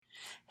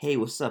Hey,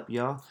 what's up,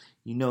 y'all?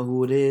 You know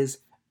who it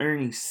is.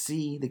 Ernie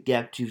C., the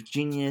Gap Tooth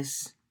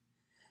Genius,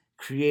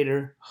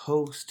 creator,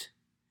 host,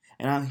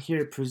 and I'm here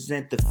to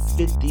present the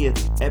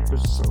 50th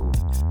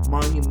episode,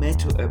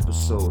 monumental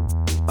episode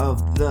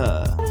of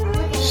the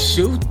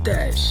Shoot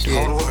that shit.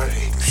 Don't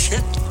worry.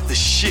 Shit the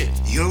shit.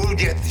 You'll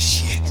get the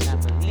shit. And I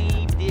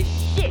believe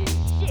this shit.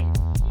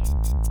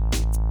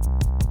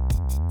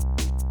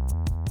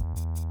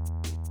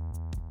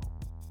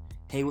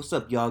 Hey, what's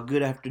up, y'all?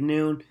 Good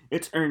afternoon.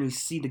 It's Ernie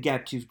C., the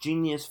Gap Tooth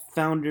Genius,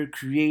 founder,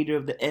 creator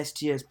of the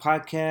STS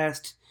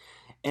podcast.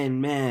 And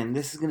man,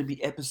 this is going to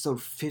be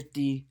episode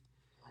 50.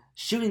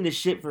 Shooting the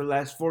shit for the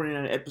last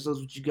 49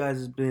 episodes with you guys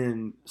has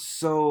been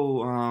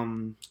so,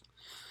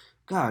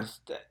 God,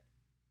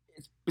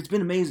 it's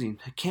been amazing.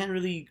 I can't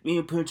really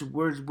put into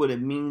words what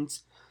it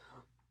means.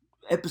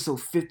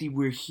 Episode 50,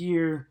 we're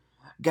here.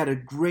 Got a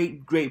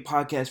great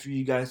podcast for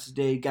you guys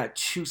today. Got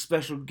two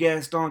special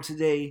guests on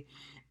today.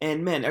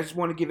 And man, I just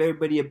want to give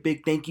everybody a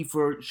big thank you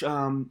for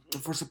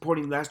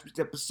supporting last week's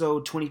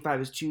episode.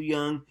 25 is too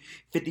young.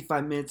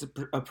 55 minutes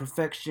of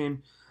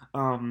perfection.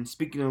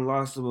 Speaking of the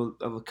loss of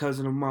a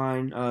cousin of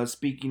mine.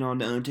 Speaking on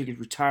the Undertaker's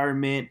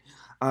retirement.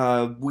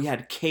 We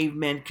had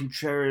Caveman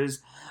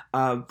Contreras.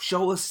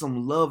 Show us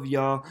some love,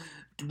 y'all.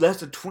 Less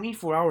than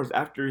 24 hours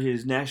after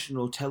his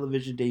national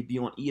television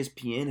debut on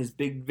ESPN, his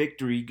big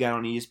victory he got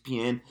on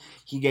ESPN,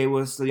 he gave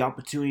us the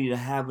opportunity to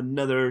have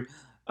another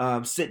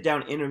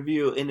sit-down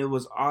interview, and it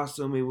was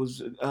awesome. It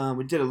was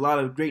we did a lot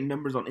of great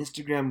numbers on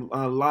Instagram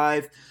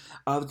Live.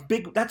 It's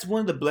big. That's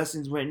one of the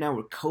blessings right now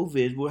with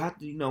COVID. We'll have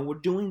to, we're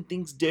doing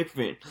things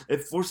different.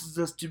 It forces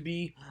us to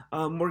be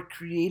more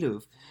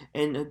creative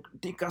and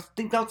think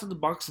outside the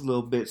box a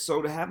little bit.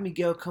 So to have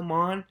Miguel come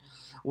on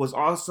was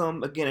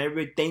awesome. Again,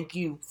 everybody, thank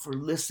you for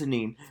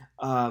listening.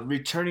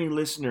 Returning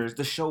listeners,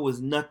 the show is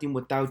nothing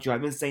without you.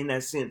 I've been saying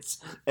that since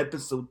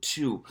episode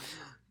 2.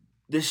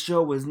 This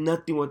show is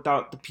nothing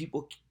without the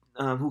people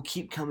who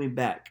keep coming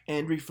back,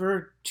 and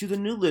refer to the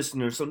new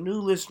listeners. So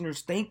new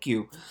listeners, thank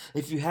you.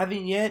 If you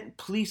haven't yet,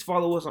 please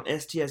follow us on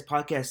STS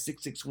Podcast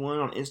 661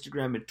 on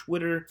Instagram and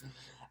Twitter.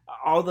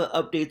 All the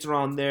updates are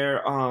on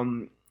there.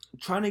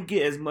 Trying to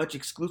get as much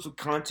exclusive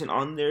content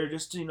on there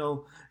just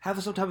to,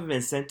 have some type of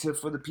incentive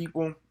for the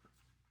people.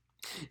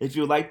 If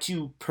you'd like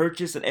to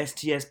purchase an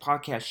STS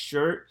Podcast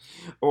shirt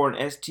or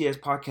an STS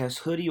Podcast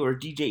hoodie or a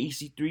DJ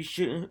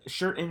EC3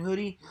 shirt and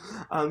hoodie,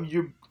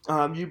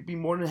 you'd be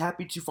more than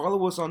happy to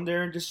follow us on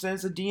there and just send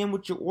us a DM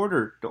with your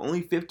order. They're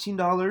only $15.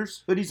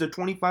 Hoodies are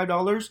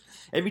 $25.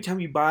 Every time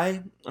you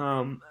buy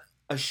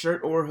a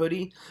shirt or a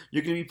hoodie,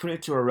 you're going to be put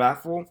into a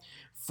raffle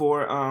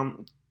for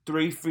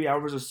 3 free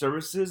hours of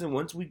services, and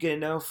once we get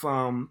enough,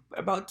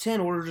 about 10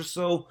 orders or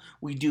so,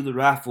 we do the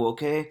raffle,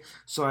 okay?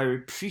 So I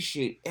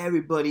appreciate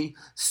everybody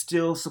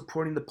still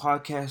supporting the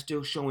podcast,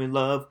 still showing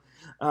love.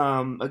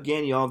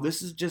 Again, y'all,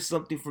 this is just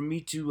something for me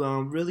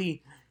to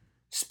really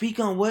speak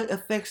on what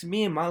affects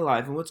me in my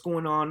life and what's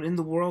going on in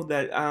the world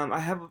that I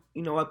have,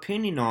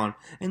 opinion on.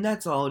 And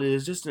that's all it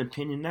is, just an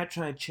opinion, not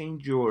trying to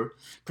change your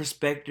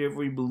perspective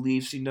or your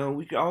beliefs.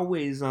 We could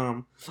always,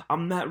 I'm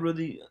not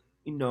really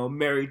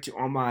married to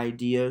all my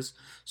ideas.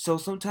 So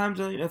sometimes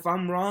if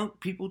I'm wrong,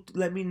 people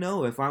let me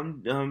know. If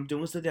I'm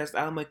doing something that's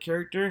out of my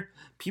character,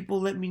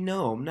 people let me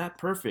know. I'm not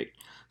perfect.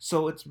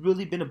 So it's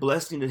really been a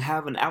blessing to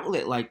have an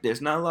outlet like this.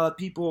 Not a lot of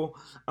people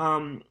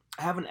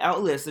have an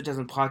outlet such as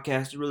a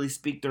podcast to really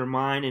speak their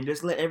mind and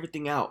just let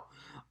everything out.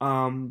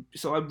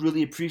 So I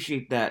really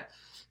appreciate that.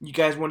 You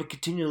guys want to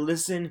continue to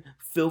listen,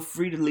 feel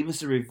free to leave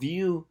us a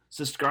review.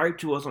 Subscribe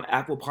to us on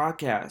Apple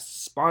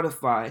Podcasts,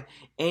 Spotify,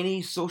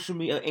 any social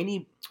media,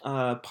 any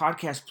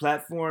podcast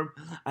platform.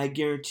 I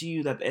guarantee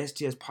you that the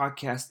STS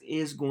podcast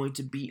is going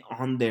to be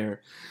on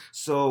there.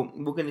 So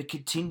we're going to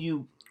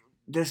continue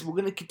this. We're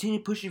going to continue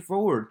pushing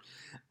forward.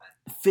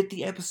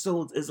 50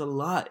 episodes is a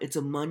lot. It's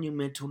a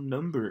monumental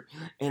number,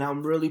 and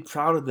I'm really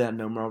proud of that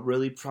number. I'm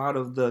really proud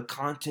of the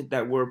content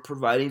that we're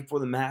providing for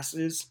the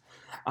masses.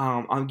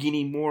 I'm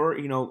getting more,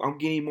 I'm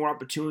getting more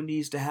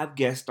opportunities to have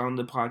guests on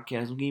the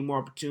podcast. I'm getting more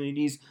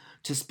opportunities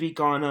to speak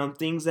on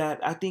things that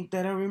I think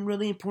that are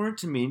really important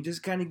to me, and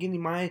just kind of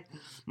getting my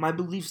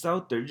beliefs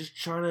out there. Just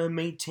trying to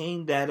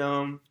maintain that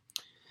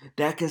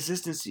that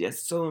consistency.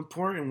 That's so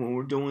important when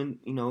we're doing,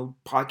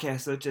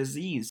 podcasts such as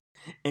these.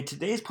 And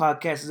today's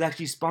podcast is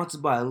actually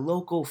sponsored by a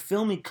local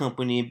filming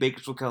company in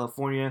Bakersfield,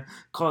 California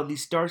called the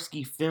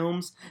Starsky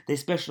Films. They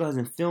specialize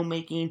in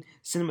filmmaking,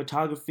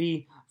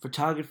 cinematography,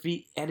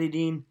 photography,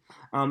 editing.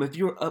 If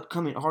you're an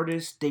upcoming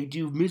artist, they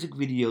do music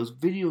videos,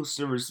 video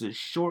services,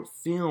 short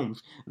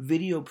films,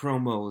 video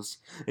promos.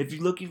 If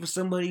you're looking for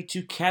somebody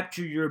to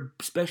capture your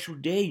special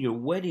day, your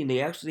wedding,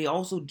 they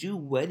also do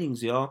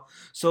weddings, y'all.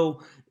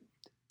 So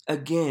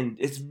again,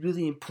 it's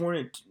really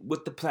important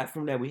with the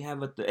platform that we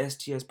have at the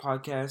STS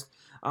podcast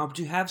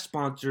to have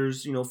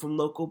sponsors, from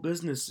local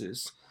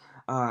businesses.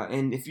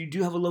 And if you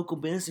do have a local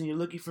business and you're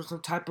looking for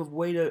some type of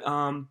way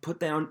to put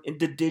that in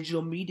the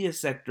digital media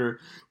sector,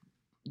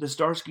 the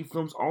Starsky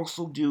Films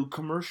also do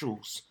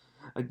commercials.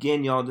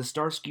 Again, y'all, the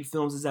Starsky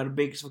Films is out of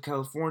Bakersfield,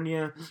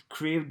 California.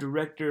 Creative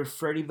director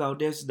Freddie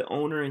Valdez is the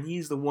owner, and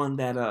he's the one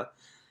that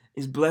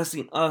is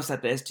blessing us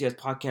at the STS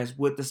podcast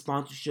with the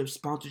sponsorships.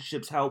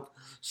 Sponsorships help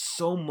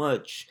so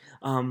much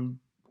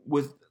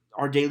with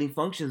our daily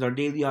functions, our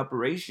daily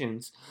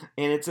operations,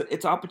 and it's an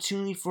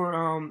opportunity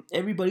for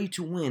everybody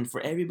to win,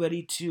 for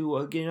everybody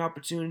to get an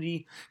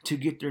opportunity to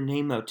get their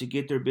name out, to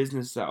get their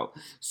business out.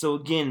 So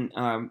again,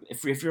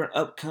 if you're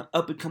an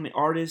up and coming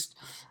artist,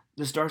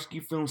 the Starsky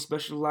Film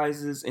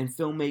specializes in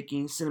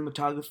filmmaking,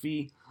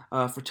 cinematography,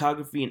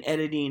 photography, and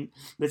editing.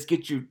 Let's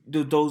get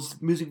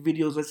those music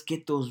videos. Let's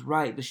get those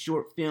right. The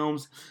short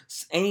films,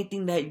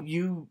 anything that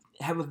you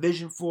have a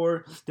vision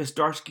for, the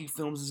Starsky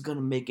Films is gonna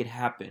make it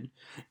happen.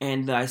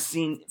 And I've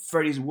seen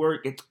Freddie's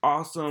work. It's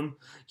awesome.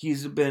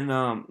 He's been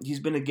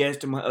a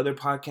guest on my other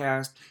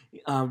podcast.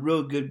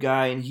 Real good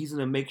guy, and he's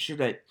gonna make sure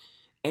that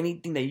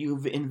anything that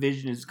you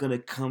envision is going to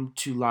come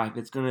to life.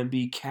 It's going to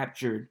be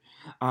captured.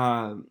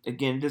 Again,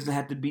 it doesn't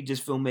have to be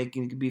just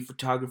filmmaking. It could be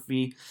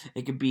photography.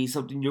 It could be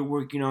something you're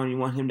working on. You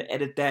want him to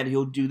edit that.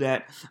 He'll do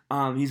that.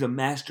 He's a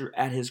master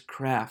at his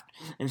craft.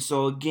 And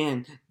so,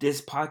 again,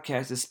 this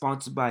podcast is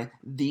sponsored by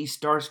the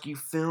Starsky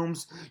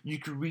Films. You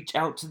can reach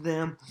out to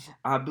them.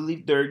 I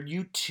believe their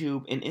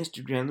YouTube and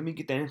Instagram. Let me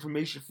get that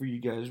information for you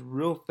guys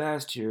real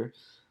fast here.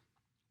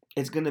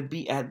 It's going to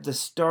be at the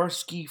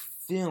Starsky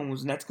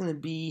Films, and that's going to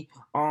be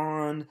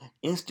on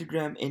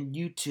Instagram and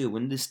YouTube.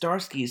 And the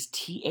Starsky is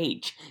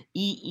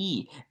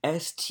TheEestearsky.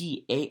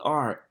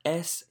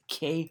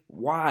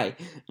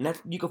 And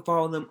that's, you can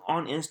follow them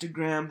on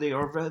Instagram. They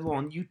are available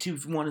on YouTube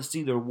if you want to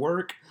see their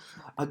work.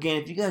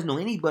 Again, if you guys know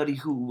anybody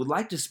who would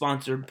like to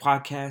sponsor a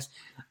podcast,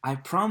 I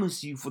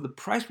promise you, for the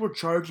price we're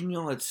charging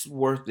y'all, it's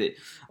worth it.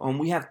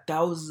 We have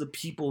thousands of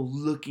people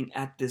looking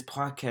at this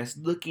podcast,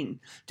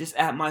 looking just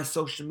at my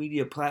social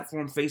media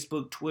platform,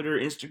 Facebook, Twitter,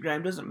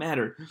 Instagram, doesn't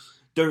matter.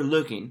 They're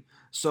looking.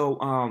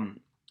 So,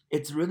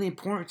 it's really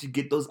important to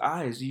get those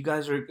eyes. You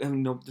guys are,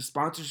 the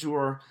sponsors who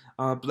are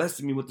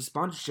blessing me with the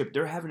sponsorship,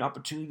 they're having an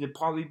opportunity to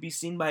probably be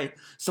seen by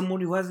someone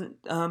who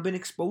hasn't been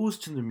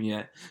exposed to them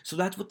yet. So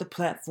that's what the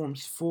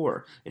platform's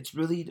for. It's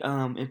really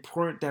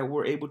important that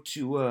we're able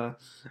to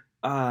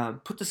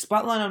put the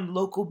spotlight on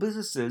local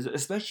businesses,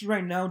 especially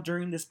right now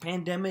during this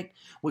pandemic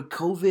with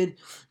COVID.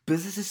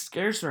 Business is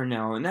scarce right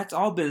now, and that's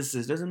all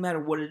businesses. Doesn't matter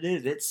what it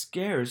is, it's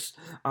scarce.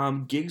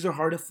 Gigs are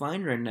hard to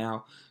find right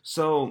now.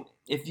 So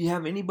if you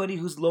have anybody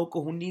who's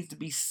local who needs to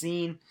be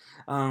seen,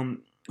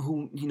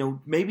 who,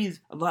 maybe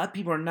a lot of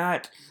people are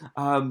not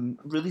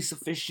really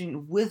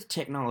sufficient with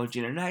technology.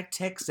 They're not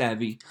tech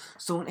savvy.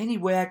 So in any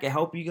way I can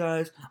help you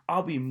guys,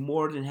 I'll be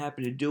more than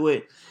happy to do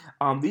it.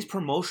 These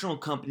promotional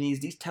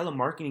companies, these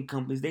telemarketing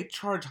companies, they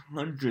charge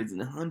hundreds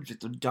and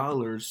hundreds of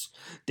dollars.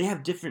 They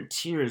have different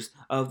tiers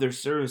of their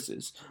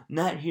services.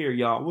 Not here,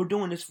 y'all. We're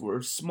doing this for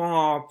a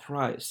small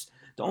price.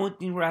 The only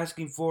thing we're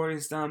asking for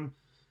is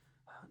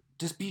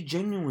just be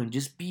genuine.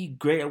 Just be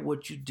great at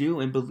what you do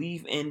and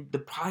believe in the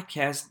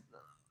podcast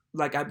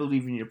like I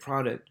believe in your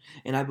product.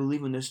 And I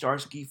believe in the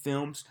Starsky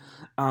Films.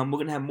 We're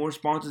going to have more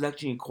sponsors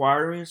actually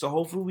inquiring. So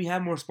hopefully we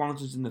have more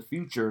sponsors in the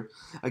future.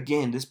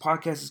 Again, this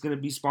podcast is going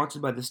to be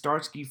sponsored by the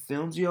Starsky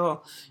Films,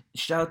 y'all.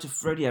 Shout out to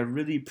Freddie. I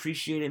really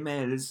appreciate it,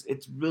 man.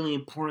 It's really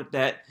important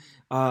that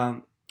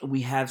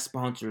we have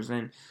sponsors.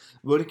 And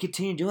we're going to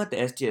continue doing at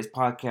the STS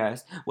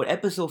podcast. With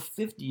episode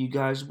 50, you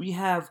guys, we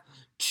have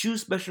two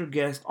special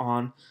guests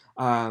on.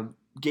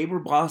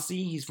 Gabriel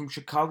Bossi, he's from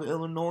Chicago,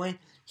 Illinois.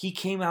 He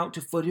came out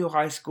to Foothill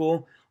High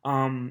School,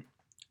 and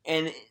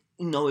it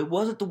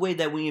wasn't the way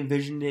that we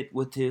envisioned it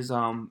with his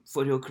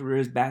Foothill career,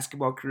 his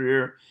basketball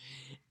career.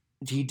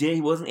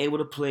 He wasn't able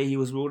to play. He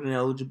was ruled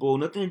ineligible.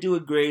 Nothing to do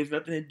with grades.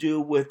 Nothing to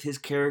do with his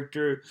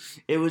character.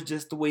 It was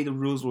just the way the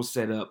rules were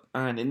set up,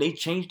 and they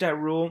changed that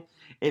rule.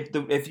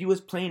 If he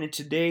was playing in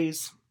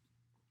today's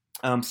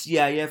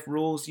CIF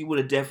rules, he would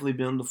have definitely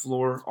been on the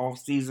floor all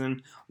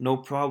season, no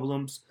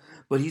problems.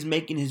 But he's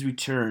making his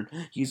return.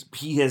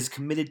 He has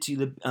committed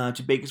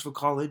to Bakersfield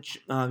College.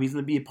 He's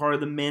going to be a part of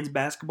the men's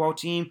basketball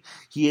team.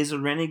 He is a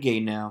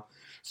Renegade now.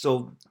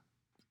 So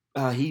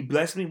he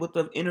blessed me with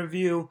the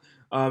interview.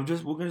 We're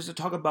going to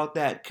talk about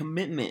that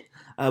commitment.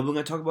 We're going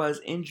to talk about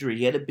his injury.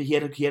 He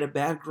had a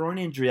bad groin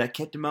injury that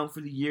kept him out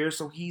for the year.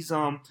 So he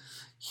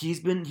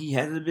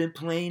hasn't been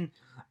playing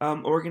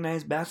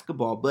organized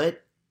basketball,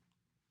 but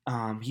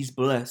he's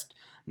blessed.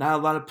 Not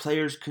a lot of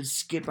players could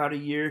skip out a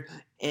year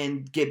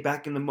and get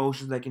back in the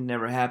motions. That can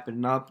never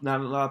happen. Not a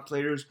lot of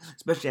players,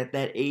 especially at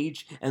that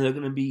age, and they're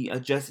going to be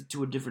adjusted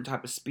to a different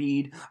type of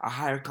speed, a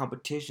higher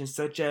competition,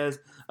 such as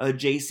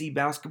JC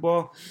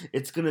basketball.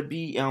 It's going to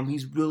be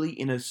he's really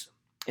in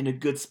a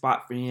good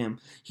spot for him.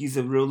 He's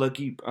a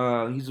lucky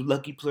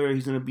player.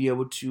 He's going to be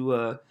able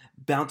to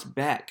bounce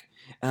back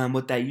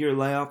with that year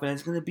layoff, and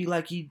it's going to be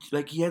like he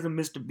hasn't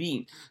missed a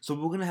beat. So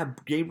we're going to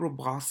have Gabriel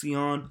Bossi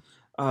on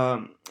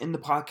in the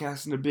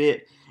podcast in a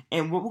bit.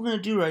 And what we're going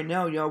to do right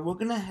now, y'all, we're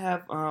going to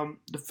have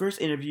the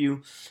first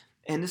interview,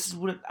 and this is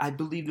what I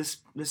believe this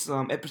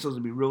episode is going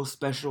to be real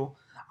special.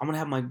 I'm going to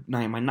have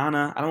my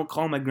nana. I don't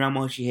call her my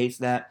grandma. She hates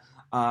that.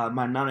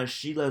 My Nana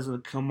Sheila is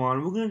going to come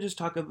on. We're going to just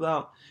talk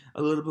about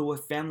a little bit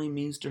what family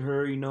means to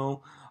her.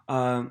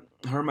 Her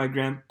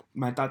and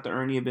my Tata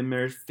Ernie have been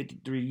married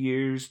 53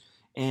 years,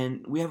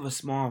 and we have a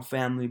small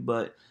family,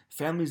 but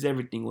family's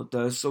everything with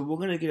us. So we're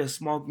going to get a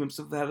small glimpse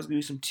of that. It's going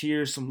to be some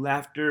tears, some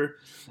laughter,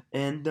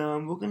 and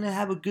we're going to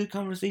have a good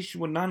conversation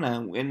with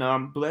Nana. And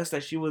I'm blessed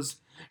that she was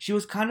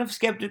kind of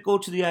skeptical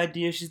to the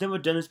idea. She's never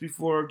done this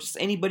before. Just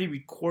anybody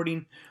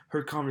recording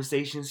her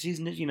conversations. She's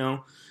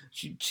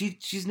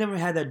never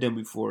had that done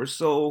before.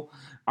 So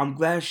I'm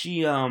glad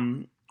she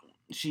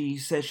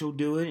said she'll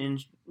do it,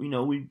 and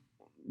we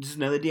just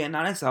another day at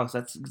Nana's house.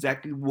 That's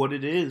exactly what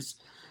it is,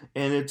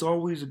 and it's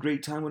always a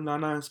great time with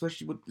Nana,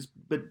 especially with this.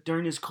 But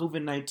during this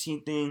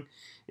COVID-19 thing,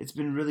 it's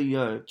been really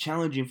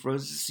challenging for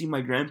us to see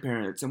my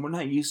grandparents, and we're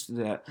not used to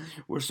that.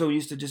 We're so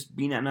used to just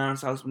being at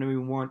Nana's house whenever we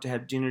want to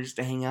have dinner, just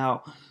to hang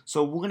out.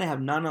 So we're gonna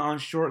have Nana on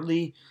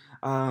shortly.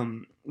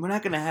 We're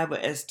not gonna have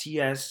a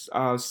STS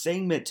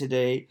segment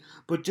today,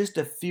 but just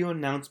a few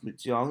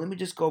announcements, y'all. Let me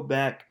just go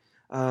back.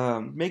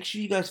 Make sure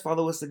you guys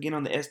follow us again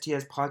on the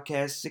STS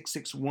Podcast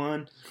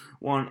 661.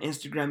 We're on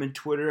Instagram and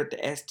Twitter at the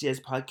STS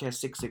Podcast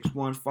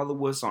 661.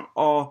 Follow us on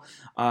all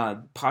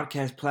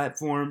podcast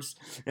platforms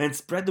and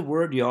spread the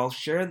word, y'all.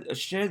 Share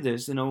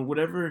this.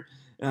 Whatever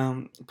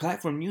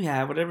platform you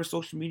have, whatever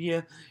social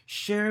media,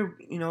 share.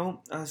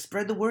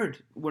 Spread the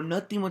word. We're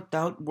nothing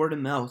without word of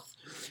mouth,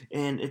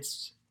 and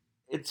it's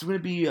going to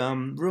be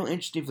real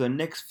interesting for the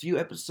next few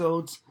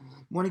episodes. I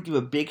want to give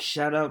a big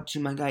shout out to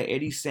my guy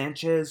Eddie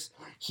Sanchez.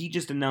 He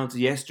just announced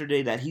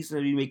yesterday that he's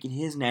going to be making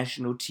his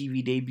national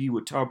TV debut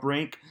with Top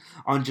Rank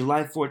on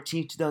July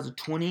 14th,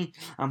 2020.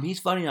 He's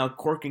fighting out of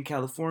Cork,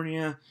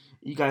 California.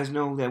 You guys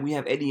know that we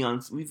have Eddie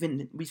on.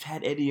 We've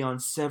had Eddie on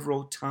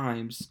several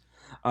times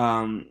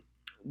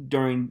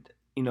during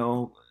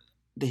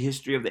the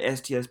history of the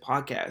STS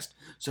podcast.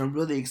 So I'm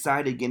really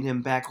excited getting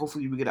him back.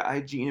 Hopefully we get an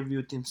IG interview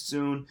with him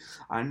soon.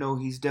 I know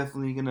he's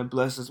definitely going to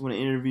bless us with an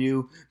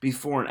interview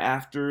before and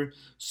after.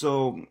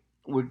 So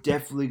we're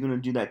definitely going to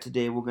do that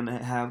today. We're going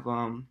to have,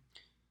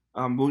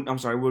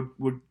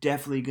 we're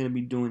definitely going to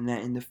be doing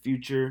that in the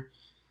future.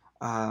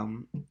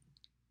 And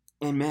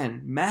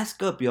man,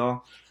 mask up,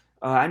 y'all.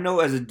 I know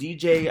as a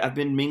DJ, I've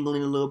been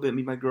mingling a little bit.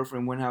 Me and my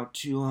girlfriend went out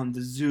to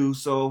the zoo.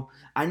 So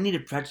I need to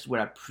practice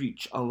what I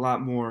preach a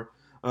lot more.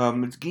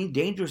 It's getting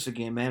dangerous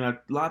again, man. A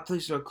lot of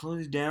places are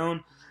closed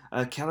down.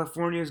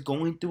 California is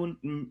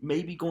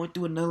maybe going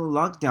through another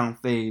lockdown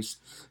phase.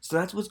 So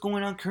that's what's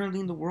going on currently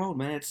in the world,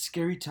 man. It's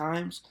scary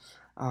times.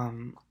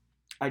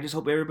 I just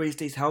hope everybody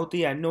stays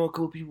healthy. I know a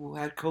couple people who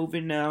had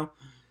COVID now.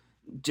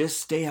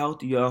 Just stay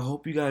healthy, y'all.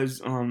 Hope you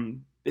guys,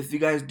 if you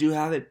guys do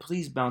have it,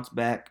 please bounce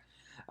back.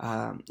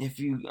 I'm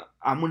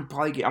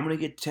gonna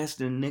get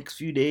tested in the next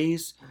few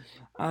days,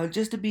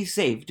 just to be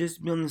safe, just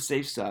to be on the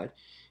safe side,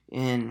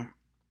 and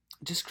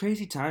just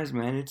crazy times,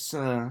 man. It's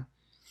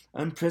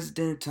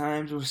unprecedented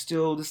times.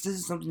 This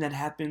isn't something that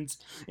happens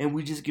and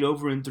we just get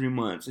over in 3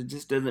 months. It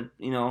just doesn't,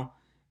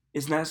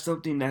 it's not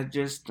something that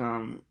just,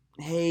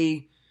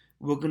 hey,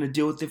 we're gonna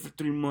deal with it for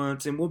 3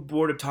 months and we're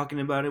bored of talking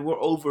about it. We're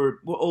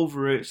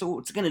over it. So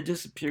it's gonna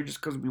disappear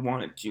just because we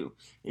want it to.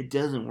 It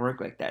doesn't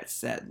work like that,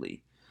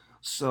 sadly.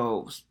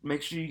 So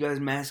make sure you guys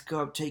mask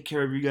up. Take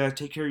care of you guys.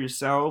 Take care of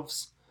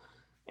yourselves.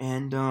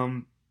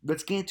 And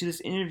let's get into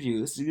this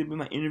interview. This is going to be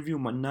my interview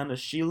with my Nana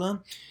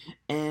Sheila.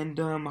 And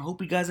I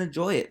hope you guys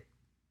enjoy it.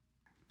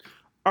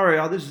 Alright,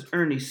 y'all. This is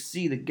Ernie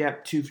C., the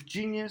Gap Tooth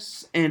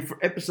Genius. And for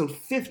episode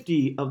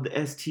 50 of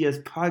the STS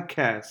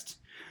podcast,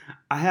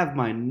 I have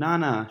my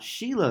Nana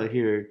Sheila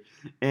here.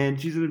 And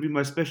she's going to be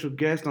my special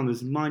guest on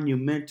this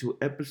monumental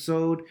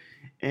episode.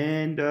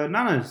 And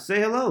Nana,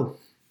 say hello.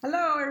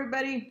 Hello,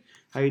 everybody.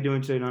 How you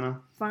doing today, Nana?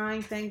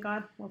 Fine, thank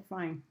God. We're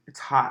fine. It's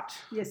hot.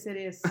 Yes, it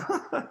is.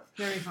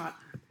 Very hot.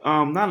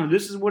 Nana,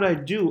 this is what I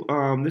do.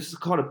 This is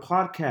called a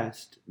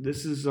podcast.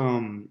 This is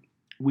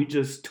we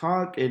just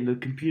talk and the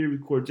computer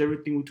records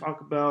everything we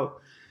talk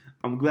about.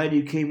 I'm glad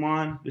you came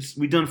on.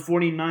 We've done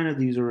 49 of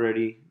these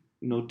already.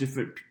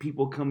 Different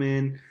people come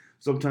in.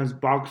 Sometimes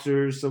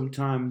boxers,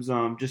 sometimes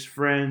just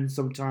friends,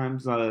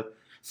 sometimes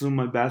some of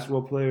my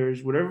basketball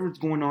players. Whatever's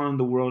going on in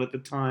the world at the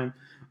time.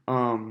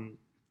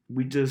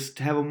 We just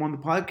have them on the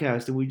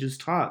podcast and we just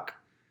talk.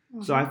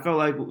 Mm-hmm. So I felt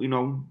like,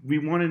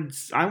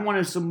 I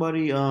wanted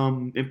somebody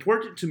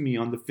important to me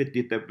on the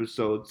 50th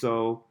episode.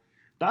 So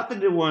Dr.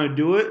 didn't want to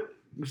do it.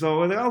 So I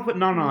was like, I'll put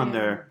Nana on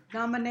there.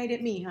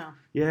 Nominated me, huh?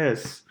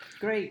 Yes.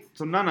 Great.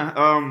 So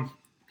Nana,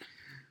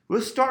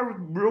 let's start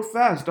real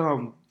fast.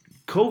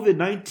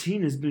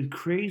 COVID-19 has been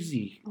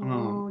crazy.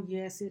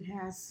 Yes, it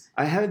has.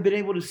 I haven't been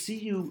able to see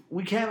you.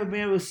 We haven't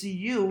been able to see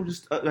you.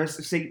 Just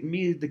let's say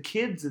me, the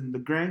kids and the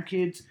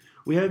grandkids.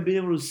 We haven't been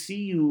able to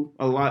see you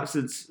a lot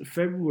since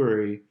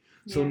February.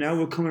 So yes. Now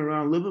we're coming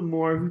around a little bit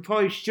more. We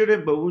probably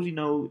shouldn't, but we can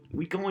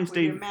only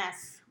stay. Wear your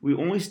mask.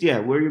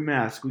 Wear your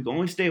mask. We can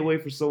only stay away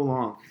for so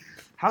long.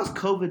 How's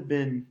COVID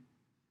been?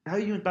 How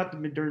you and Dr.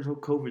 been during this whole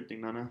COVID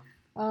thing, Nana?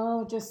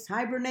 Oh, just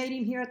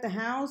hibernating here at the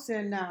house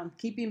and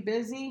keeping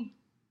busy.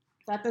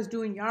 Tata's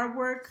doing yard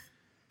work.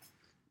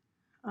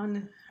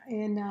 on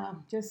and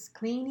just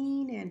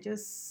cleaning and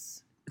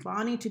just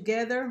bonding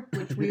together,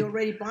 which we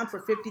already bond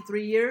for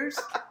 53 years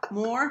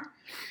more,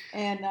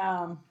 and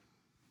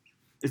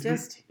It's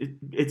just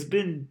it's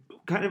been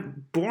kind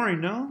of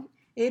boring, no?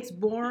 it's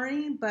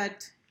boring,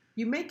 but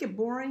you make it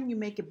boring,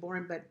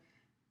 but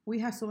we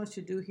have so much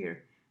to do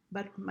here.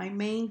 But my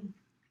main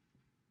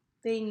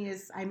thing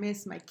is I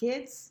miss my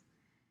kids.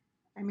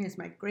 I miss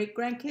my great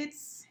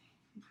grandkids,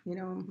 you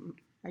know,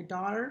 my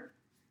daughter,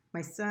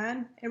 my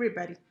son,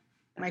 everybody,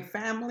 my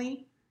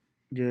family.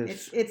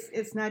 Yes.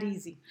 It's not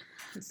easy.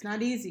 It's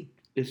not easy.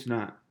 It's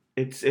not.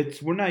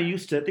 It's we're not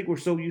used to. I think we're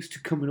so used to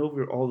coming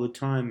over all the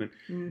time, and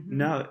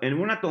now, and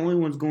we're not the only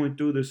ones going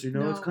through this. You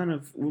know, it's No. kind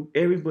of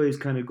everybody's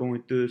kind of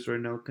going through this right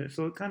now.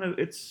 So it kind of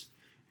it's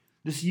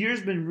this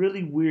year's been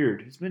really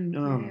weird. It's been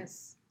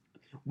Yes.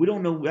 we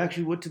don't know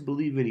actually what to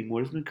believe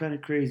anymore. It's been kind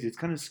of crazy. It's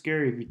kind of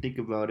scary if you think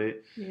about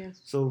it. Yes.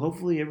 So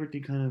hopefully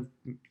everything kind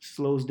of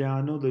slows down.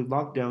 I know the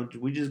lockdown.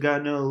 We just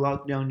got another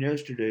lockdown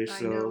yesterday, I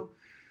so. know.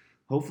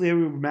 Hopefully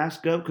everyone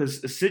mask up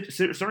because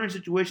certain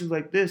situations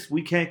like this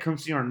we can't come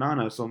see our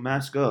nana, so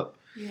mask up.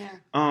 Yeah.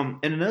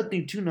 And another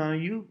thing too, nana,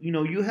 you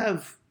know you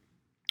have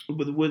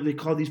what they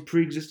call these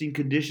pre-existing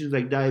conditions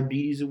like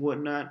diabetes and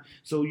whatnot.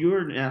 So you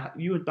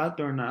and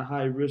Tata are in that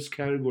high risk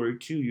category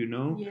too, you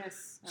know.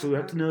 Yes. So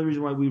that's another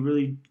reason why we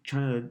really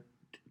trying to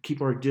keep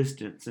our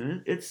distance,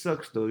 and it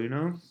sucks though, you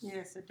know.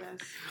 Yes, it does.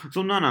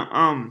 So Nana,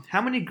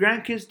 how many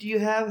grandkids do you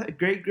have?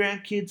 Great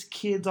grandkids,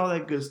 kids, all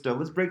that good stuff.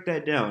 Let's break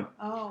that down.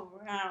 Oh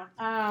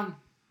wow.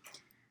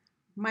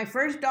 My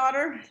first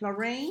daughter,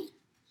 Lorraine.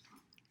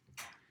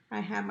 I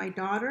have my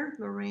daughter,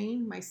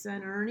 Lorraine, my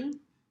son Ernie,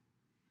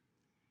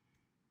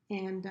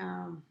 and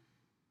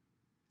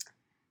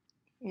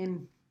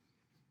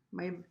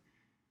my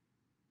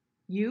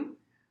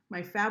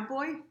fat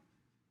boy,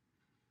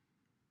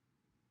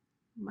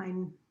 my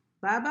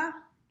Baba,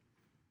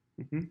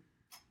 Mhm.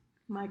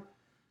 my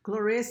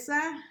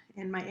Clarissa,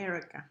 and my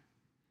Erica,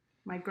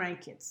 my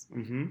grandkids.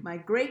 Mhm. My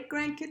great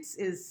grandkids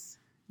is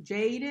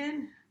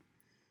Jaden.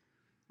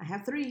 I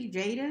have 3: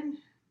 Jaden,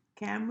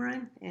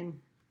 Cameron, and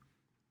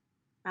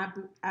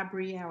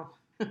Abrielle.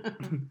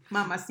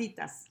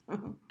 Mamacitas.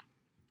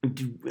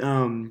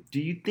 Do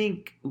you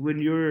think when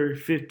you're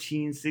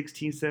 15,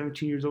 16,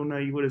 17 years old now,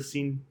 you would have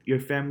seen your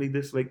family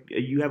this? Like,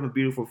 you have a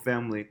beautiful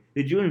family.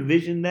 Did you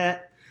envision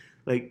that?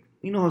 Like,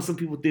 you know how some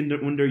people think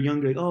that when they're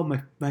younger, like, oh,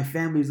 my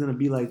family's going to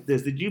be like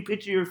this. Did you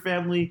picture your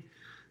family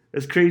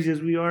as crazy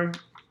as we are?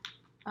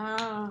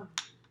 uh,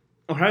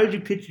 Or how did you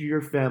picture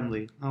your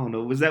family? I don't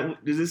know. Is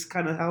this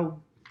kind of how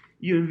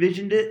you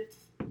envisioned it?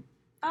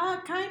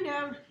 kind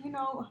of,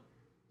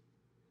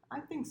 I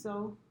think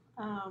so.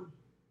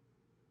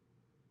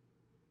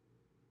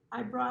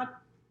 I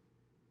brought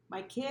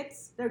my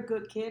kids. They're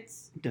good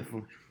kids.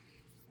 Definitely.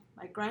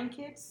 My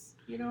grandkids,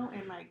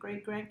 and my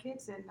great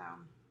grandkids, and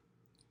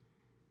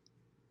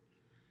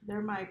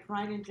they're my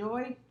pride and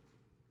joy.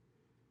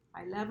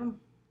 I love them,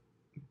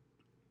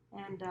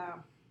 and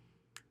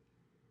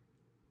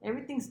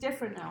everything's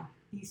different now.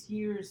 These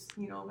years,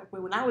 like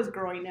when I was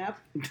growing up.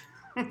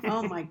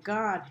 Oh my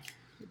God,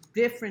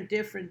 different.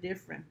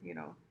 Definitely.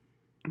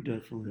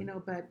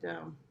 But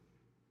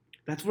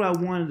That's what I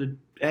wanted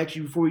to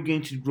actually before we get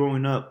into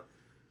growing up.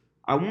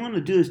 I wanted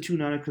to do this too,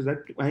 Nana, because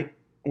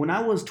when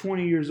I was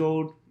 20 years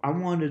old, I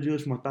wanted to do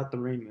this with my Tata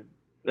Raymond.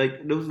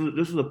 Like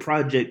this was a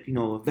project,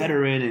 a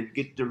veteran and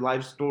get their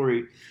life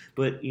story,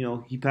 but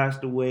he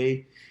passed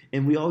away,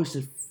 and we always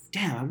said,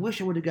 "Damn, I wish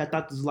I would have got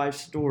Tata's life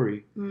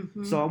story."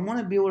 mm-hmm. So I want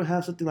to be able to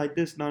have something like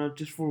this, Nana,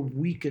 just for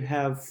we could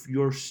have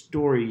your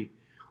story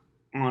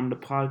on the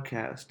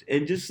podcast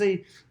and just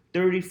say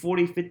 30,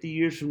 40, 50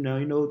 years from now,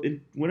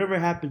 whatever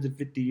happens in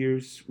 50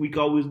 years, we can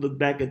always look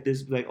back at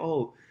this and be like,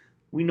 oh,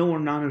 we know where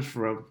Nana's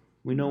from.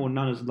 We know where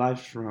Nana's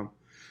life's from.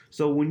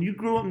 So when you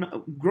growing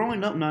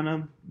up,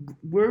 Nana,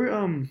 where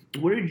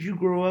did you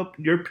grow up?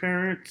 Your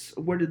parents,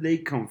 where did they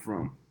come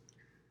from?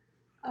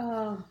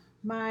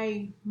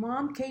 My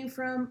mom came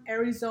from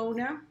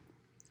Arizona.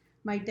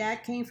 My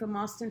dad came from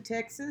Austin,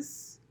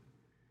 Texas.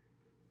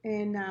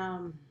 And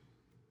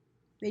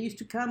they used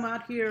to come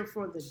out here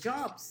for the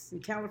jobs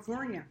in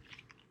California.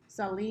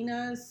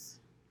 Salinas,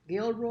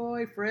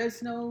 Gilroy,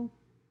 Fresno,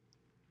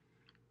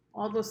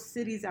 all those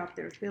cities out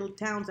there, little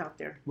towns out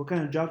there. What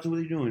kind of jobs were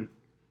they doing?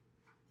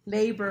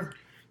 Labor,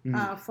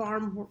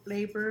 farm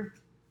labor,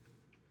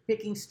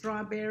 picking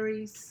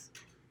strawberries,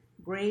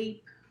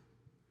 grape,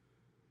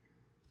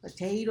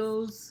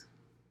 potatoes,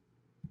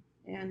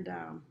 and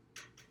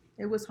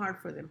it was hard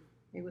for them.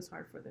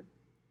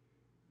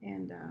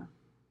 And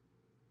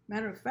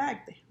matter of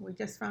fact, I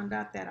just found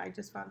out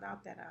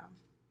that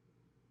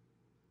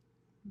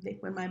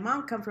when my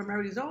mom come from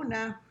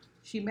Arizona,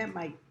 she met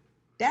my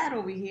dad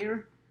over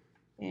here,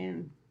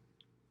 and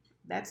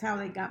that's how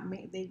they got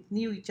married. They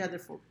knew each other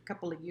for a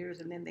couple of years,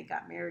 and then they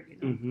got married,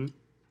 Mm-hmm.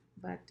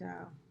 But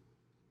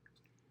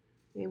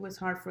it was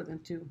hard for them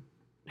too.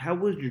 How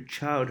was your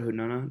childhood,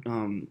 Nana?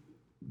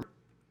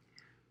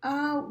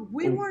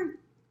 We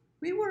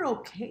were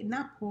okay,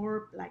 not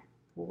poor, like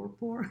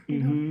poor,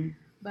 mm-hmm.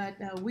 But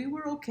we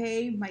were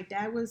okay. My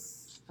dad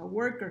was a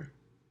worker,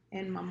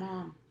 and my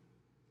mom,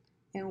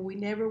 and we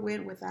never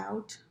went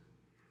without.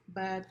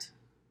 But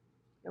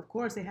of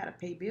course, they had to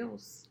pay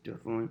bills.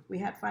 Definitely. We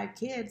had 5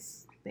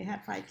 kids. They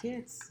had 5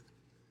 kids,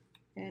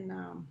 and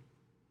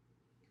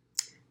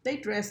they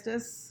dressed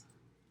us,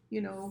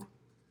 you know.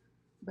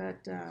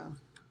 But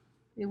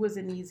it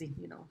wasn't easy,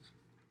 you know.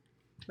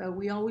 But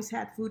we always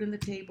had food on the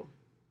table.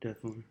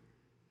 Definitely.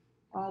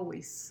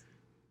 Always.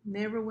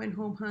 Never went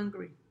home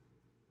hungry.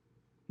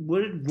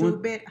 What did To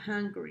one? bed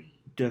hungry.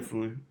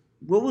 Definitely.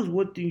 What was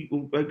one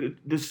thing? Like,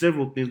 there's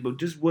several things, but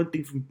just one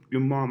thing from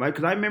your mom.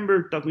 Because I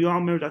remember, we all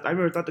remember. I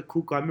remember Tata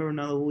Kuka. I remember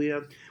Nana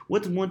Julia.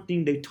 What's one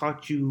thing they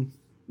taught you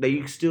that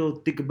you still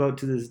think about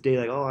to this day?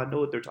 Like, oh, I know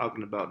what they're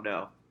talking about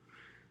now.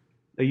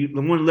 The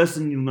one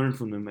lesson you learned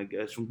from them, I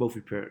guess, from both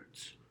your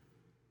parents.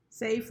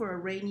 Save for a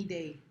rainy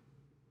day.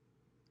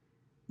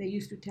 They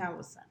used to tell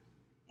us that.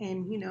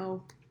 And, you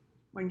know,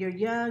 when you're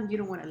young, you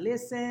don't want to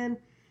listen.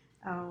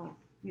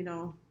 You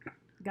know,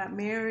 got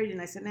married,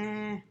 and I said,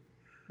 nah.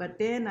 But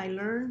then I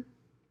learned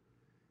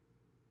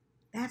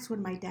that's what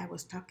my dad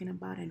was talking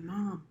about, and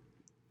Mom.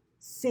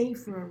 Save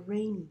for a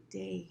rainy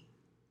day.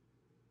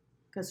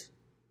 Because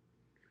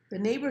the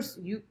neighbors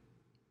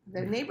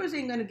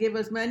ain't gonna give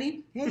us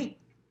money. Hey,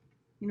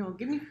 you know,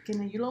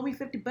 can you loan me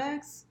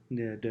 $50?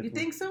 Yeah, definitely. You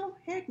think so?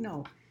 Heck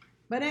no.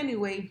 But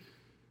anyway,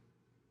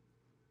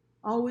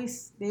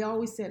 they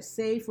always said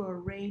save for a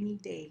rainy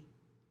day.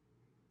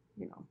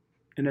 You know.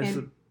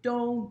 And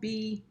Don't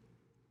be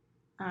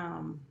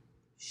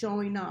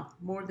showing off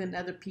more than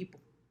other people.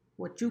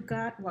 What you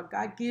got, what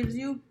God gives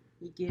you,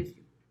 He gives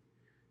you.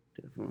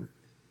 definitely.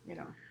 You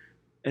know.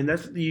 And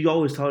that's what you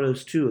always taught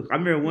us too. I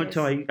remember one Yes.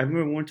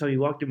 time you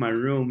walked in my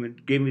room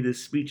and gave me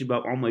this speech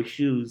about all my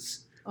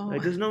shoes. Oh,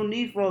 Like, there's no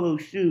need for all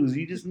those shoes.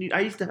 You just need.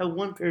 I used to have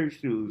one pair of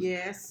shoes.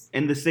 yes.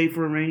 And the save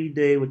for a rainy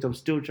day, which I'm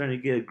still trying to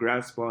get a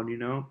grasp on. You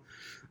know.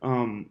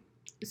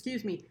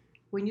 Excuse me.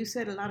 When you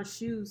said a lot of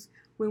shoes,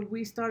 when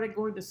we started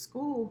going to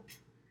school,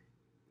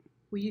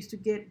 we used to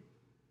get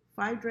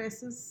 5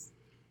 dresses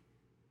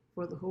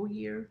for the whole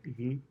year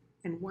Mm-hmm.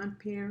 and 1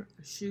 pair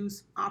of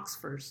shoes,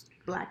 Oxfords,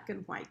 black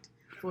and white,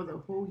 for the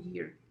whole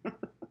year.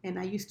 And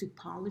I used to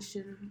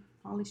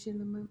polishing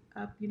them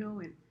up, you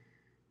know.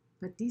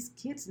 But these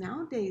kids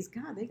nowadays,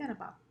 God, they got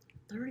about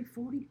 30,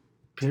 40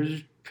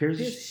 Pairs pairs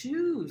of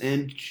shoes.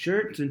 and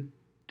shirts and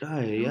oh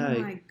yeah.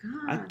 my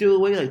God. I threw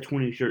away like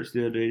 20 shirts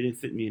the other day. They didn't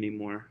fit me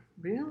anymore.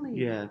 Really?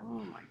 Yeah.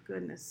 Oh my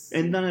goodness.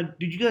 And then,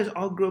 did you guys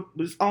all grow up?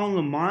 Was it all in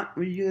Lamont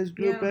where you guys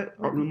grew up Yeah.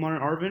 at? Lamont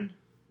and Arvin?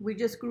 We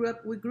grew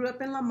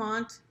up in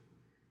Lamont.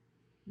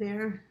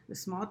 There, the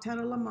small town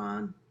of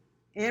Lamont.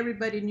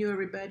 Everybody knew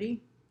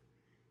everybody.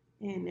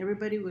 And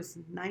everybody was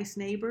nice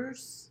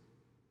neighbors.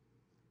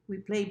 We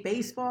played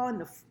baseball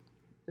in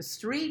the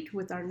street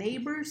with our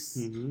neighbors.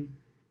 Mm-hmm.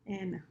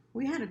 And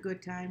we had a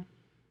good time.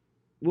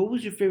 What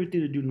was your favorite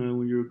thing to do now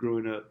when you were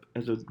growing up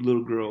as a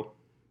little girl?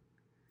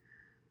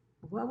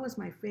 What was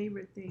my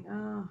favorite thing?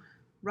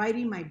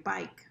 Riding my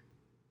bike.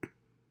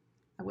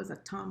 I was a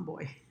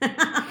tomboy.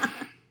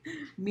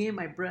 Me and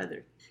my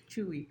brother,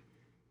 Chewy,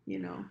 you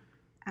know.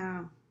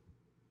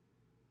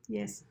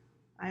 Yes,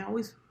 I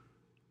always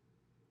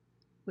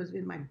was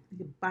in my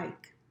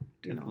bike,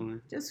 you know.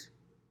 Definitely. Just,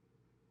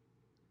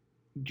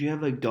 Did you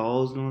have like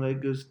dolls and all that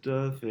good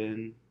stuff?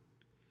 And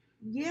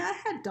yeah,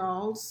 I had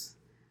dolls.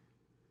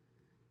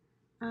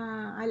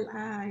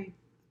 I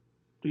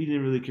you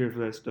didn't really care for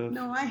that stuff?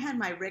 No, I had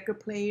my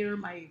record player,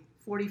 my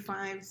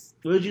 45s.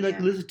 What did you like Yeah.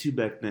 to listen to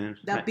back then?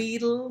 The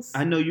Beatles.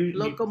 I know you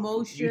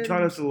Locomotion. You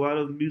taught us a lot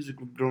of music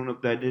growing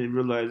up that I didn't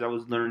realize I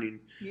was learning.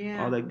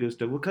 Yeah. All that good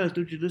stuff. What kind of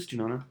stuff did you listen to,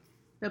 Nana?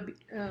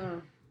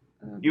 The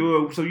You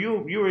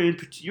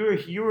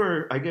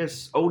were I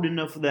guess old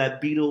enough for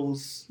that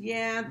Beatles.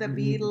 Yeah, the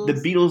Beatles. The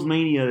Beatles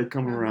mania to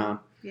come around.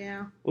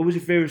 Yeah. What was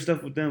your favorite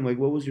stuff with them? Like,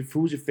 who was your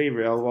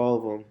favorite out of all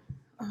of them?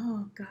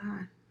 Oh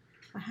God,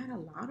 I had a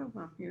lot of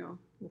them. You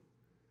know,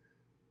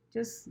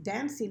 just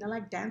dancing. I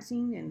like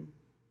dancing and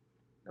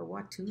the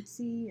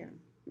Watusi and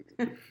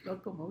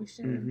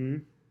Locomotion. Mm-hmm.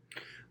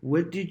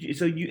 What did you?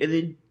 So you and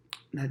then,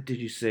 what did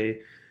you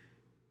say?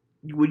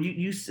 When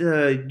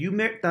you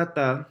met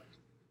Tata,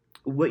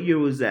 what year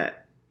was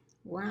that?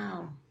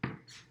 Wow.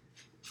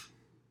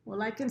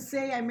 Well, I can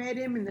say I met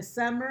him in the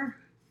summer,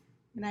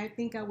 and I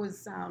think I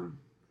was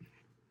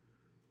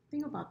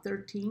about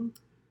 13.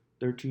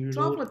 13 years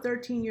 12 old. or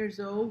 13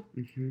 years old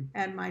Mm-hmm.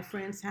 at my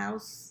friend's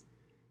house.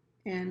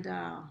 And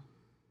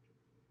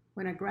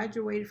when I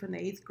graduated from the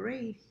 8th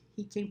grade,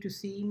 he came to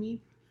see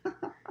me.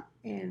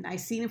 And I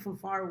seen him from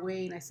far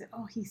away, and I said,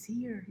 oh, he's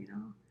here, you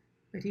know.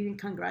 But he didn't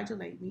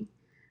congratulate me.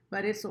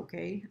 But it's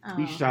okay.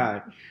 He's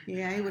shy.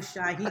 Yeah, he was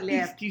shy. He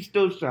left. He's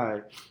still shy.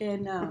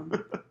 And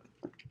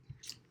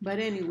but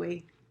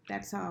anyway,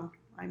 that's how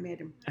I met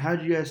him. How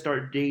did you guys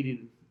start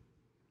dating?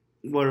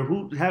 Or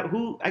who?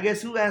 I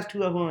guess who asked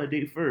who on a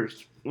date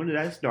first? When did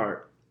that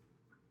start?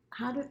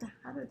 How did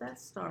that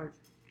start?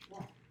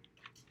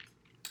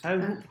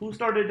 Who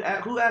started?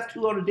 Who asked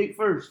who on a date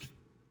first?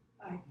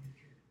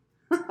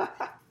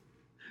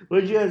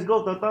 Where'd you guys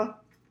go, Tata?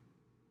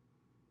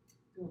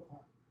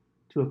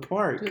 To a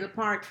park. To the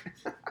park.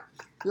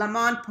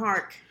 Lamont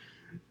Park.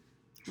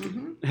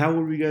 Mm-hmm. How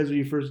old were you guys on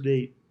your first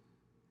date?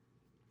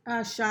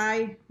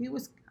 Shy.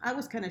 I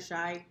was kind of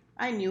shy.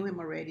 I knew him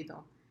already,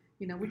 though.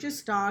 You know, we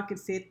just talk and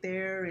sit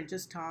there and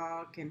just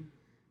talk, and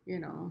you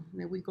know,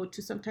 and then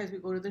sometimes we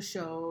go to the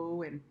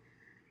show, and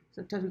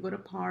sometimes we go to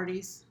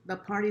parties. The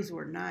parties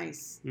were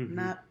nice. Mhm.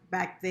 Not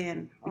back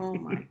then. Oh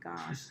my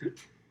gosh.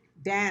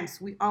 Dance.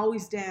 We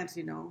always dance,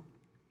 you know.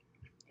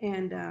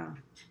 And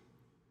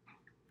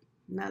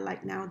not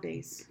like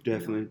nowadays. you know.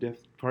 Definitely.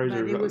 Parties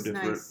But are it was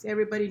different. nice.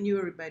 Everybody knew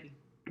everybody.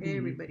 Mhm.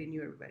 Everybody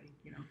knew everybody,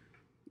 you know.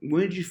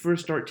 When did you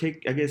first start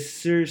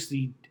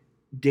seriously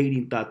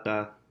dating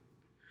Tata?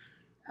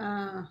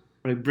 Uh,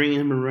 Like bringing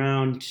him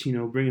around,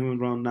 bringing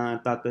him around now,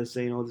 Tata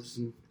saying all this,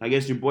 and I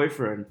guess your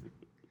boyfriend.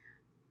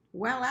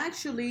 well,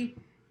 actually,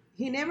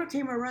 he never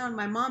came around.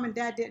 My mom and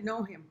dad didn't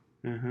know him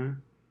Uh-huh.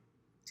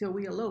 till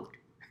we eloped.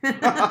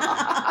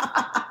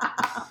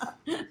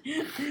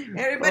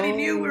 Everybody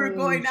knew we were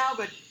going out,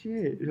 but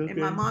Shit. Okay. and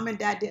my mom and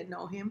dad didn't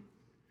know him,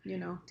 you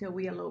know, till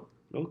we eloped.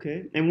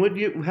 Okay.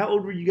 And how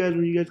old were you guys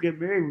when you guys got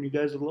married, when you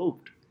guys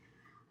eloped?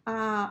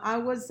 I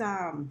was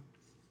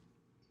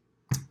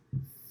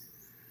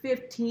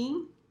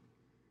 15,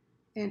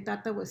 and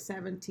Tata was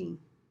 17.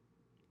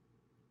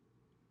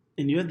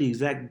 And you have the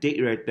exact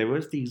date right there.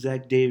 What's the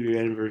exact day of your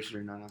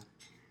anniversary, Nana?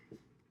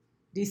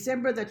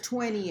 December the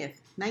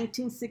 20th,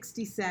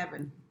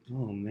 1967.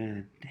 Oh,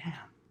 man. Damn.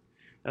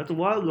 That's a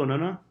while ago,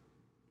 Nana.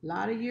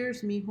 Lot of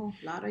years, mijo.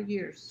 Lot of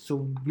years. So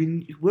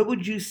what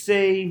would you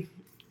say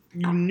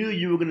you knew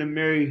you were going to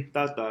marry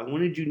Tata?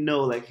 When did you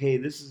know, like, hey,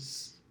 this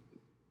is...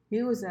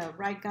 He was a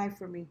right guy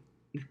for me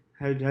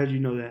How did you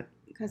know that?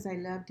 because I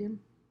loved him.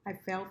 I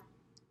felt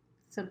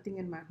something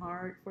in my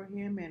heart for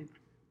him, and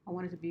I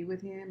wanted to be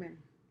with him, and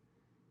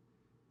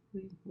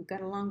we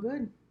got along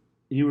good.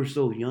 You were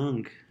so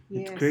young.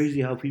 Yes. It's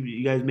crazy how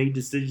you guys make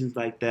decisions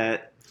like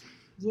that.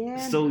 Yeah.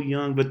 So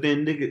young, but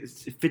then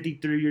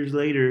 53 years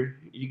later,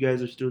 you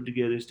guys are still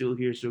together, still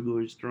here, still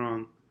going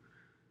strong.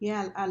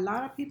 Yeah, a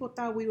lot of people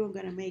thought we weren't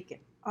going to make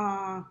it.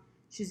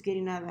 She's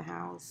getting out of the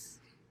house.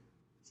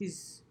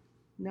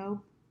 Nope.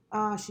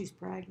 She's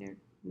pregnant.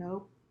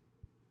 Nope.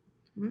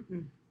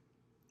 Mm-mm.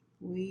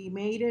 We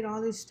made it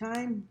all this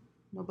time.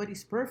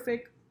 Nobody's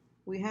perfect.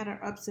 We had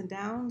our ups and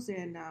downs,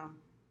 and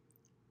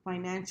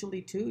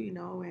financially too, you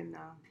know, and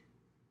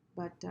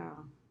but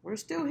we're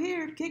still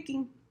here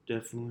kicking.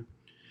 Definitely.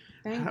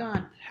 Thank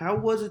God. How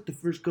was it the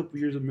first couple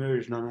years of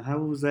marriage, Nana? How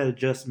was that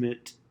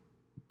adjustment?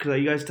 Because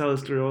you guys tell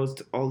us story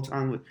all the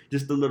time with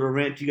just the little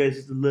ranch you guys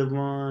used to live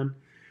on.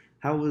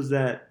 How was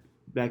that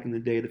back in the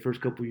day, the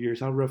first couple years?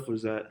 How rough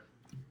was that?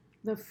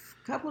 The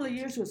couple of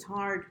years was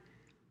hard.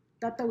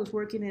 Tata was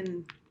working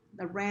in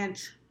the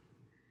ranch,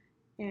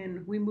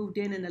 and we moved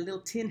in a little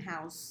tin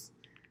house.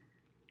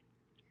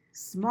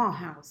 Small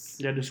house.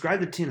 Yeah, describe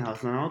the tin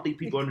house, man. I don't think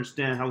people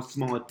understand how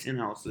small a tin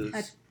house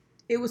is.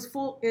 It was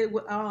full. It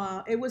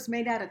was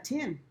made out of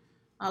tin,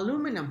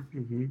 aluminum,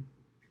 Mm-hmm.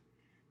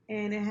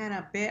 and it had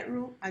a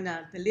bedroom and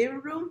the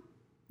living room,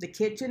 the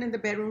kitchen and the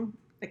bedroom.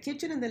 The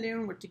kitchen and the living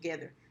room were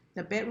together.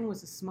 The bedroom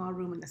was a small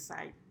room on the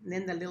side, and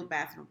then the little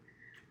bathroom.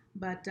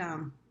 But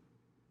out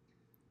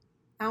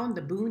in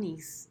the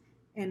boonies,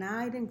 and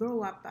I didn't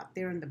grow up out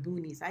there in the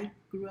boonies. I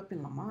grew up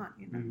in Lamont,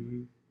 you know.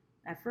 Mm-hmm.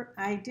 At first,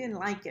 I didn't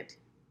like it,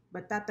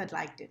 but Tata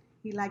liked it.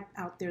 He liked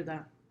out there,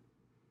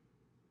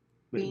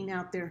 being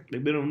out there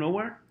They've been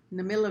nowhere? in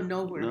the middle of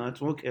nowhere. No,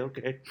 that's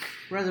okay.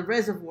 Where the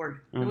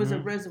reservoir. There was a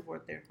Uh-huh.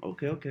 reservoir there.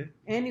 Okay.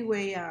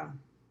 Anyway,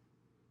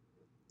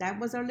 that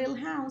was our little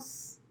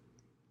house,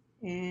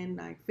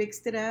 and I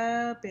fixed it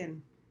up,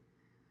 and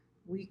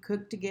we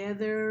cooked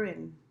together.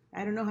 And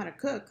I don't know how to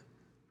cook,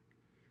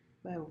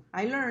 but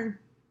I learned,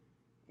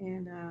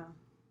 and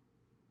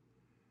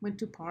went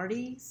to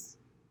parties,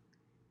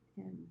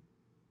 and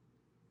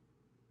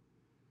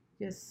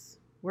just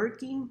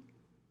working.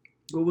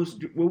 What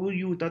were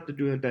you thought to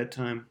do at that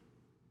time,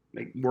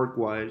 like work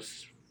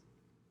wise?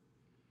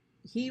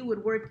 He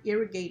would work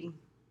irrigating.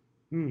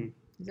 Hmm.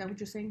 Is that what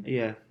you're saying?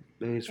 Yeah,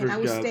 his And first I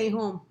would job. stay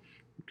home.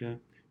 Okay.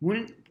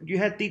 When you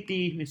had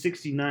Titi in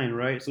 '69,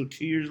 right? So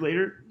 2 years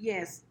later,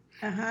 Yes.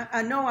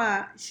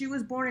 No, she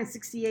was born in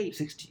 68.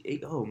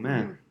 '68. Oh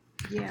man,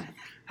 Yeah.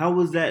 how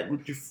was that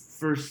with your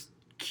first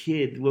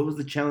kid? What was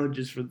the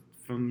challenges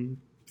from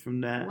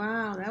that?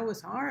 Wow, that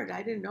was hard.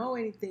 I didn't know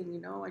anything,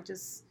 you know.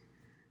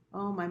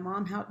 My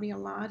mom helped me a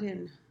lot,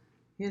 and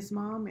his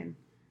mom, and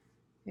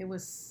it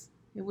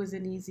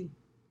wasn't easy.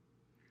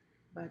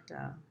 But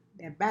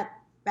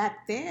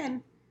back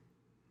then,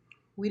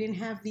 we didn't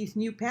have these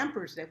new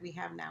Pampers that we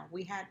have now.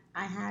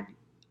 I had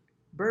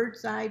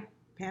bird's eye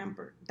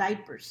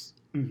diapers.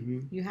 Mm-hmm.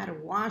 You had to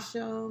wash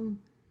them.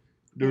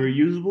 They were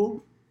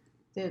usable.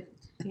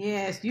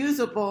 Yes,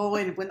 usable.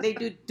 And when they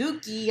do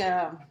dookie,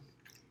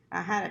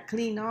 I had to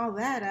clean all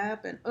that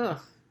up, and ugh.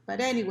 But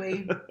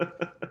anyway,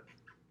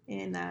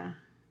 and I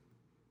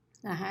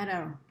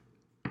had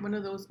one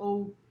of those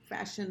old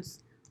fashioned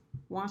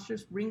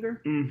washers,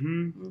 wringer.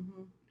 Mm-hmm.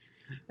 Mm-hmm.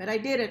 But I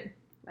did it.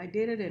 I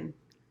did it, and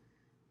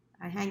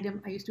I hanged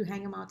them. I used to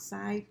hang them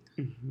outside.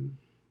 Mm-hmm.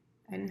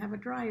 I didn't have a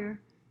dryer.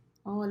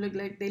 Oh, it looked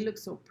like they looked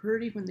so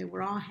pretty when they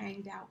were all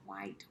hanged out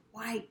white.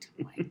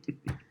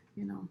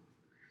 You know.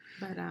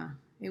 But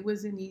it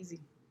wasn't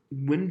easy.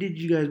 When did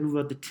you guys move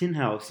out the tin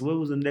house? What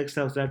was the next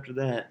house after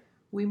that?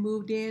 We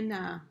moved in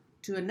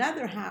to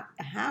another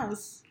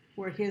house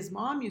where his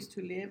mom used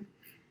to live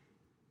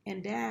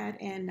and dad,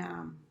 and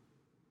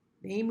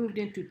they moved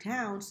into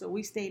town, so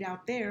we stayed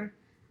out there.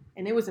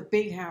 And it was a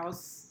big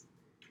house,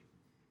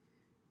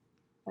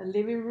 a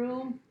living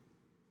room,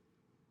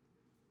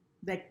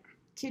 the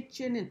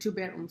kitchen, and 2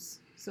 bedrooms.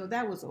 So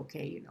that was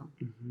okay, you know.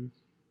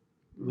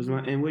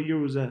 Mm-hmm. And what year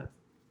was that?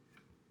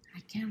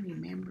 I can't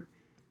remember.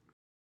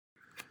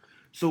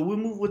 So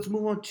let's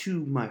move on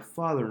to my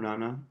father,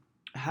 Nana.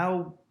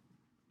 How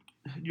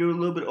you're a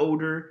little bit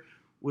older.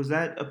 Was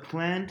that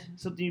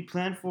something you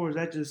planned for, or is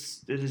that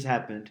it just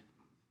happened?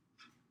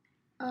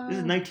 This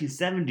is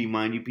 1970,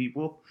 mind you,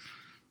 people.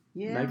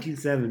 Yeah.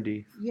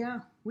 1970. Yeah,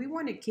 we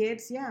wanted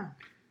kids. Yeah,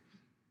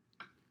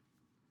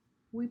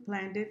 we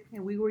planned it,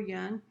 and we were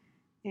young,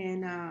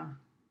 and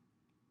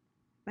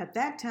at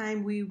that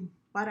time we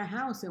bought a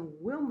house in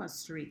Wilma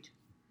Street,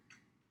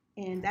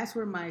 and that's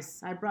where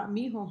I brought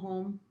Mijo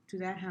home to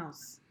that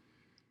house,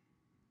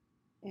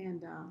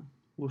 and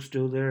we're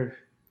still there.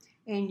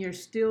 And you're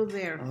still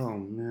there. Oh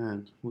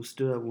man, we're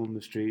still at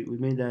Wilma Street. We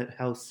made that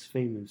house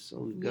famous.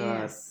 Oh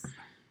God. Yes.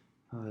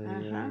 Oh,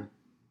 yeah.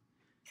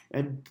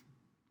 And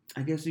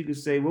I guess you could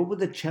say, what were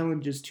the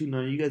challenges too?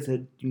 Now you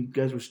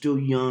guys were still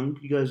young.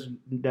 You guys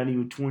not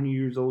even 20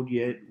 years old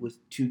yet with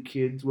 2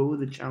 kids. What were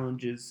the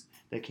challenges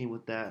that came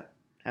with that?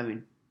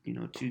 Having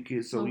 2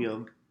 kids so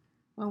young.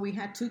 Well, we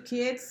had 2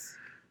 kids,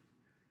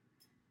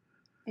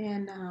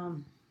 and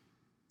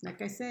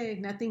like I say,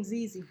 nothing's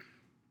easy.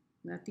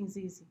 Nothing's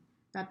easy.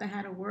 Tata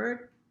had to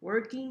work,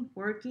 working.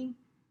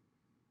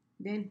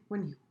 Then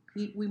when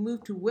we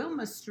moved to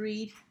Wilma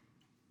Street,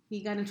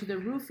 he got into the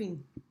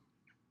roofing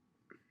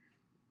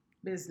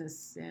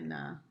business, and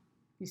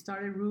he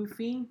started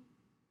roofing,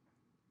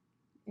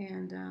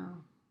 and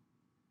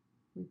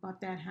we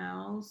bought that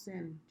house,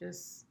 and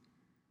just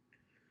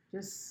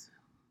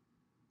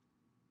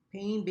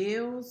paying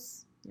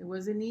bills. It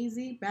wasn't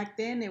easy back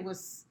then. It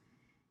was.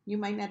 You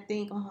might not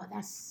think, oh,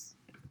 it's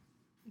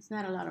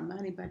not a lot of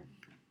money, but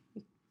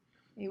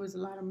it was a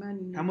lot of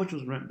money. How much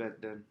was rent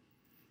back then?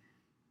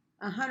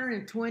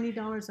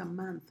 $120 a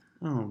month.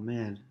 Oh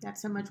man,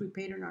 that's how much we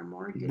paid on our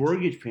mortgage.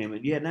 Mortgage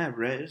payment, yeah, not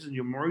rent. This is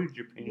your mortgage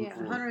you're paying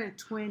for. Yeah,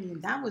 120,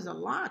 and that was a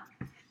lot,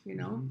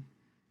 Mm-hmm.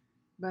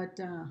 But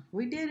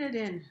we did it,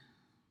 and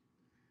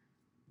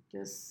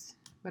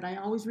but I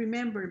always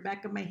remember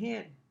back of my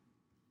head,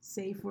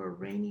 save for a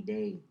rainy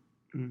day.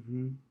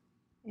 Mm-hmm.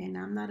 And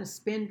I'm not a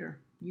spender.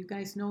 You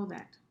guys know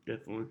that.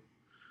 Definitely.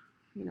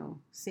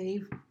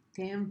 Save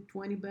 $10,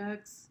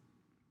 $20.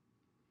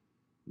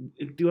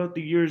 Throughout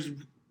the years,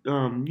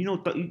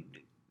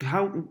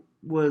 how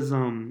was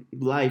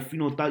life?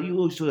 You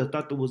always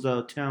thought there was out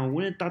of town.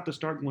 When did Tata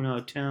start going out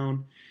of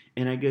town?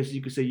 And I guess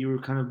you could say you were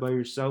kind of by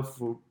yourself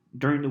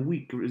during the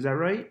week. Is that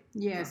right?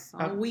 Yes,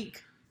 all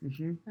week.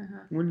 Mm-hmm.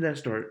 When did that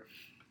start?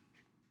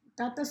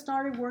 Tata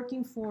started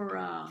working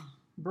for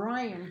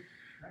Brian,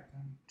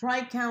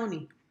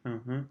 Tri-County.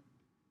 Uh-huh.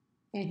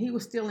 And he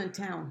was still in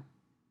town.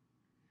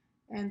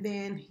 And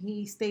then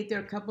he stayed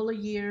there a couple of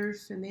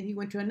years, and then he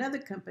went to another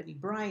company,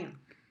 Brian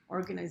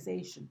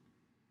Organization.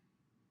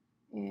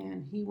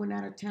 And he went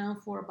out of town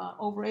for about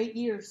over 8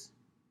 years.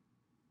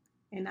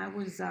 And I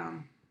was,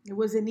 it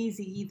wasn't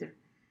easy either.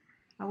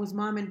 I was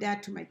mom and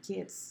dad to my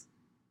kids.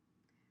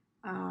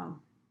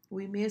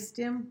 We missed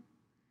him,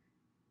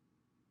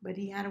 but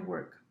he had to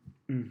work.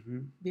 Mm-hmm.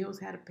 Bills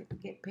had to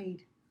get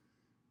paid.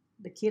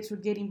 The kids were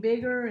getting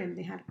bigger, and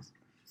they had to,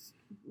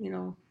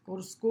 go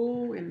to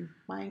school and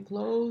buying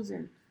clothes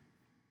and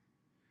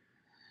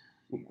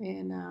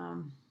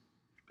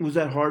was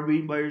that hard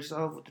being by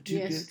yourself with the 2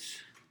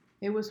 kids?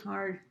 It was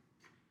hard.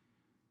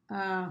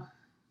 I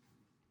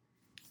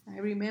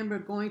remember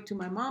going to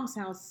my mom's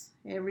house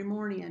every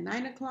morning at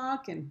 9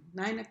 o'clock and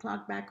 9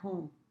 o'clock back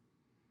home.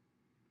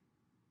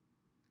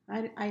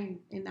 I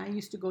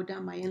used to go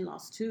down my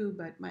in-laws too,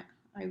 but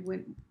I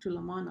went to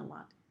Lamont a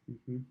lot.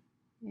 Mm-hmm.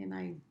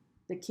 And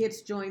the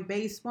kids joined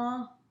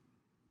baseball,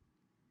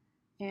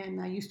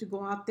 and I used to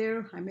go out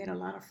there. I made a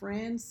lot of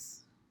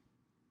friends,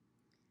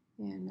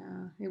 and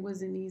it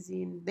wasn't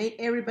easy. And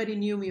everybody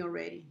knew me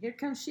already. Here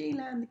comes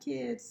Sheila and the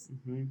kids.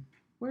 Mm-hmm.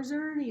 Where's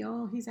Ernie?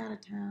 Oh, he's out of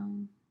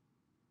town.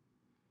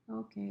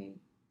 Okay,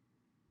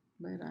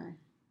 but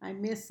I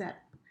miss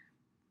that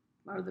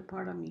other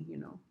part of me,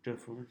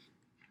 Definitely.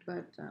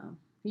 But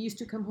he used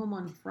to come home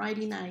on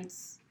Friday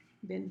nights,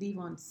 then leave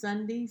on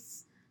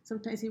Sundays.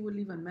 Sometimes he would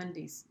leave on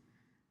Mondays.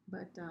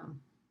 But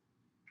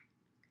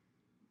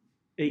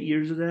 8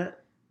 years of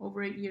that?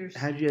 Over 8 years.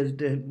 When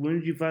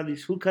did you finally?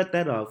 Who cut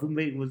that off?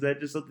 Was that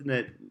just something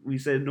that we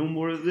said no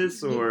more of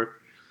this, or?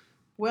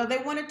 Well, they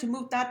wanted to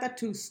move Tata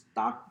to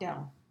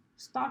Stockdale,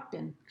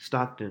 Stockton.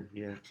 Stockton,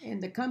 yeah. In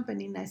the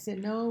company, and I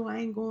said, no, I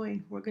ain't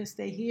going. We're going to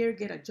stay here,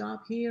 get a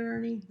job here,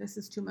 Ernie. This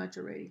is too much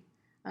already.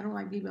 I don't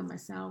like being by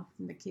myself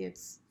and the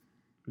kids.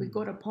 We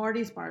go to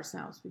parties by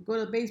ourselves. We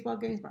go to baseball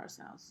games by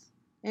ourselves.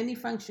 Any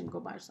function, go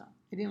by ourselves.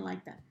 I didn't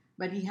like that.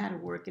 But he had to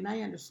work, and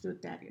I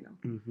understood that, you know.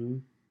 Mm-hmm.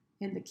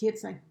 And the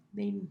kids, like,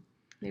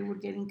 they were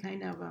getting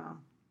kind of,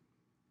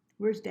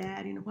 where's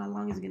Dad? You know, how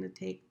long is it going to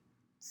take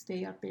to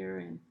stay up there?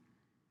 And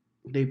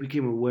They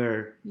became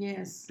aware.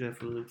 yes.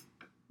 Definitely.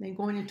 Then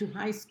going into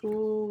high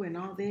school and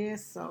all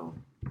this, so.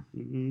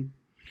 Mm-hmm.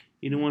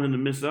 You don't want him to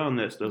miss out on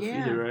that stuff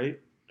Yeah. either, right?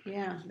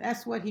 Yeah,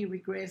 that's what he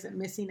regrets, at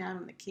missing out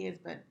on the kids.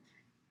 But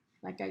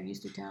like I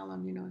used to tell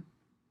him, you know,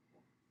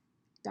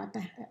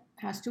 Dad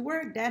has to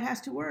work. Dad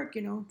has to work,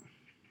 you know.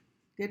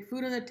 Get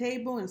food on the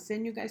table and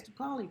send you guys to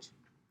college,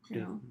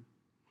 you know.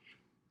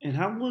 And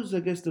how was, I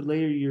guess, the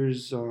later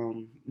years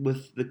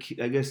with the,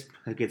 I get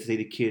to say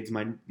the kids,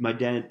 my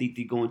dad and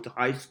Titi going to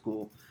high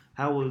school.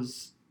 How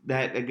was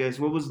that, I guess,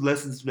 what was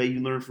lessons that you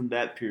learned from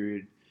that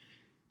period?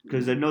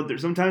 Because I know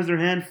sometimes they're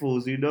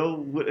handfuls, you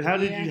know. How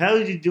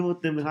did you deal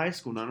with them in high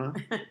school, Nana?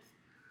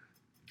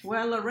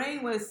 Well,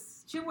 Lorraine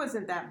she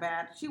wasn't that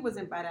bad. She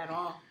wasn't bad at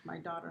all, my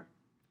daughter.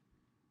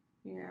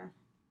 Yeah.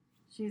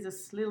 She's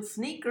a little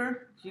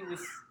sneaker. She was,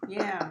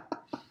 yeah.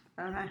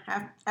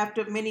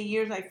 After many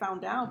years, I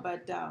found out,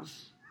 but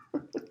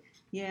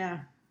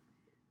yeah.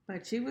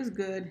 But she was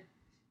good.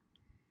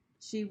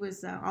 She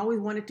was always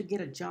wanted to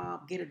get a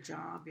job, you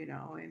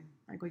know. And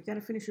I go, you got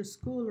to finish your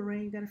school,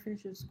 Lorraine. You got to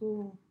finish your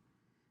school.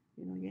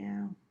 You know,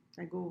 yeah.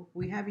 I go,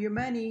 we have your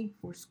money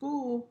for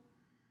school.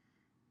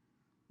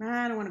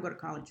 I don't want to go to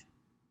college.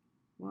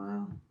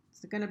 Well,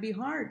 it's going to be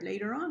hard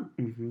later on,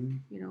 Mm-hmm.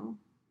 you know.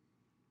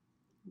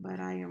 But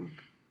I am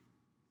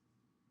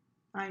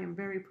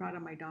very proud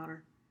of my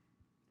daughter.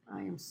 I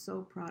am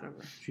so proud of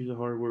her. She's a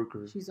hard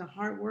worker. She's a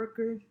hard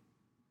worker.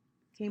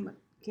 Came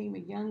a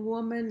young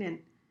woman, and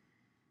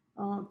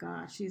oh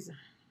gosh,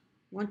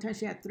 one time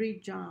she had 3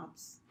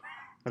 jobs.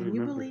 Can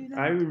you believe that?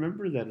 I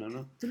remember that,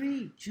 Nana.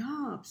 3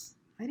 jobs.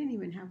 I didn't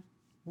even have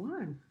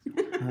one.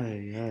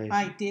 Aye.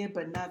 I did,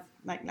 but not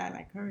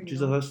like her.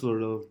 She's a hustler,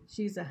 though.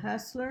 She's a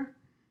hustler,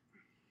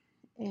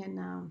 and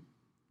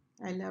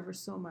I love her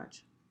so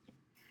much.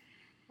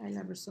 I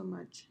love her so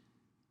much.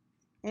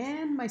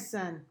 And my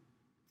son.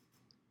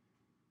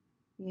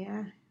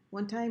 Yeah.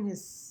 One time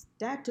his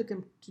dad took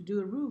him to do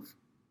a roof.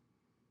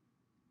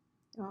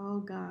 Oh,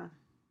 God.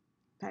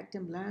 Packed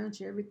him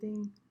lunch,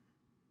 everything.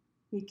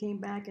 He came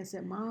back and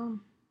said,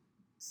 Mom,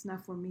 it's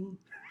not for me.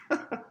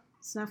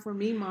 It's not for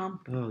me,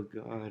 Mom. Oh,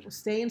 God. Well,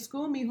 stay in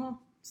school, mijo.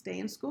 Stay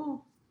in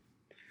school.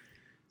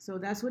 So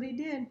that's what he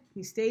did.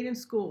 He stayed in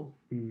school.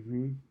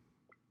 Mm-hmm.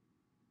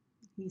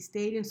 He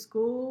stayed in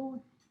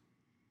school,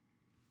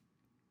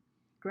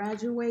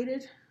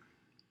 graduated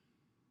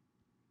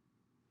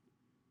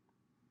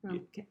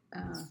from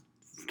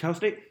Cal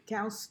State?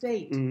 Cal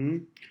State.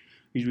 Mm-hmm.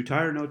 He's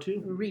retired now,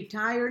 too?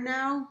 Retired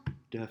now.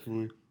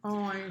 Definitely.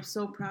 Oh, I am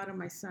so proud of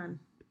my son.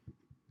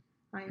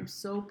 I am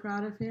so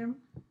proud of him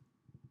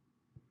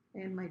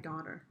and my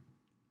daughter.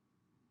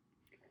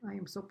 I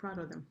am so proud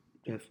of them.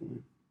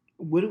 Definitely.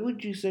 What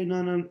would you say,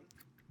 Nana,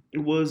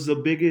 was the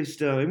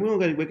biggest, and we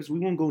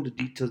won't go into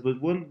details,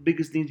 but one of the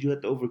biggest things you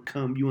had to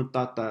overcome, you and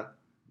Tata,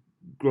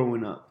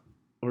 growing up?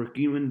 Or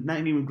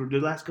not even the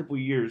last couple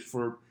of years,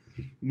 for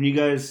when you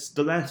guys,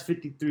 the last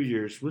 53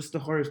 years, what's the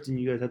hardest thing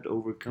you guys have to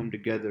overcome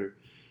together?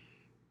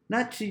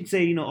 Not to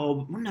say, you know,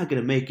 oh, we're not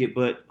gonna make it,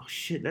 but oh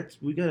shit,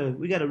 we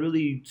gotta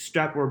really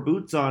strap our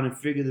boots on and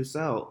figure this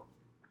out.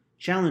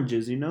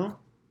 Challenges, you know?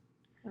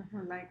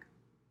 Like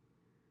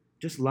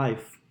just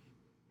life.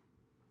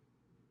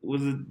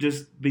 Was it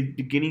just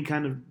beginning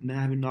kind of not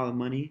having a lot of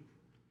money?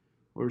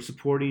 Or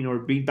supporting, or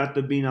being out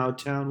of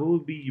town? What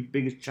would be your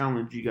biggest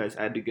challenge you guys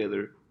had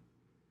together?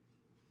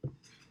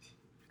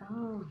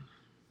 Oh.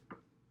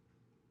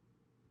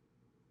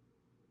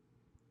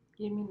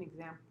 Give me an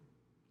example.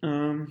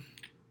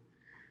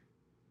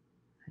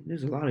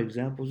 There's a lot of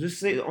examples. Just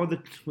say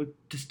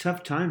just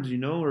tough times, you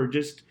know, or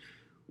just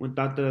when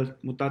Tata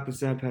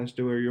Sam passed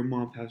away, or your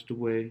mom passed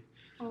away.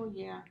 Oh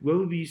yeah. What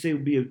would you say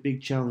would be a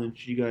big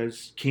challenge? You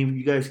guys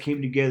came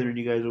together and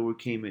you guys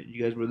overcame it.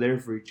 You guys were there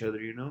for each other,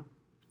 you know.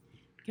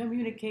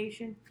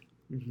 Communication.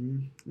 Mm-hmm.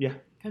 Yeah.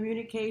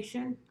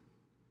 Communication.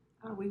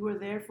 We were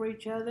there for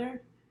each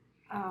other.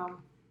 I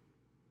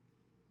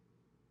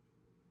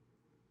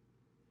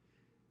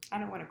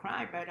don't want to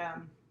cry, but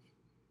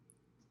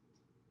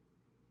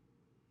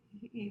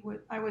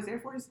I was there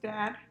for his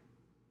dad.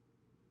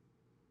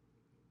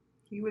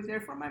 He was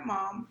there for my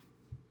mom.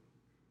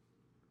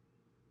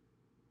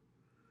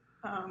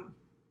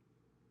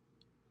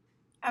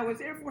 I was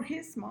there for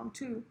his mom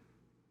too,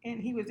 and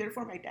he was there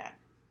for my dad.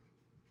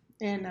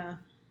 And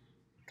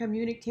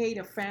communicate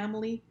a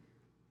family,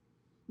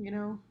 you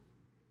know.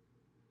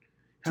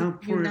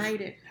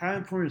 United. How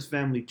important is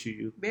family to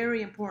you?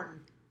 Very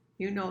important.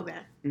 You know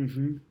that.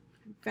 Mm-hmm.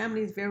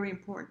 Family is very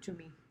important to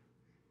me.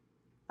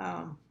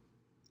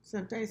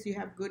 Sometimes you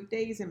have good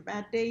days and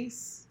bad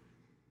days.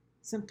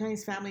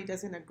 Sometimes family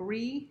doesn't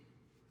agree,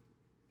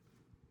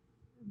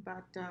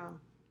 but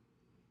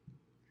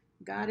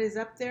God is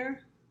up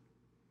there,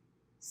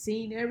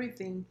 seeing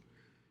everything.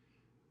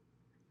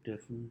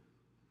 Definitely.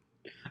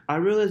 I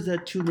realized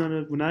that too.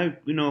 When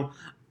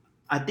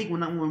I think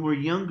when we're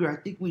younger, I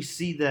think we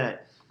see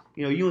that,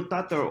 you and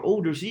Tata are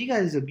older, so you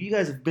guys have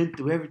been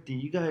through everything.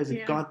 You guys have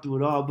Yeah. gone through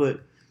it all,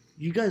 but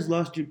you guys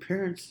lost your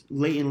parents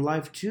late in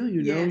life too.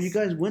 You Yes.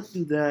 guys went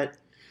through that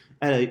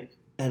I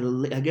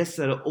guess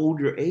at an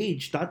older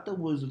age. Tata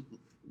was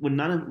when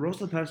Nana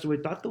Rosa passed away.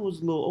 Tata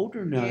was a little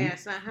older now.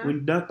 Yes,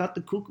 When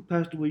Tata Kuku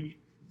passed away,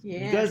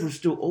 yes. you guys were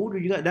still older.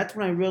 That's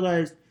when I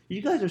realized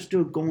you guys are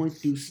still going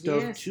through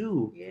stuff Yes.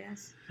 too.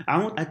 Yes.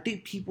 I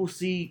think people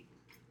see,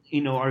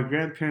 our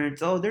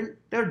grandparents. Oh,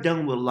 they're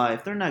done with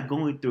life. They're not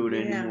going through it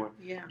Yeah. anymore.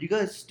 Yeah. You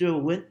guys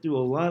still went through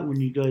a lot when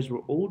you guys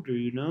were older.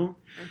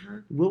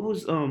 What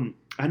was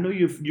I know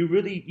you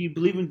really you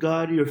believe in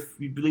God.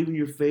 You believe in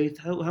your faith.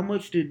 How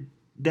much did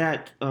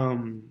that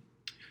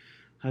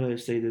how do I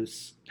say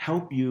this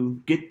help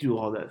you get through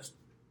all that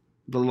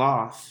the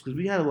loss? Because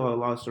we had a lot of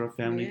loss in our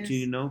family Yes.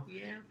 too.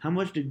 Yeah. How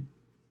much did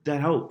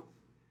that help?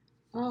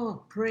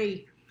 Oh,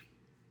 pray.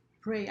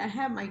 I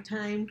have my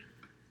time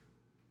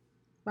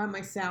by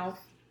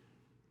myself,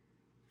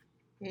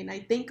 and I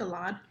think a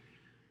lot,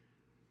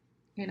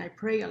 and I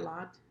pray a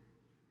lot,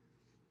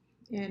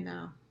 and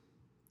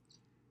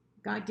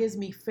God gives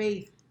me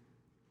faith,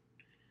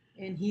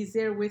 and He's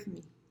there with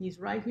me. He's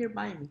right here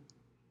by me,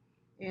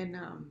 and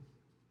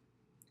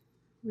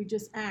we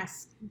just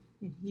ask,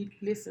 and He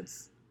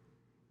listens.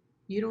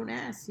 You don't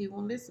ask, He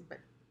won't listen, but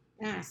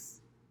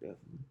ask.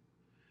 Definitely.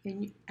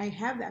 And I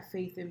have that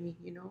faith in me,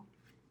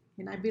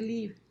 and I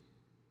believe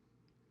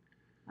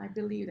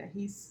that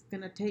He's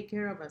gonna take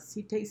care of us.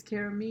 He takes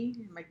care of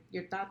me and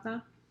your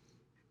tata.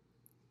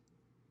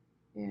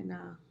 And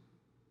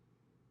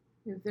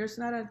if there's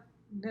not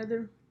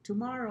another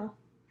tomorrow,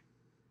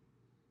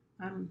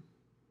 I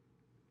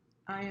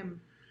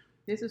am.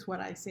 This is what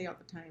I say all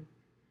the time.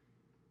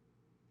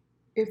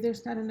 If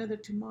there's not another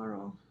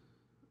tomorrow,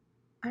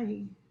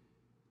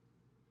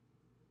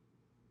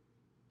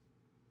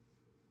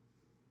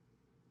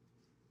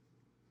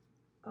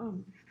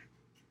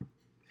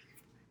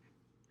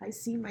 I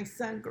see my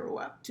son grow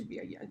up to be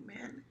a young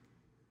man,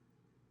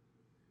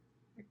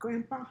 a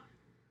grandpa,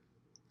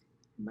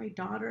 my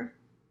daughter,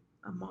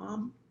 a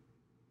mom,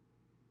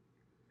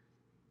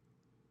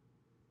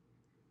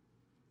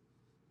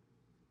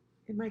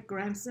 and my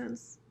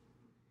grandsons,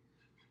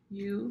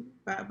 you,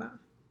 Baba,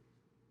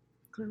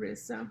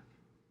 Clarissa,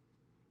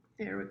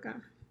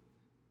 Erica.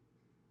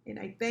 And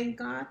I thank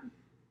God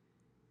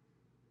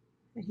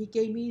that He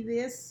gave me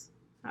this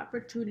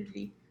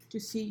opportunity to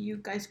see you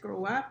guys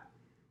grow up,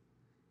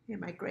 and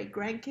my great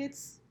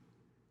grandkids,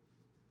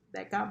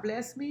 that God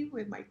blessed me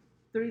with my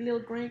 3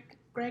 little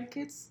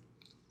grandkids.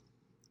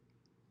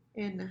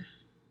 And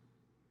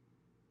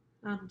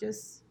I'm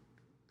just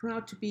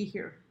proud to be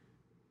here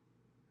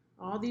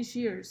all these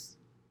years.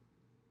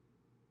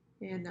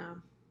 And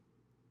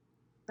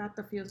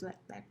Tata feels like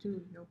that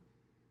too,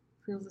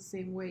 feels the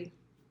same way.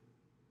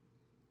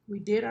 We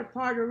did our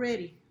part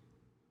already.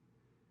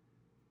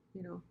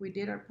 We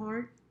did our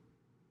part.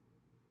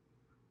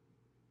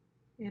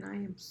 And I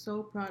am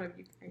so proud of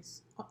you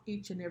guys,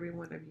 each and every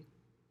one of you.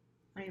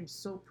 I am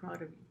so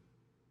proud of you.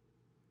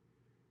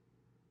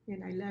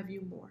 And I love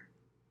you more.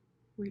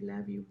 We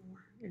love you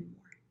more and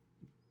more.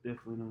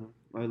 Definitely not.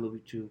 I love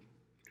you too.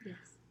 Yes.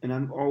 And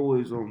I'm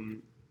always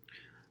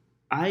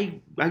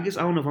I guess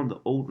I don't know if I'm the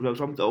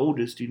I'm the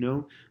oldest, Yes,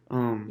 you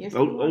are.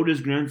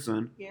 oldest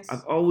grandson. Yes.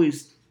 I've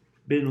always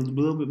been a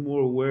little bit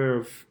more aware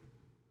of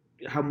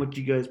how much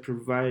you guys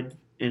provide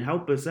and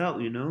help us out.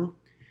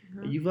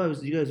 Uh-huh. You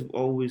guys have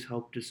always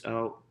helped us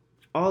out.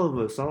 All of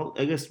us.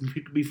 I guess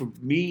it could be from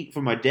me,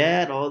 from my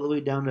dad, all the way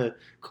down to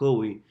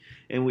Chloe,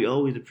 and we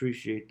always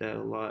appreciate that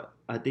a lot.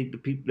 I think the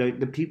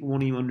people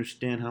won't even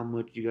understand how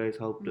much you guys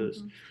helped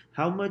us.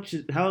 How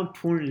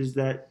important is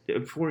that?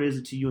 Important is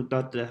it to you and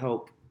Thought to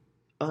help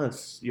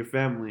us, your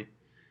family?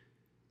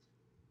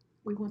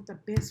 We want the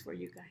best for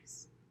you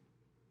guys.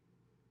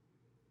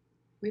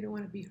 We don't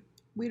want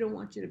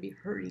you to be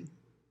hurting.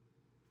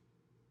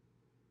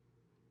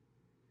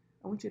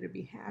 I want you to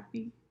be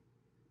happy,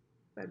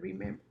 but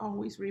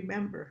always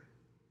remember,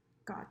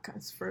 God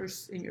comes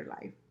first in your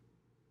life.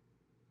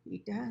 He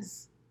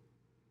does.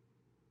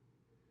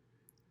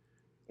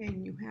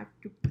 And you have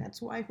to,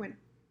 that's why when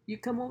you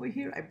come over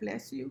here, I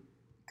bless you,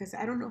 because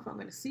I don't know if I'm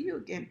going to see you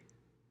again.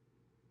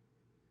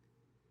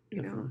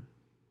 Definitely.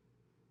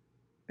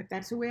 But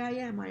that's the way I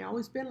am. I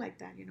always been like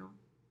that,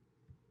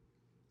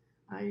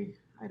 I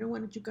don't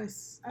want you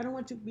guys, I don't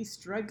want you to be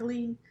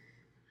struggling.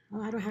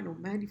 Oh, I don't have no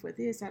money for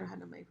this. I don't have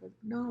no money for that.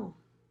 No,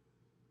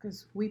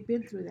 because we've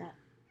been through that,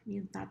 me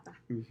and Tata.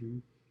 Mm-hmm.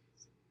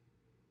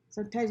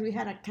 Sometimes we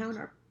had to count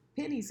our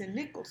pennies and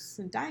nickels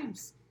and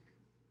dimes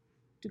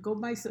to go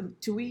buy some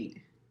to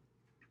eat.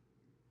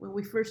 When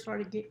we first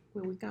when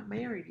we got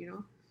married,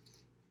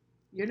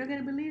 You're not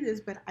gonna believe this,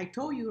 but I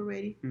told you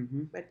already.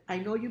 Mm-hmm. But I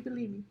know you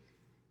believe me.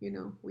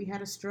 We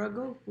had a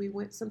struggle.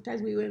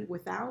 Sometimes we went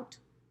without.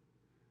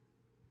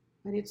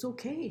 But it's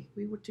okay.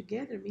 We were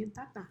together, me and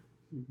Tata.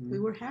 Mm-hmm. We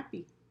were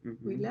happy.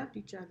 Mm-hmm. We loved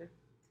each other.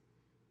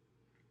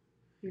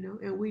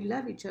 And we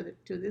love each other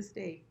to this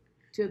day,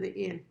 to the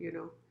end.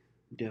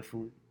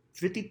 Definitely.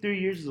 53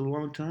 years is a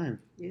long time.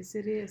 Yes,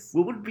 it is.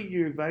 What would be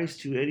your advice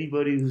to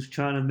anybody who's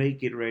trying to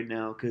make it right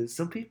now? Because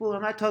some people,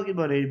 I'm not talking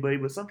about anybody,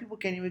 but some people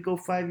can't even go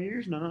 5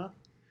 years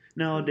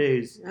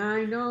nowadays.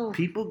 I know.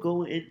 People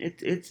go in,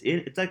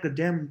 it's like a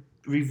damn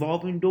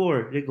revolving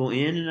door. They go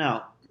in and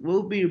out. What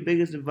would be your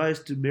biggest advice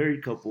to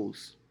married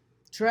couples?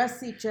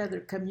 Trust each other.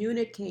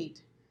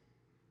 Communicate.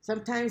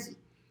 Sometimes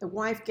the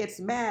wife gets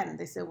mad and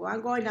they say, well,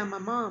 I'm going down my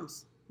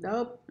mom's.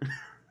 Nope.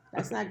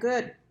 That's not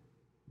good.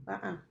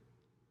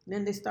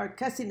 Then they start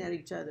cussing at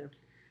each other.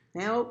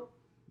 Now,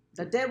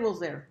 the devil's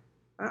there.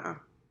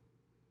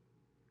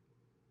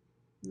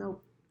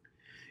 Nope.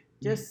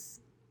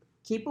 Just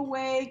keep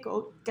away.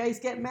 Go, guys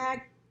get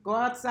mad. Go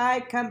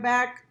outside. Come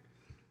back.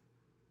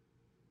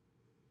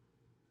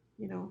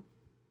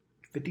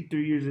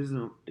 53 years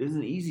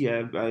isn't easy.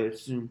 I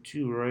assume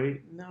too, right?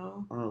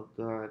 No. Oh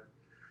God,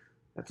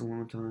 that's a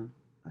long time.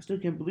 I still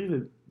can't believe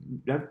it.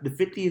 The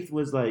 50th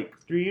was like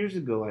 3 years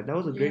ago. That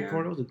was a great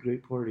party. That was a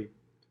great party.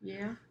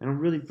 Yeah. And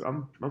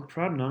I'm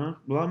proud, Nana.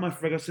 A lot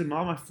of like I said,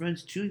 all my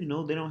friends too.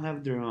 They don't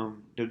have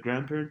their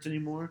grandparents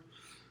anymore,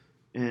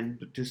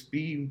 and to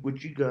be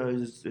with you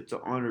guys, it's an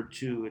honor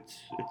too. It's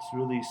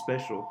really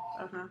special.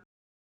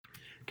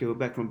 Okay, we're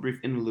back from a brief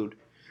interlude,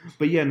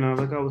 but yeah, no,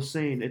 like I was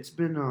saying, it's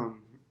been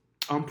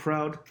I'm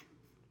proud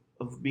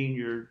of being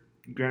your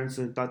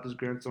grandson, Tata's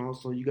grandson.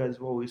 Also, you guys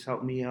have always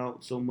helped me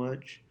out so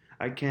much.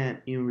 I can't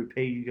even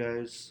repay you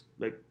guys.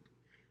 Like,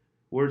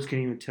 words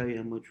can't even tell you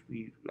how much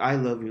I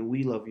love you and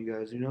we love you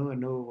guys. I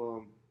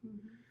know.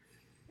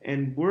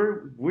 And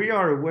we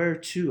are aware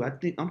too. I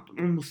think I'm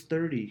almost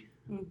 30.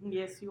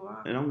 Yes, you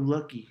are. And I'm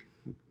lucky.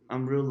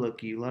 I'm real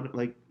lucky. A lot of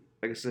like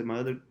I said,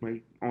 on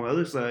my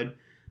other side,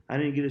 I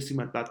didn't get to see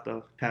my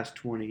Tata past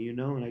 20.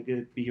 And I get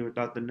to be here with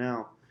Tata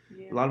now.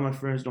 Yeah. A lot of my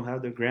friends don't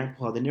have their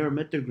grandpa. They never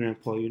met their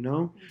grandpa.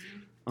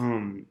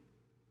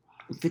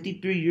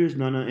 53 years,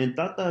 Nana. And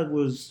Tata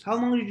was. How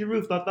long did you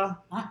roof, Tata?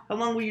 Huh? How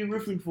long were you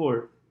roofing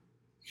for?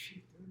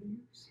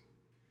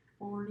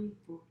 40.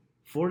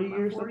 40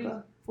 years, 40,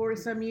 Tata? 40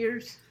 some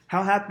years.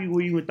 How happy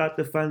were you when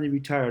Tata finally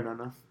retired,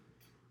 Nana?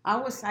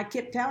 I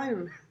kept telling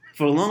him.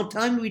 For a long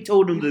time, we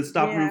told him to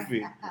stop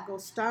roofing. Go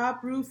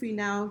stop roofing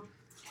now.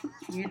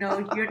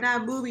 You're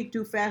not moving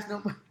too fast.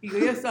 No,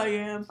 yes, I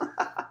am.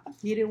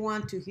 He didn't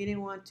want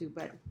to,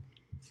 but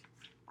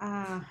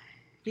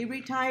he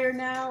retired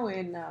now,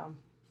 and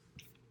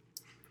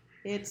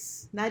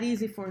it's not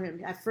easy for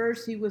him. At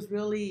first, he was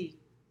really.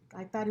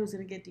 I thought he was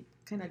gonna get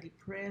kind of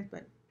depressed,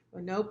 but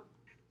nope.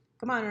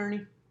 Come on,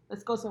 Ernie,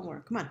 let's go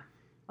somewhere. Come on.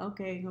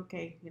 Okay.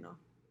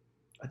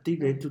 I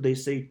think that's what they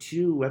say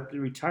too. After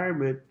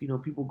retirement,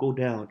 people go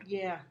down.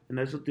 Yeah. And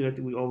that's something I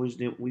think we always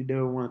did. We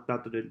never want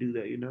Tata to do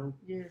that,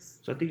 Yes.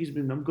 So I think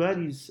I'm glad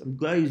he's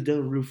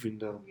done roofing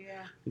though.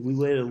 Yeah. We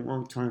waited a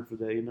long time for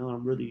that,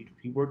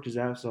 he worked his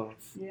ass off.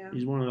 Yeah.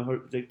 He's one of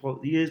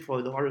he is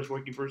probably the hardest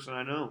working person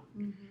I know.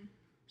 Mm-hmm.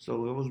 So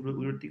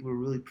we were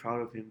really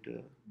proud of him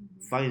to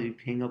finally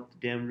hang up the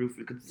damn roof,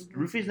 because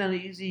roofing's not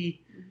an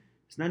easy.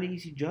 It's not an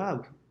easy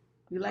job.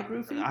 You like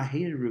roofing? I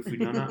hated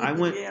roofing. I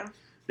went. Yeah.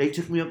 They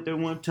took me up there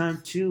one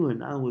time too,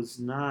 and I was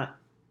not.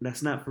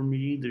 That's not for me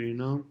either,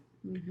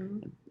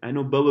 Mm-hmm. I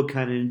know Bubba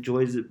kind of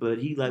enjoys it, but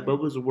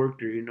Bubba's a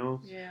worker,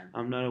 Yeah.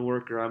 I'm not a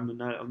worker. I'm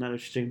not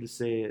ashamed to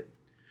say it.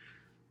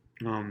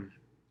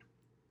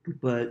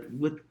 But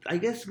with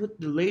the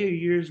later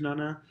years,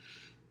 Nana,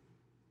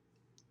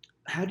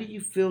 how do you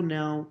feel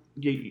now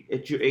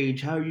at your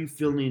age? How are you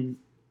feeling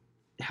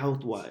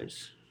health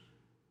wise?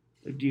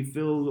 Like, do you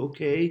feel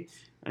okay?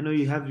 I know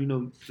you have,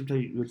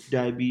 sometimes with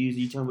diabetes,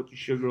 you tell me about your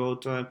sugar all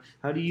the time.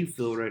 How do you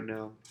feel right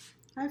now?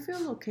 I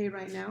feel okay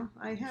right now.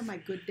 I have my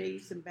good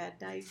days and bad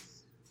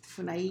days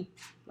when I eat.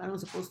 I don't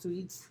supposed to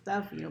eat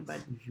stuff, but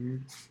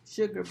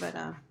sugar. But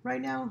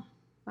right now,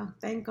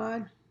 thank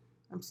God,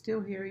 I'm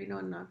still here,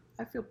 and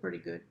I feel pretty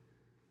good,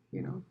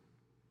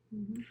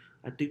 Mm-hmm.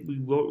 I think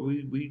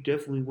we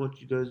definitely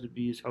want you guys to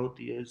be as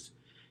healthy as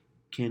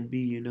can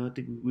be. I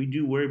think we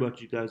do worry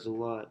about you guys a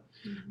lot,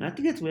 and I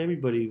think that's what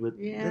everybody. But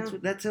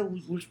that's how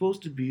we're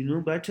supposed to be,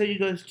 But I tell you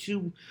guys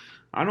too,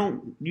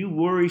 you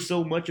worry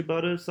so much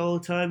about us all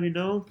the time,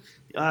 All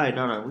right,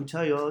 no, we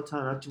tell you all the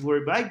time not to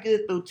worry. But I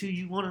get it though too.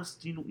 You want us,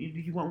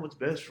 you want what's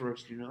best for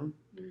us,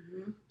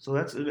 Mm-hmm. So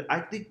I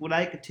think what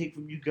I could take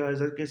from you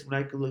guys, I guess when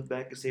I could look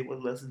back and say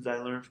what lessons I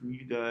learned from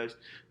you guys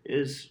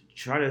is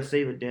try to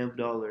save a damn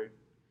dollar.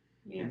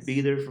 Yes. And be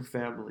there for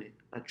family.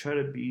 I try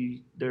to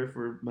be there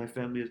for my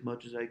family as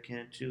much as I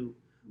can too.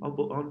 With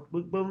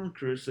Bo and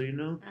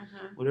Carissa,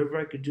 whatever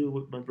I could do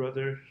with my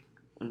brother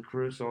and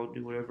Carissa, I'll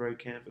do whatever I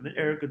can. And then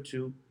Erica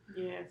too.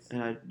 Yes.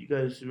 And you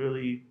guys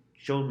really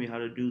showed me how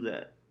to do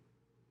that,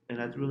 and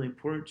that's really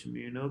important to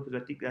me, because I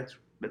think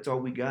that's all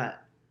we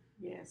got.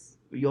 Yes.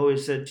 We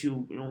always said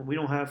too, we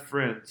don't have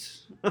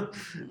friends.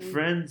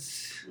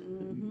 Friends,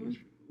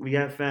 we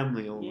have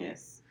family only.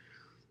 Yes.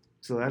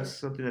 So that's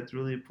something that's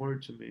really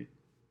important to me.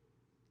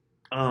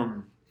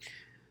 What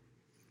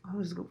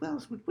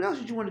else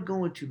did you want to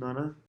go into,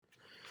 Nana?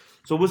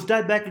 So let's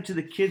dive back into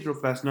the kids real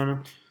fast,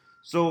 Nana.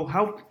 So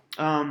how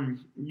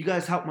you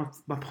guys helping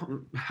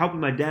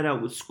my dad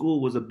out with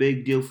school was a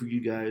big deal for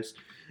you guys.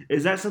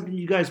 Is that something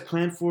you guys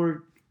planned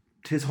for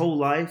his whole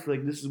life?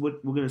 Like this is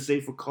what we're gonna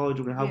save for college.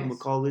 We're gonna help him with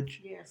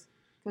college. Yes,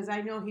 because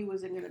I know he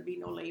wasn't going to be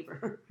no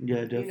labor.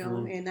 Yeah, definitely. You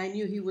know, and I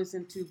knew he was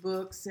into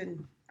books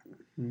and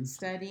Mhm.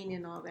 studying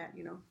and all that.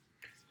 You know,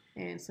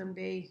 and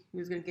someday he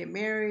was going to get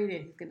married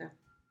and he's going to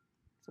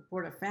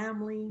support a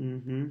family.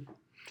 Mm-hmm.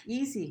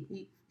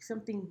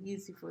 Something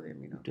easy for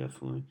them. You know,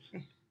 Definitely.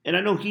 And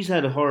I know he's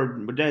had a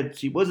hard, but Dad,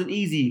 it wasn't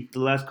easy the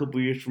last couple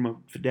of years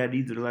for Dad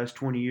either. The last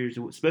 20 years,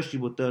 especially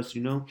with us,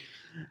 you know.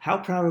 How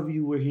proud of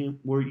you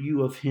were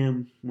you of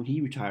him when he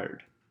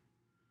retired?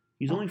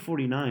 He's only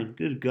 49.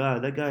 Good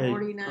God, that guy.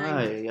 49.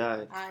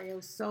 Aye. I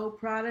am so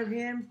proud of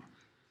him.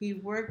 He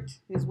worked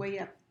his way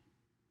up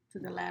to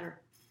the ladder.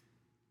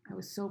 I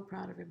was so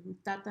proud of him.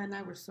 Tata and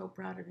I were so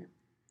proud of him.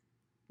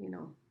 You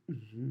know,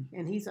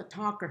 and he's a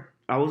talker.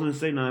 I was gonna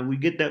say, now we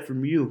get that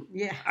from you.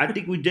 Yeah. I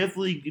think we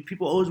definitely.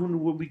 People always wonder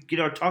where we get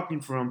our talking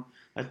from.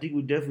 I think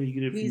we definitely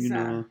get it from He's you,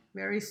 Nana.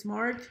 very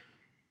smart,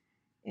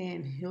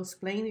 and he'll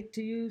explain it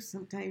to you.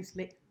 Sometimes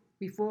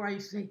before I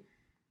used to say,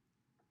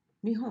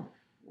 "Mijo,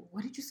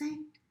 what did you say?"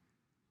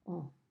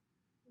 Oh,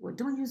 well,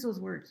 don't use those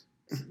words.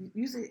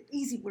 Use the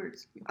easy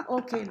words.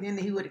 Okay, and then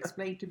he would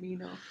explain to me, you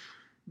know.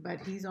 But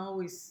he's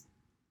always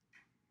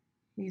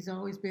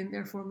been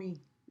there for me,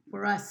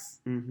 for us,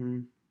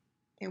 Mm-hmm.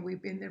 and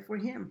we've been there for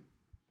him.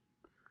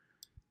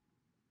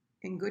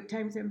 In good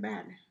times and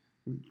bad.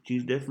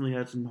 She's definitely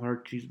had some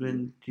hard. She's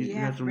been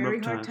had some very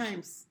rough hard times.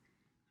 times.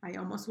 I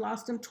almost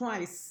lost him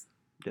twice,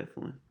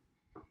 Definitely.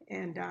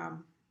 and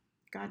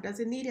God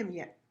doesn't need him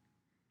yet.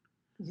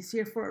 He's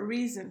here for a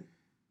reason,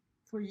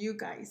 for you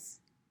guys,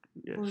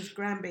 for his Yes.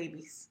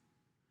 grandbabies,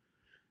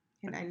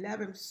 and I love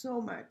him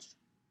so much.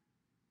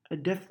 I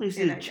definitely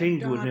see And a I love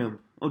change with Donna. him.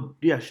 Oh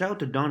yeah, shout out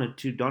to Donna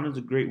too. Donna's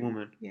a great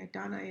woman. Yeah,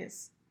 Donna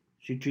is.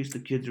 She treats the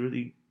kids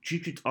really. She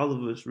treats all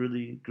of us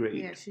really great.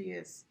 Yeah, she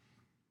is.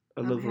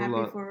 I I'm love her a happy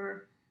lot. for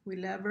her. We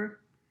love her.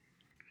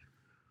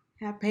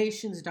 Have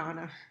patience,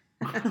 Donna.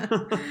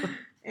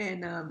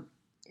 and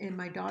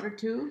my daughter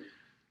too.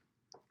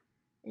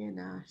 And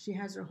she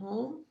has her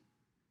home.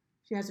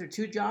 She has her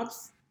 2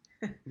 jobs.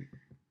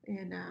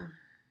 And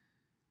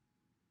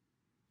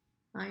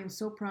I am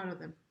so proud of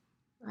them.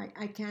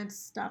 I can't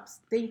stop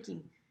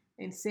thinking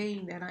and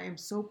saying that I am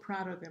so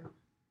proud of them,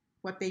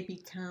 what they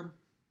become,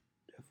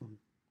 Definitely.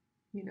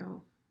 you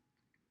know.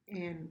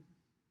 And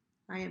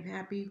I am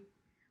happy.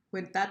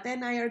 When Tata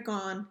and I are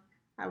gone,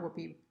 I will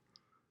be,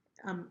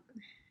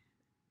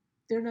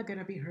 they're not going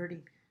to be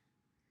hurting,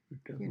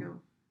 Definitely. you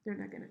know.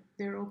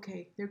 They're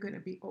okay. They're going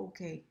to be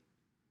okay.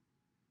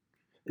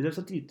 Is that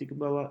something you think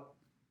about a lot?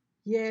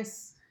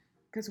 Yes,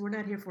 because we're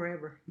not here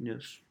forever,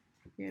 Yes.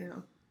 you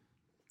know.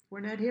 We're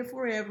not here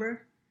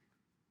forever.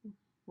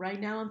 Right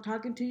now I'm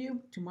talking to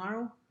you.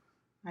 Tomorrow,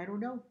 I don't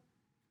know.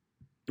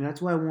 And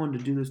that's why I wanted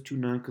to do this too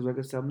now, because like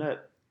I said,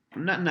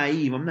 I'm not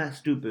naive. I'm not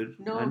stupid.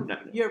 No,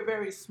 you're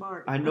very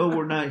smart. I know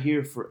we're not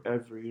here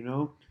forever. You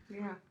know.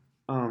 Yeah.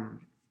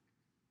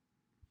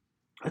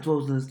 That's what I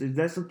was gonna say.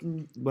 That's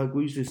something like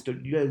we used to.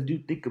 You guys do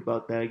think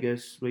about that, I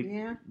guess. Like,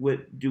 Yeah.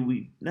 what do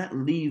we not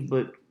leave,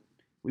 but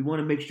we want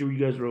to make sure you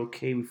guys are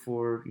okay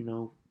before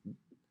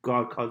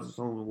God calls us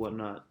home and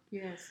whatnot.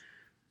 Yes.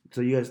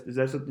 So you guys, is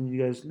that something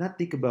you guys not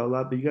think about a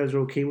lot, but you guys are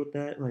okay with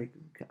that? Like,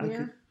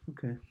 Yeah.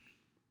 Okay.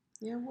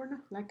 Yeah, we're not,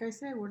 like I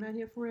said, we're not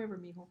here forever,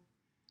 mijo.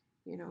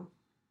 You know.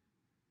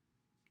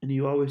 And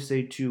you always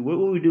say too, what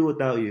would we do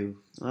without you?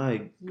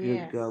 Good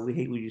Yes. God, we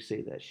hate when you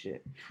say that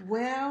shit.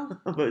 Well,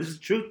 But it's the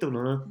truth though,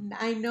 huh?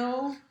 I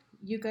know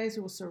you guys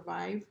will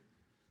survive.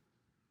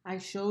 I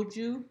showed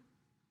you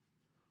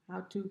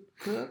how to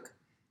cook.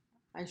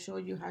 I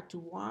showed you how to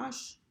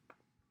wash.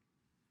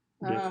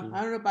 I Definitely.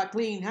 don't know about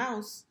cleaning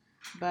house,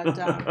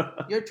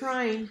 but you're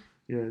trying,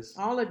 Yes.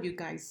 all of you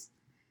guys,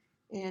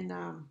 and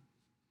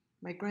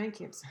my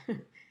grandkids,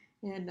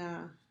 and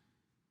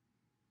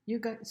you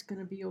guys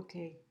gonna be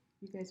okay.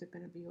 You guys are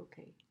gonna be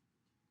okay.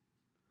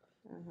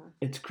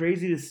 It's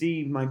crazy to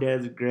see my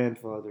dad's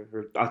grandfather,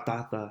 or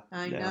tata.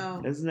 I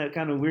know. Isn't that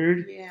kind of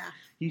weird? Yeah.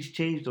 He's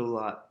changed a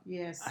lot.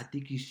 Yes. I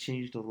think he's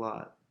changed a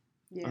lot.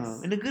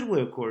 Yes. In a good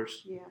way, of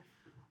course. Yeah.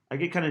 I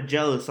get kind of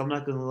jealous. I'm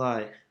not gonna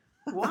lie.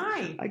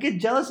 Why? I get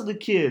jealous of the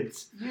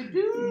kids. You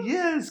do?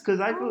 Yes, because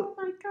I feel Oh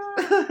my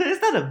God.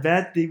 it's not a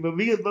bad thing, but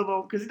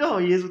because you know how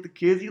he is with the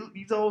kids.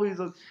 He's always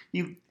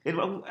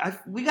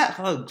we got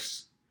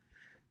hugs,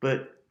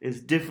 but it's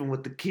different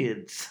with the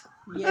kids.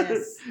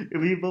 Yes. And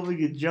we both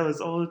get jealous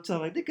all the time.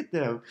 Like, look at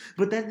them.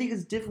 But that thing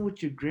is different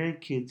with your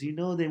grandkids,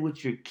 than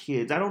with your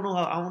kids. I don't know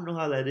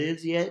how that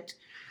is yet,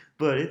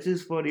 but it's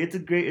just funny. It's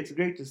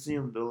great to see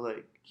him though.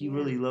 Like he Yeah.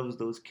 really loves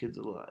those kids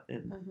a lot,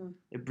 and Uh-huh.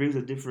 it brings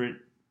a different,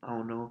 I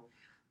don't know,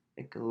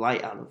 like a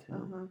light out of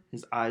him. Uh-huh.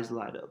 His eyes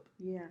light up,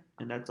 Yeah.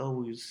 and that's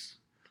always.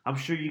 I'm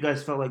sure you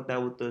guys felt like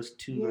that with us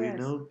too, Yes.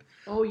 you know.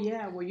 Oh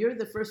yeah. Well, you're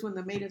the first one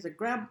that made us a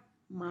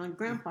my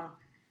grandpa,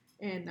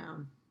 and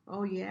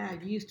oh yeah,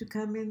 you used to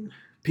come in.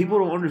 People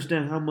don't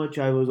understand how much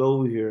I was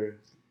over here.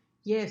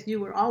 Yes, you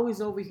were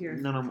always over here.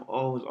 No, I'm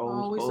always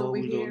over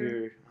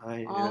here.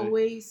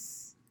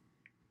 Always,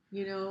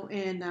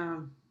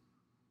 and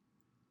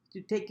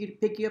to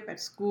pick you up at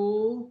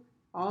school.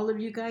 All of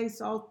you guys,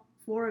 all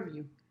four of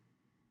you.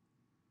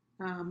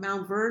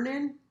 Mount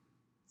Vernon,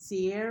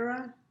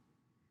 Sierra,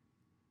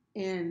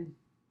 and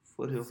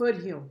Foothill.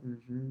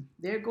 Mm-hmm.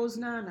 There goes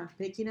Nana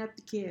picking up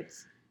the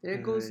kids. There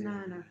goes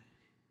Nana.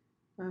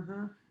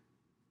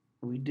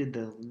 We did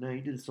that. No,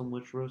 you did so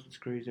much for us. It's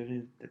crazy. I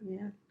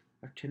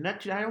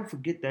don't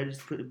forget that. I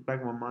just put it back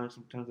in my mind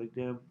sometimes, like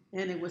damn.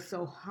 And it was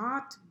so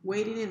hot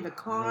waiting in the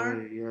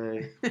car.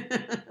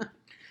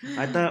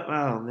 I thought,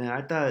 wow, man.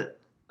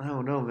 I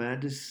don't know,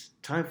 man.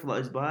 Just time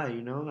flies by, I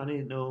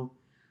didn't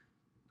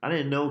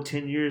know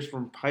 10 years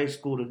from high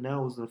school to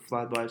now was gonna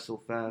fly by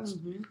so fast.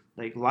 Mm-hmm.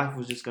 Like life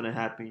was just gonna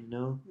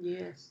happen,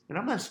 Yes. And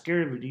I'm not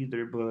scared of it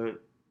either, but I'm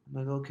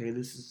like, okay,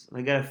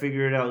 I gotta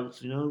figure it out,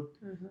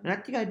 Mm-hmm. And I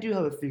think I do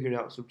have it figured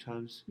out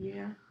sometimes.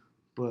 Yeah.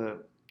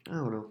 But I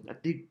don't know.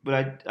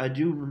 I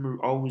do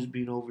remember always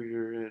being over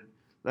here, and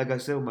like I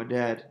said with my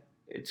dad,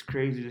 it's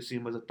crazy to see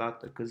him as a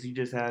tata because he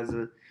just has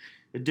a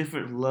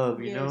different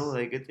love, Yes.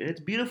 Like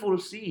it's beautiful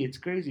to see. It's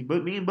crazy.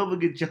 But me and Bubba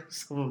get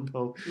jealous of him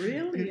though.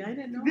 Really? I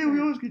didn't know. Yeah, we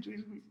that. always get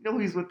jealous.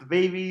 He's with the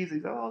babies.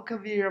 He's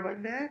come here. I'm like,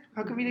 man,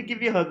 how come he didn't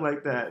give you a hug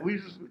like that? We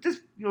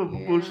just Yeah.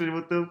 bullshitting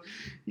with him.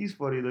 He's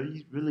funny though.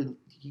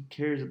 He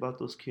cares about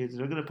those kids.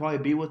 And they're gonna probably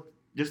be with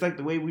just like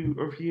the way we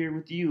are here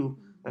with you.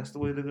 That's the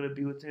way they're gonna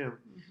be with him.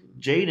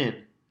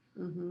 Jaden.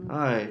 Mm-hmm. All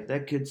right,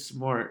 that kid's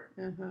smart.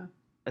 Uh-huh.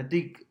 I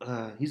think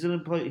he's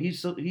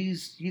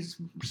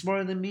he's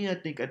smarter than me. I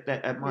think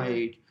at my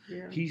age,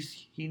 Yeah.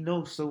 he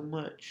knows so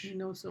much. He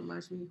knows so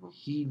much, mijo.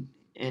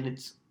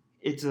 It's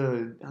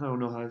I don't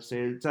know how to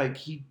say it. It's like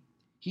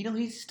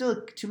he's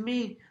still, to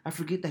me. I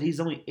forget that he's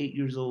only 8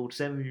 years old,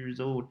 7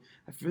 years old.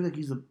 I feel like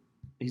he's a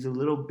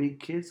little big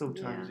kid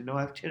sometimes.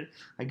 Yeah.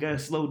 I gotta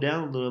slow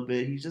down a little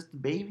bit. He's just a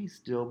baby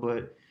still,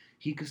 but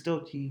he can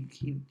still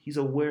he's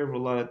aware of a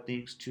lot of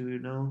things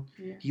too.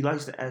 Yeah. He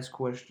likes to ask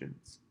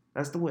questions.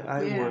 That's the way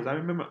I was. I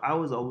remember I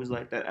was always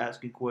like that,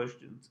 asking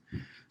questions.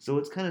 So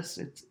it's kind of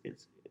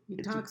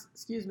He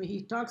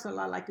talks a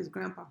lot like his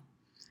grandpa.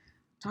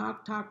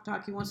 Talk.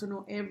 He wants to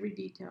know every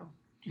detail.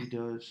 He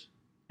does.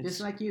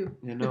 Just like you.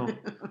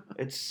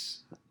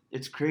 It's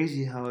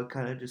crazy how it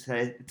kind of just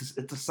it's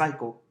a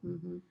cycle.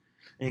 Mm-hmm.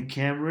 And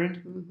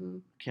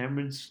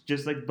Cameron's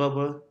just like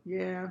Bubba.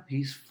 Yeah.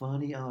 He's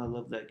funny. Oh, I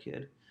love that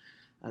kid.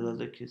 I love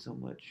that kid so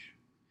much.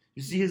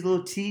 You see his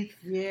little teeth?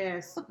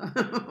 Yes.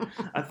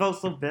 I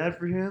felt so bad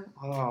for him.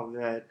 Oh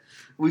man,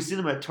 we seen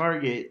him at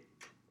Target,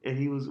 and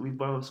we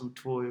bought him some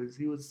toys.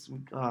 He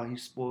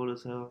spoiled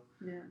as hell.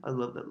 Yeah. I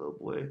love that little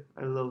boy.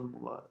 I love him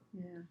a lot.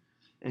 Yeah.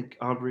 And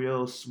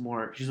Aubrielle's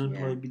smart. She's gonna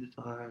probably be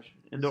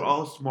and they're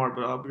all smart,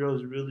 but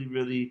Aubrielle's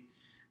really,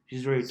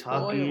 she's already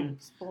talking.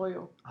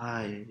 Spoiled.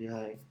 Aye.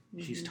 Mm-hmm.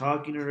 She's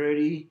talking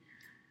already.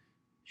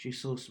 She's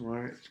so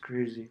smart. It's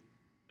crazy.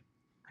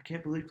 I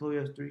can't believe Chloe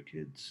has 3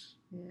 kids.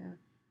 Yeah.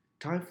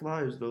 Time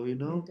flies, though, It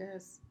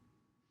does.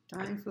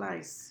 Time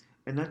flies.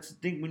 And that's the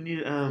thing we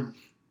need.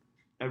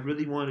 I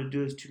really want to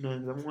do this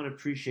tonight. I want to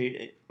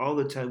appreciate all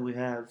the time we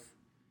have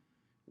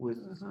with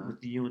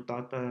you and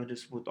Tata,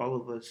 just with all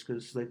of us.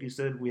 Because, like you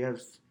said, we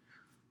have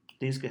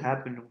things could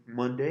happen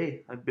one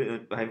day. I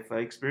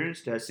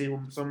experienced it. I see it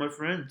with some of my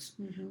friends.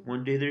 Mm-hmm.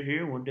 One day they're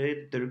here, one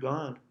day they're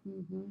gone.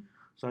 Mm-hmm.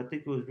 So I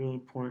think it was really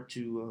important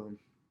to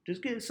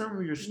just get some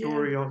of your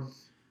story on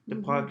the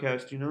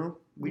podcast.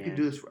 We could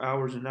do this for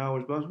hours and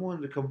hours, but I just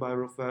wanted to come by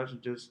real fast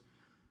and just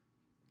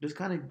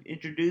kind of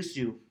introduce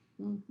you.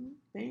 Mm-hmm.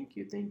 Thank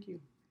you.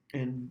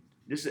 And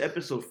this is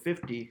episode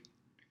 50.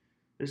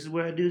 This is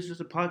what I do. This is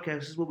a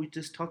podcast. This is what we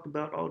just talked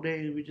about all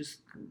day.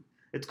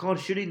 It's called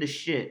Shooting the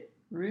Shit.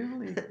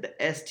 Really? The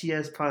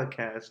STS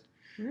podcast.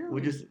 Really?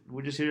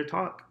 We're just here to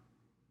talk.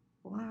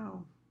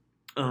 Wow.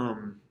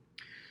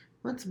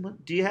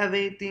 Do you have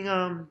anything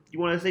you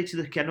want to say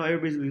to I know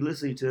everybody's gonna be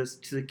listening to us,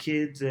 to the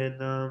kids and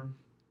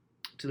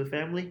to the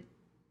family?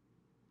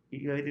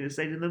 You got anything to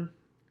say to them?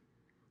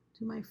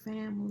 To my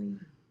family,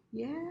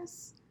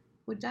 yes.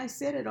 Which I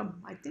said it.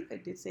 I think I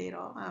did say it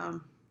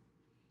all.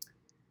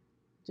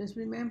 Just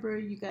remember,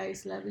 you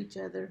guys love each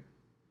other.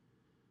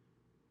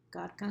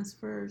 God comes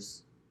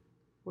first.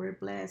 We're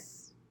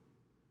blessed.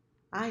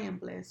 I am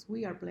blessed.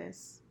 We are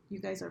blessed. You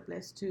guys are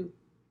blessed too.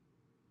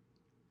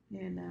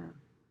 And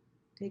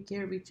take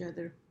care of each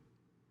other.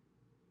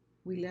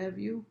 We love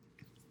you.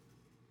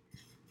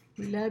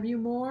 We love you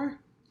more.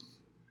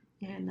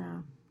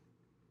 And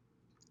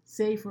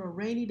save for a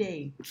rainy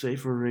day.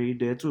 Save for a rainy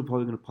day. That's what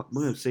we're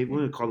probably we're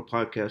gonna call the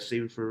podcast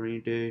 "Saving for a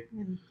Rainy Day."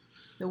 And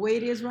the way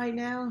it is right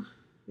now,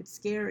 it's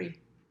scary.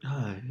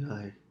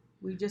 Aye.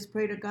 We just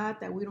pray to God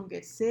that we don't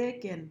get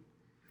sick and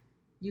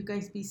you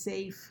guys be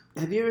safe.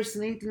 Have you ever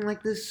seen anything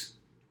like this?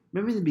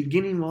 Remember in the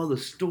beginning, all the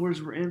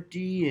stores were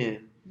empty,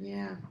 and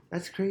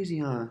that's crazy,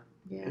 huh?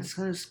 Yeah. It's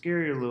kind of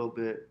scary a little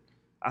bit.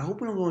 I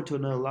hope we don't go into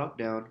another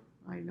lockdown.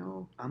 I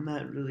know. I'm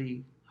not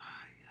ready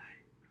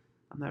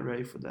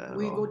for that at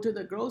We all. go to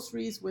the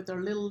groceries with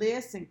our little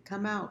list and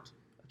come out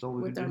That's all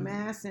we with can our do.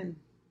 masks and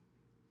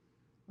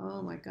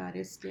oh my God,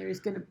 it's scary. It's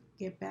gonna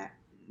get back.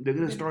 They're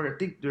gonna start. I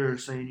think they're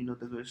saying, they're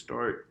gonna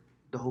start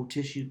the whole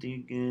tissue thing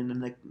again,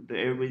 and like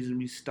everybody's gonna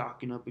be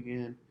stocking up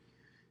again.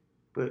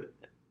 But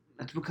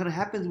that's what kind of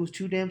happened. It was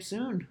too damn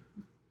soon.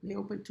 They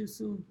opened too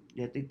soon.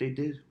 Yeah, I think they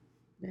did.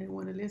 They didn't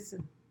want to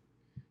listen.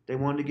 They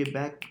wanted to get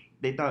back.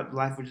 They thought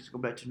life would just go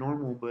back to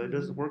normal, but it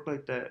doesn't work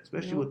like that.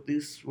 Especially with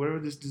this, whatever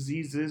this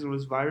disease is or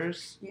this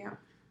virus. Yeah.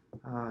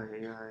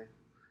 Yeah.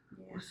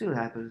 We'll see what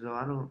happens though.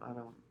 I don't.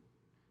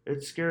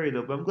 It's scary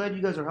though, but I'm glad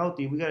you guys are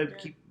healthy. We gotta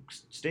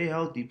stay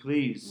healthy,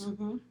 please.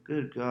 Mm-hmm.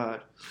 Good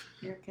God.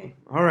 You're okay.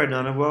 All right,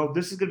 Nana. Well,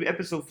 this is gonna be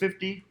episode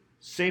 50.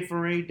 Safe for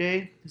a rainy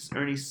day. This is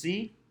Ernie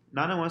C.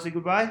 Nana, want to say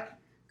goodbye?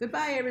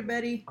 Goodbye,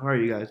 everybody. All right,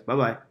 you guys. Bye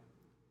bye.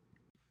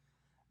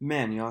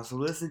 Man, y'all. So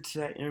listening to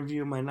that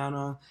interview with my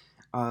Nana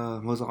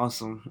was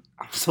awesome.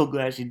 I'm so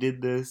glad she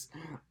did this,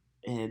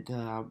 and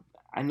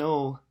I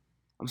know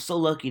I'm so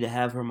lucky to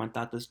have her. My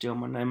Tata still,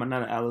 my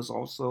Nana Alice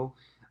also.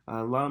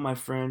 A lot of my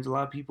friends, a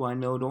lot of people I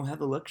know don't have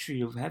the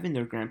luxury of having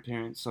their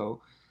grandparents,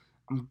 so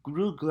I'm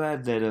real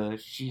glad that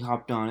she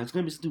hopped on. It's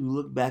gonna be something we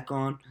look back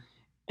on,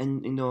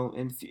 and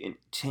in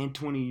 10,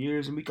 20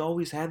 years, and we can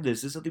always have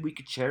this. This is something we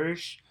could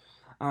cherish.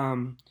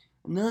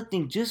 Another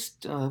thing,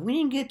 just we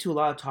didn't get to a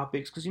lot of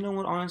topics because you know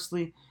what,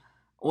 honestly,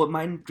 with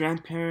my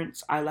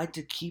grandparents, I like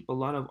to keep a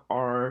lot of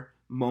our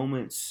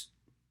moments,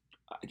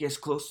 I guess,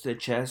 close to the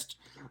chest.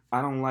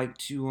 I don't like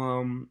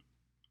to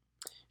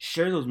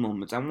share those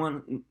moments. I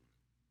want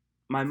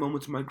my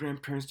moments with my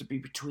grandparents to be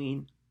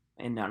between,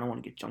 and I don't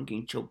want to get chunky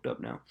and choked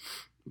up now,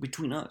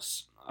 between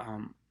us.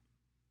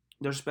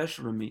 They're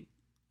special to me.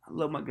 I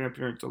love my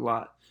grandparents a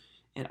lot,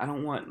 and I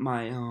don't want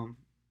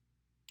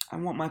I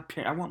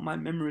want my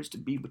memories to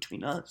be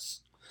between us,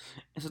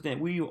 and something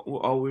that we will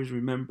always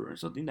remember, and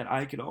something that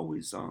I could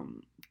always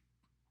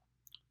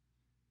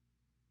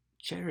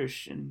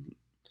cherish and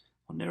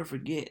I'll never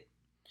forget.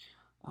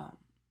 Um,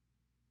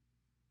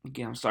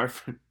 Again, I'm sorry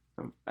for.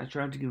 I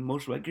try not to get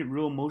emotional. I get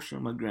real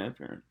emotional with my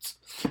grandparents.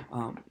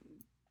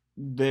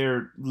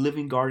 They're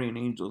living guardian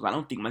angels. I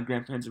don't think my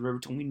grandparents have ever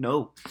told me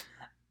no.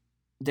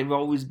 They've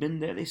always been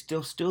there. They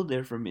still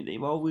there for me.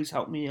 They've always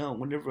helped me out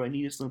whenever I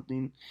needed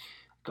something.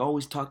 I could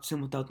always talk to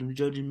them without them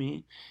judging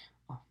me.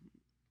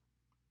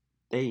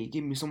 They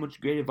give me so much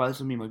great advice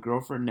with me and my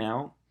girlfriend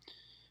now.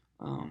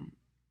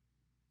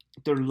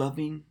 They're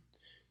loving.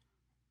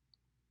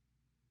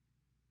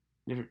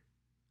 They're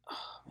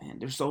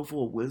they're so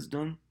full of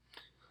wisdom.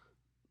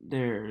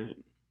 They're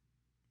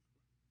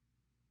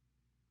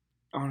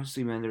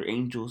honestly, man, they're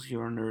angels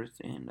here on earth,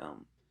 and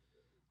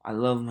I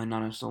love my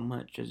nana so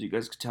much. As you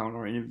guys could tell in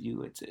our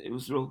interview, it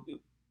was real.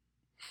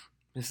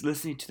 Just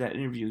listening to that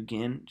interview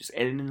again, just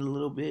editing it a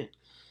little bit,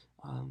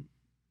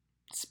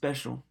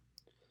 special.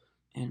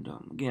 And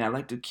again, I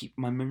like to keep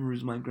my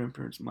memories of my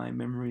grandparents, my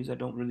memories. I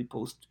don't really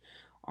post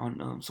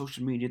on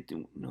social media.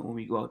 When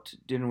we go out to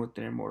dinner with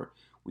them, or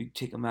we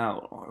take them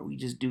out, or we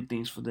just do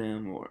things for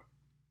them, or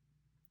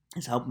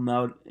just help them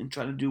out and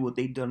try to do what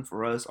they've done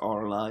for us all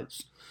our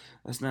lives.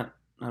 That's not.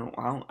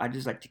 I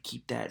just like to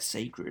keep that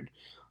sacred.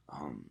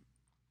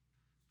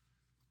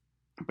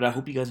 But I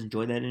hope you guys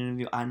enjoyed that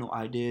interview. I know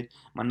I did.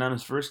 My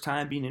nana's first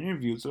time being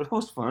interviewed, so it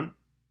was fun.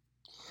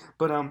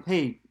 But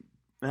hey,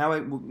 now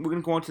we're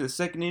gonna go on to the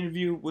second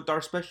interview with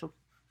our special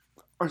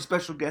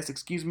guest.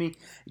 Excuse me,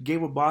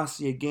 Gabriel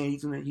Bossi again.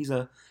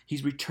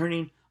 He's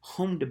returning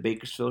home to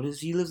Bakersfield.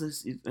 He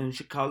lives in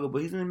Chicago,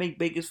 but he's gonna make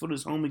Bakersfield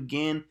his home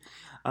again.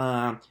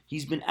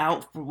 He's been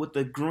out with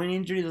a groin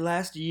injury the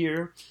last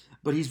year,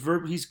 but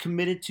he's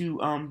committed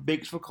to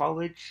Bakersfield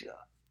College,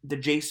 the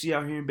JC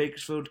out here in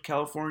Bakersfield,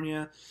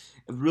 California.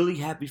 Really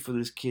happy for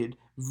this kid.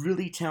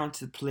 Really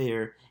talented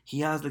player.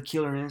 He has the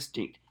killer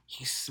instinct.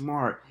 He's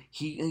smart.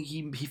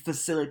 He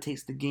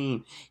facilitates the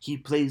game. He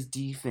plays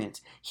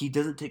defense. He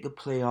doesn't take a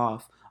play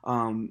off.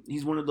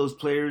 He's one of those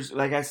players,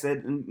 like I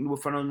said, and we'll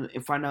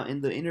find out in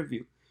the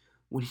interview.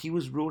 When he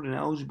was ruled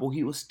ineligible,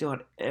 he was still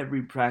at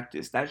every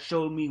practice. That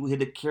showed me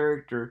the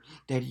character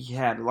that he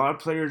had. A lot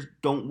of players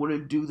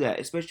wouldn't do that,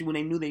 especially when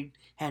they knew they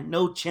had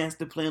no chance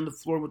to play on the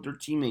floor with their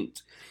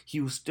teammates. He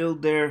was still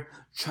there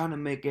trying to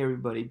make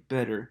everybody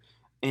better,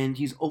 and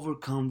he's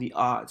overcome the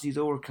odds. He's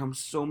overcome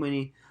so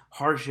many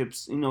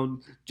hardships.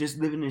 Just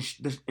living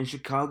in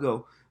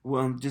Chicago.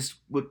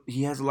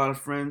 He has a lot of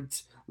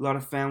friends, a lot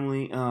of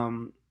family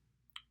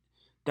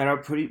that are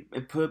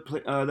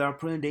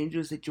put in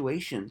dangerous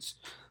situations.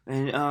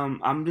 And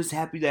I'm just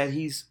happy that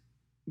he's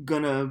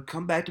gonna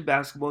come back to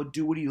basketball,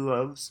 do what he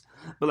loves.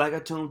 But like I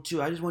told him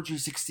too, I just want you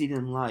to succeed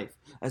in life.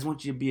 I just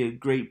want you to be a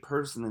great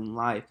person in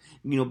life.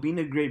 Being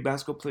a great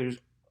basketball player is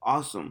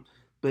awesome,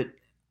 but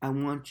I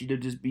want you to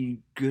just be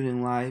good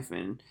in life.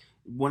 And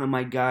one of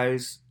my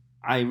guys,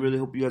 I really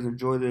hope you guys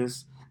enjoy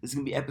this. This is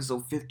gonna be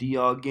episode 50,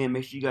 y'all. Again,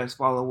 make sure you guys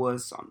follow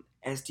us on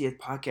STS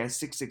Podcast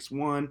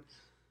 661.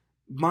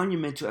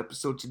 Monumental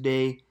episode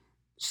today.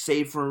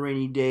 Save for a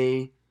rainy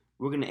day.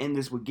 We're going to end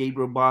this with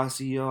Gabriel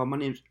Bossy, y'all. My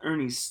name's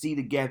Ernie C,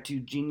 the Gap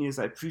 2 Genius.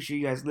 I appreciate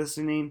you guys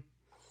listening.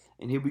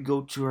 And here we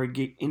go to our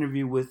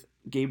interview with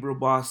Gabriel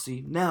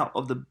Bossy, now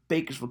of the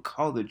Bakersfield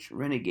College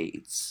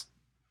Renegades.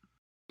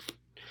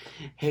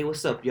 Hey,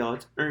 what's up, y'all?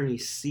 It's Ernie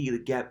C, the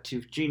Gap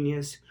Tooth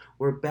Genius.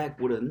 We're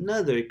back with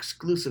another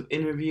exclusive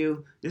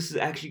interview. This is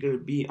actually going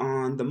to be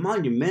on the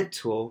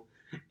monumental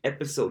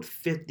episode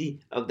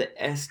 50 of the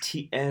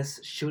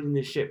STS Shooting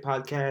the Shit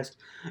podcast.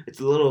 It's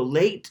a little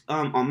late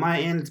on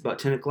my end. It's about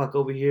 10 o'clock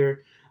over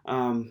here.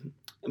 But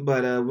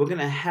we're going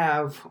to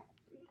have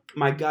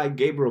my guy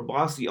Gabriel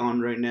Bossy on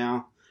right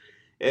now.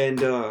 And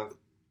damn,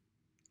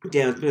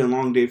 it's been a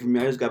long day for me.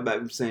 I just got back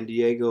from San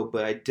Diego,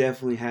 but I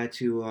definitely had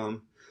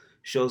to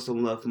show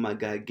some love for my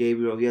guy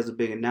Gabriel. He has a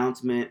big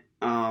announcement.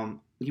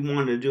 He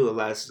wanted to do it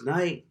last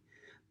night,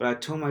 but I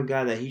told my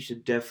guy that he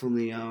should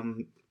definitely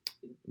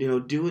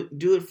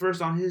do it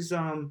first on his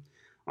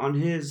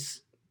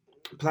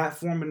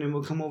platform, and then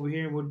we'll come over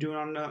here and we'll do it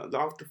on the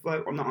off the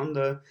flight on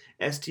the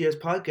STS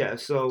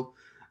podcast. So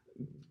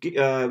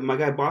my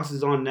guy Boss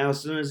is on now. As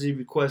soon as he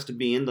requests to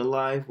be in the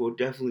live, we'll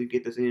definitely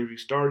get this interview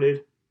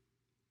started.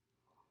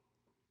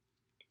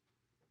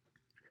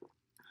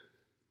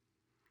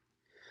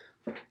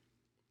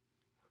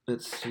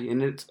 Let's see,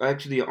 and it's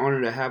actually an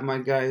honor to have my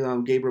guy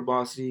Gabriel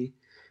Bossy.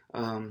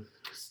 I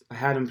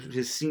had him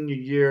his senior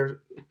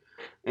year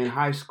in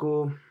high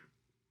school,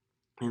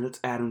 and let's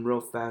add him real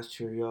fast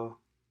here, y'all.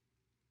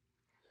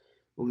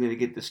 We're gonna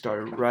get this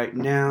started right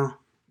now.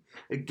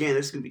 Again,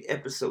 this is gonna be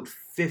episode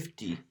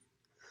 50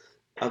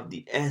 of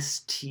the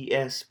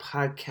STS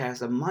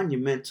podcast, a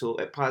monumental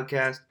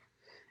podcast,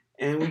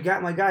 and we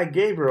got my guy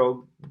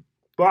Gabriel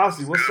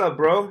Bossy. What's up,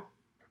 bro? EC3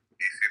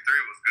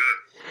 was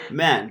good.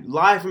 Man,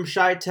 live from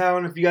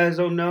Chi-Town. If you guys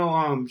don't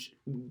know,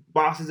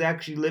 Boss is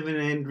actually living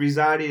and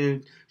residing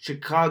in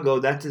Chicago.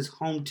 That's his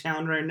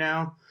hometown right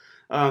now.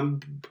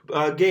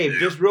 Gabe,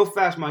 just real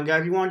fast, my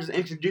guy, if you want to just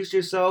introduce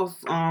yourself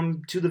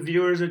to the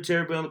viewers or to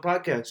everybody on the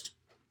podcast.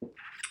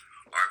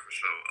 Alright, for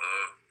sure.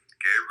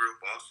 Gabriel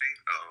Bossy,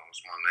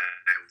 is my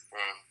name,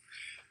 from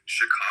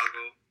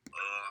Chicago.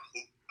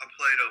 I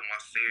played my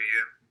senior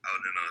year out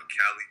in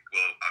Cali.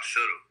 Well, I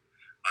should have.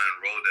 I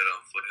enrolled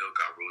at Foothill,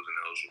 got ruled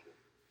ineligible.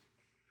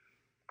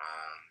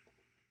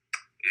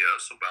 Yeah,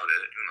 that's about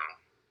it,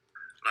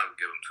 Not gonna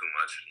give him too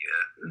much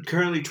yet.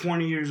 Currently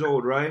 20 years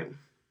old, right?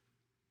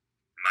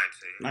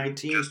 19.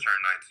 19? Just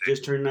turned 19.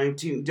 Just turned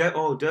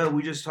 19.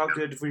 We just talked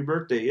for your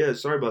birthday. Yeah,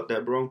 sorry about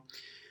that, bro.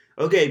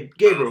 Okay,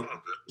 Gabriel.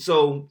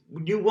 So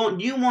you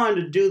wanted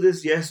to do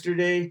this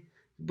yesterday,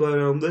 but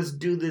let's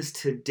do this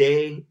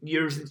today.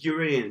 You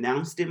already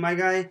announced it, my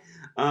guy.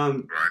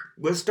 Right.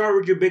 Let's start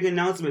with your big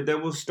announcement.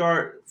 Then we'll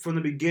start from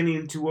the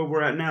beginning to where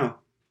we're at now.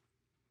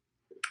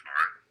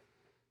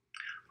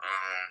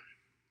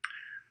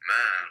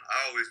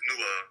 I always knew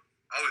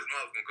I was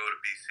gonna go to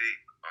BC.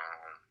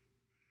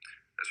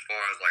 As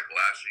far as like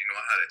last year, I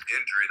had an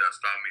injury that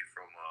stopped me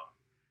from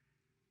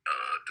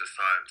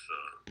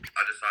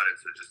decided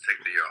to just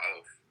take the year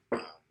off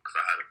because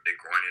I had a big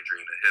groin injury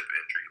and a hip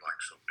injury, like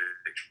some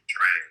big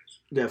trainings.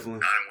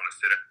 Definitely. And I didn't want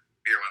to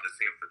be around the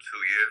team for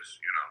 2 years.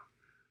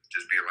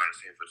 Just be around the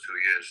team for 2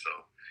 years. So,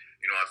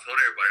 I told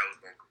everybody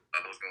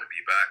I was gonna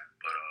be back,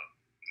 but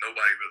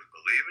nobody really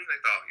believed me. They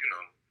thought,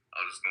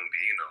 I was just gonna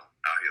be,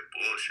 out here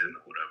bullshitting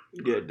or whatever.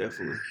 Yeah,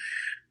 definitely.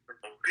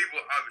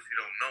 People obviously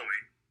don't know me,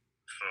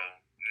 so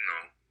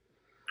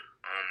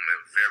I'm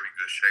in very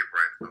good shape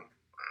right now.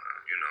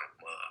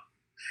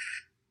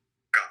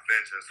 Got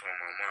vengeance on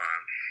my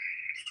mind,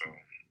 so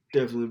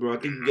Definitely, bro. I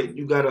think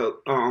you got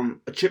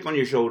a chip on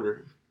your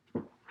shoulder.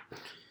 Yeah, a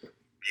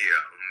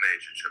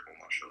major chip on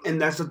my shoulder. And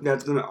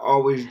that's gonna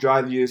always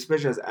drive you,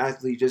 especially as an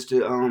athlete, just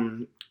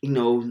to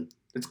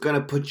it's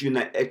gonna put you in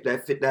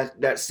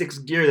that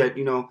sixth gear that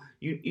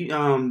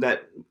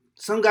that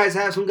some guys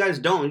have, some guys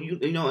don't.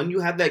 And you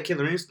have that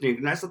killer instinct,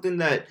 and that's something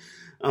that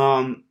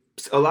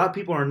a lot of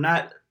people are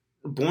not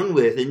born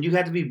with, and you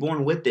have to be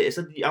born with it. It's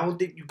something, I don't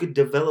think you could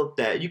develop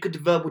that. You could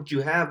develop what you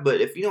have, but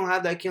if you don't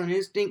have that killer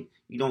instinct,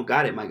 you don't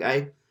got it, my guy.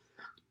 Yeah,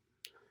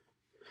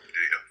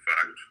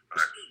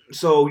 facts.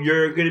 So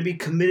you're gonna be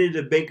committed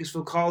to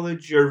Bakersfield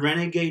College. You're a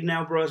Renegade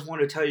now, bro. I just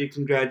want to tell you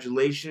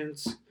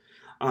congratulations.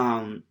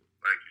 Thank you.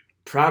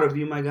 Proud of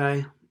you, my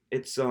guy.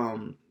 It's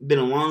been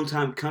a long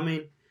time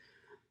coming.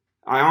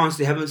 I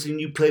honestly haven't seen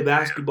you play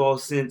basketball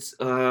since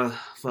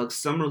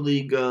summer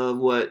league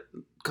a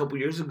couple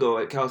years ago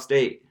at Cal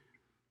State.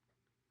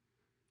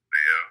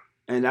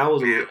 Yeah. And that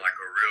was like a real game.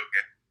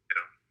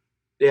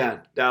 Yeah,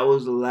 that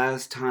was the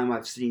last time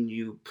I've seen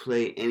you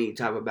play any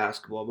type of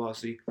basketball,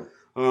 Bossy.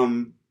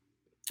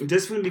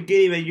 Just from the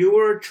beginning, man, you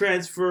were a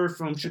transfer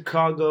from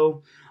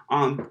Chicago.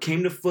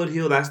 Came to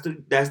Foothill. That's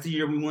the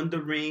year we won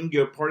the ring.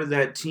 You're part of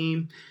that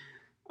team.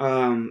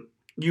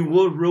 You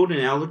were ruled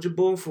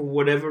ineligible for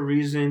whatever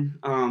reason.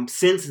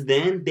 Since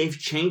then, they've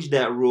changed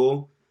that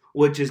rule,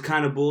 which is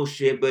kind of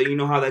bullshit. But you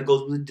know how that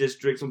goes with the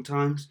district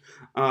sometimes.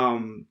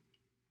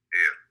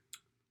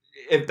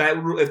 If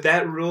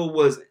that rule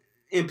was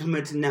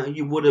implemented now,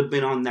 you would have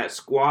been on that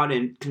squad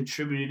and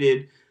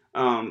contributed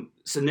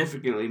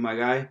significantly, my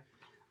guy.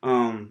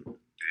 Yeah.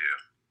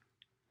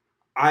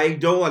 I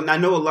know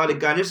a lot of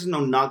guys. This is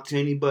no knock to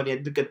anybody.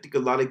 I think a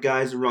lot of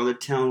guys around the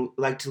town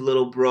like to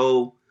little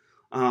bro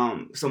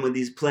some of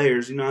these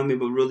players. You know what I mean?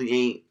 But really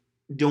ain't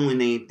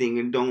doing anything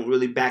and don't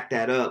really back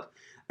that up.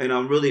 And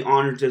I'm really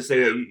honored to say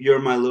that you're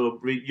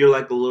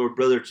like a little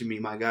brother to me,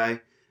 my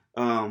guy.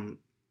 One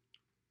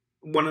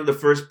of the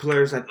first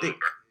players I think.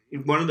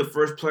 One of the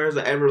first players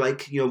I ever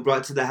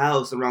brought to the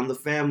house around the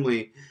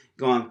family,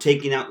 going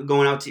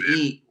out to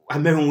eat. I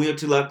remember when we went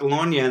to La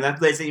Colonia, and that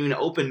place ain't even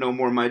open no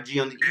more, my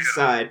G, on the east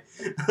side.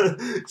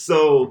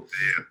 So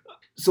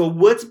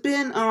what's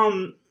been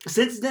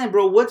since then,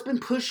 bro? What's been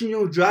pushing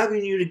you,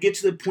 driving you to get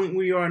to the point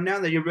where you are now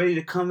that you're ready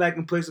to come back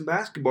and play some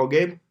basketball,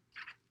 Gabe?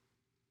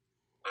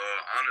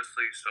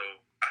 Honestly, so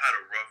I had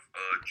a rough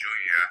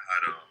junior. I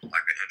had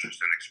an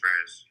interesting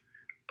experience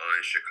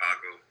in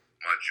Chicago.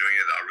 My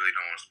junior that I really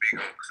don't want to speak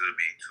on because it'll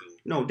be too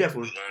long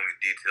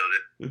and detailed.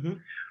 Mm-hmm.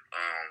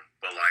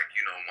 But my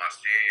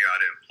senior year I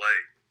didn't play,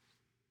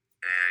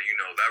 and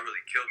that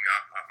really killed me.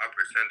 I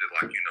pretended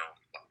like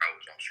I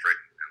was on straight,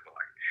 but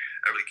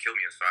that really killed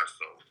me inside.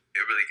 So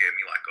it really gave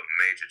me a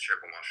major chip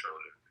on my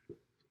shoulder.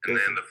 And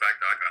then the fact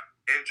that I got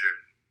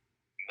injured,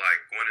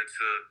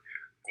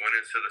 going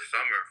into the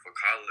summer for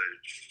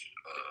college,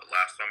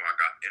 last summer I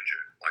got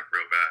injured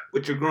real bad.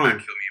 With your groin?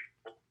 That killed me.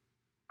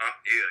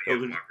 Yeah,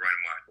 my groin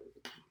and mine.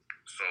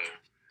 So,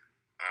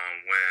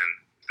 when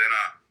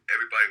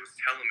everybody was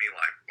telling me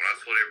when I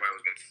told everybody I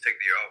was going to take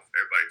the year off,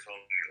 everybody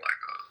told me you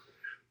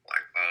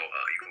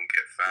gonna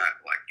get fat,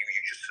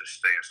 you just should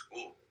stay in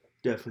school.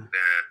 Definitely.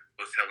 Then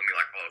was telling me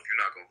if you're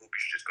not gonna hoop, you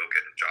should just go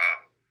get a job.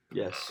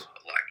 Yes.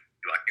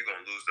 You're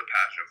gonna lose the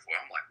passion for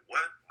it. I'm like,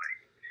 what?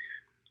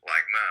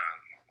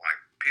 Man,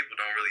 people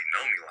don't really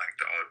know me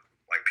dog.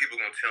 People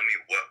gonna tell me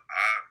what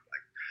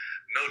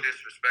no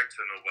disrespect to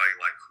nobody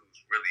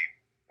who's really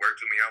worked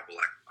with me out, but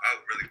I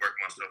really work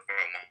myself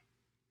out.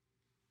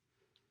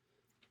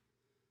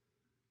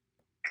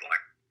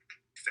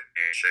 Stay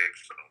in shape,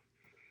 so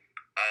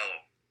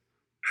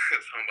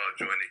talking about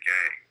joining the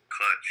gang,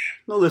 clutch.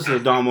 No, listen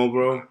to Damo,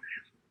 bro.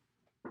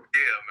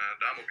 Yeah, man,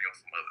 Damo be on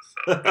some other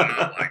stuff.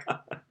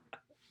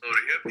 So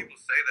to hear people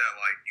say that,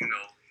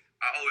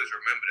 I always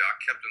remember that. I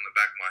kept it in the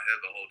back of my head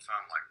the whole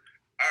time.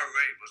 I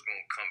already was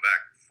gonna come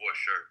back for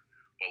sure,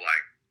 but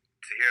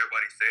to hear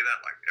everybody say that,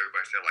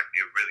 everybody said,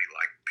 it really,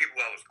 people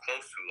I was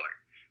close to,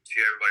 to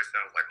hear everybody say,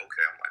 I was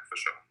okay, I'm for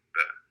sure,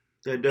 bet.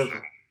 Yeah,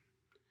 definitely.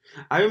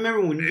 I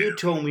remember when you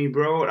told me,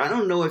 bro, I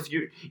don't know if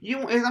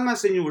I'm not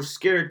saying you were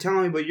scared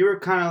telling me, but you were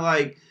kind of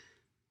I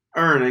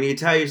need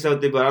to tell you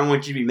something, but I don't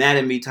want you to be mad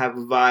at me type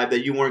of vibe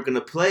that you weren't going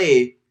to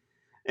play.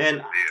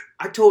 And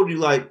I told you,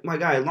 my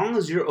guy, as long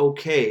as you're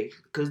okay,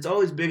 because it's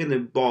always bigger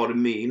than ball to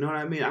me, you know what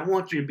I mean? I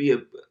want you to be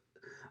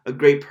a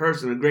great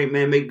person, a great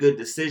man, make good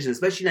decisions,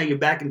 especially now you're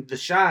back into the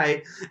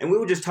Shy. And we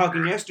were just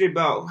talking yesterday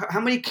about how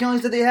many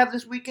killings did they have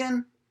this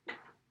weekend?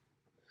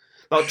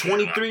 About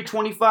 23,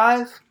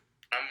 25?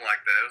 Something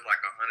like that. It was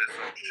 100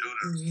 some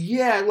shooters.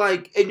 Yeah,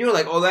 and you're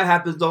oh, that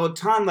happens all the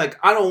time.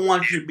 I don't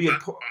want you to be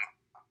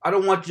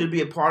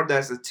a part of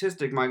that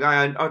statistic, my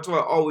guy. That's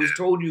what I always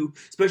told you,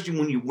 especially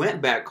when you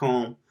went back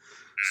home.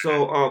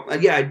 So,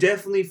 I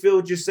definitely feel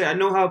what you're saying. I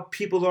know how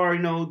people are,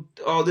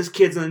 oh, this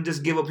kid's going to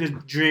just give up his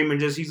dream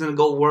and he's going to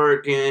go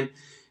work and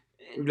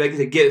like I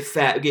said, get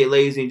fat, get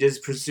lazy, and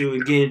just pursue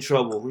and get in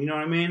trouble. You know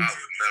what I mean? I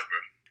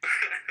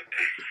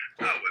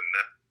would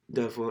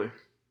never. Definitely.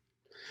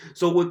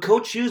 So with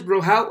Coach Hughes,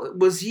 bro, how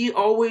was he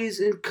always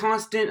in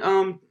constant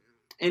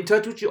in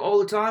touch with you all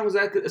the time? Was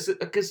that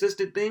a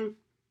consistent thing?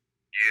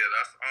 Yeah,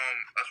 that's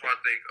what I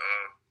think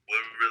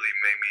what really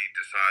made me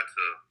decide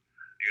to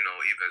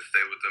even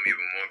stay with them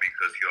even more,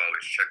 because he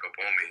always check up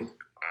on me.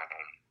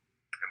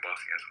 And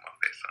bossy answer my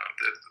face.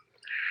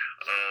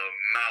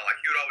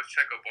 He would always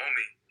check up on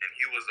me, and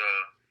he was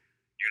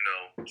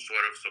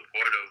sort of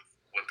supportive.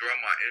 Well,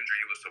 throughout my injury,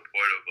 he was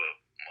supportive of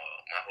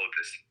my whole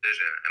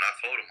decision, and I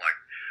told him I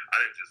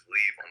didn't just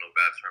leave on no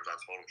bad terms. I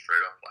told him straight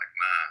up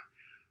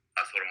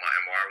I told him my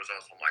MRI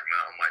results. I'm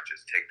I might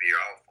just take the year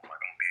off. I'm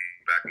gonna be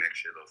back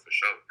next year though for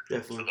sure.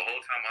 Definitely. So the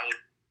whole time I was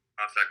in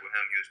contact with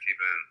him, he was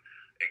keeping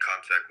in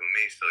contact with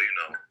me. So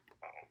and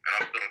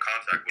I'm still in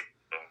contact with him.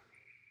 So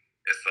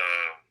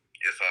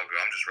it's all good.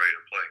 I'm just ready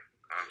to play,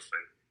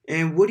 honestly.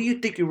 And what do you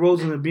think your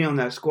role's gonna be on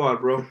that squad,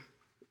 bro?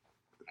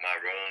 My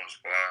role on the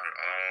squad,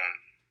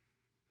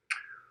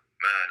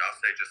 man, I'll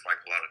say just a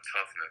lot of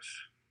toughness.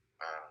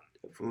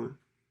 Definitely.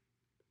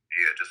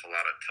 Yeah, just a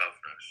lot of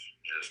toughness.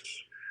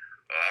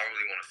 I don't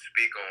really want to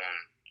speak on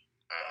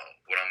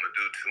what I'm gonna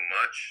do too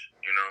much,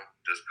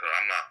 just because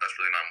that's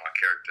really not my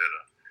character.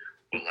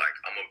 But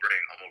I'm gonna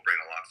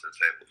bring a lot to the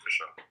table for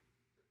sure.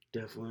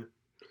 Definitely.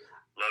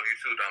 Love you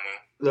too, Damo.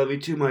 Love you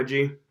too, my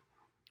G.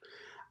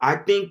 I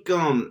think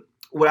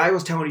what I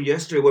was telling you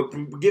yesterday, what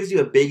gives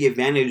you a big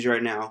advantage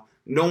right now,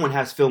 no one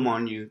has film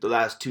on you the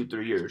last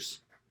 2-3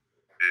 years.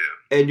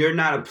 Yeah. And you're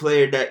not a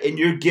player and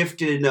you're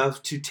gifted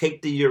enough to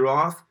take the year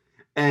off,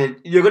 and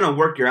you're gonna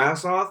work your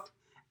ass off.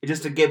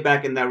 just to get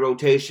back in that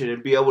rotation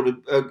and be able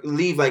to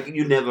leave like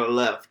you never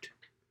left.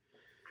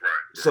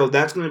 Right. So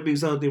that's going to be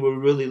something we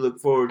really look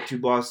forward to,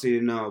 Bossy.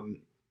 And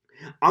I'm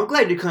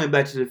glad you're coming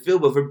back to the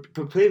field, but for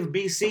playing for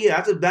BC,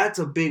 that's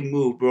a big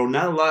move, bro.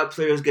 Not a lot of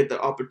players get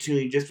the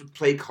opportunity just to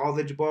play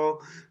college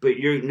ball, but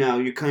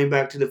you're coming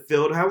back to the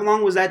field. How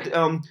long was that?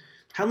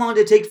 How long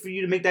did it take for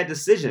you to make that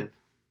decision?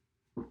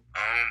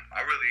 I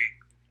really,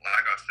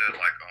 like I said,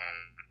 I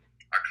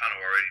kind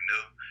of already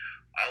knew.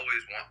 I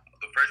always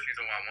the first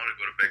reason why I wanted to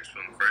go to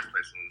Bakersfield in the first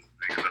place was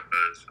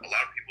because a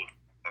lot of people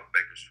love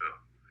Bakersfield.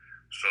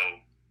 So,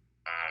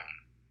 I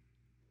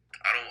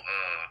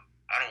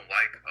don't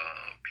like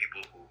people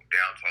who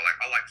down talk. Like,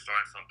 I like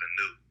starting something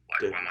new,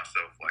 like by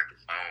myself. Like,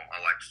 I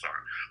like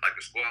starting. Like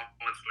the school I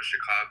went to in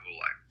Chicago,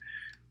 like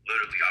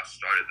literally I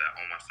started that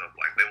on myself.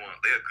 Like they're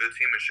a good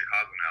team in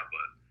Chicago now,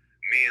 but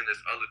me and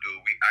this other dude,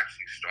 we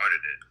actually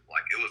started it.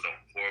 Like it was a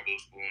horrible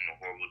school in a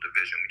horrible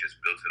division. We just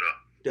built it up.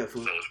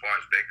 Definitely. So as far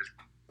as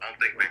I don't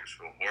think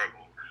Bakersfield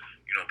horrible.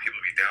 You know, people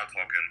be down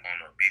talking on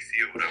a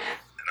BC or whatever,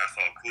 and that's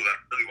all cool. That's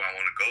really why I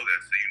want to go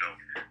there. So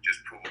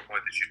just prove a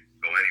point that you can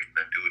go anywhere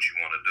and do what you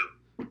want to do.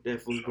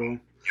 Definitely, So, bro.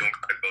 You don't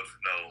gotta go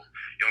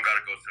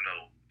to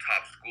no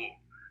top school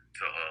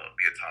to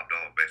be a top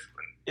dog,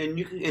 basically. And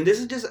this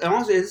is just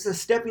honestly, this is a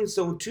stepping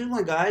stone too,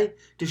 my guy,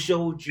 to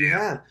show what you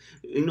have.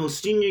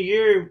 Senior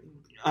year,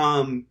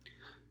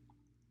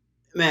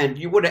 man,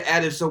 you would have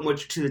added so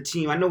much to the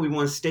team. I know we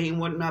won state and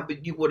whatnot,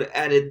 but you would have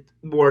added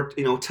more,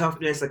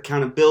 toughness,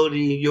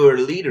 accountability. You're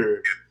a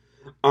leader.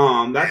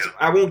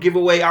 I won't give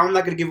away. I'm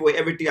not gonna give away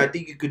everything I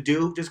think you could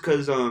do, just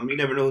because you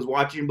never know who's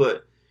watching.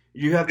 But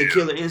you have the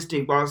killer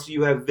instinct, boss.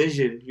 You have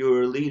vision.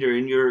 You're a leader,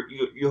 and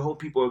you hold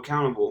people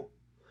accountable.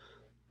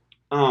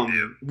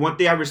 One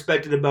thing I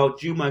respected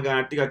about you, my guy,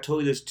 I think I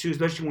told you this too,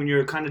 especially when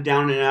you're kind of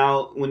down and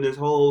out, when this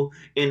whole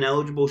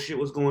ineligible shit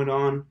was going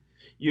on,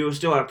 you were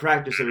still at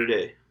practice every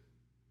day.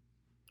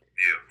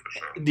 Yeah, for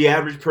sure. The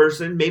average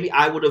person, maybe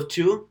I would have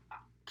too.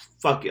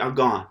 Fuck it, I'm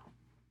gone.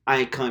 I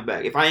ain't coming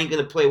back. If I ain't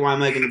gonna play, why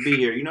am I gonna be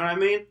here? You know what I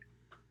mean?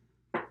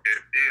 Yeah.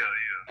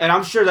 And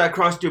I'm sure that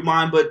crossed your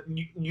mind, but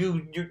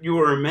you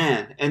were a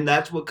man, and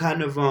that's what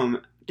kind of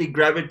they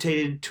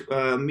gravitated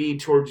me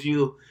towards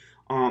you.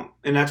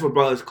 And that's what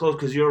brought us close,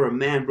 because you're a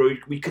man, bro.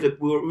 We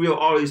were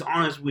always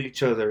honest with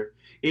each other.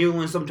 Even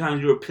when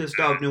sometimes you were pissed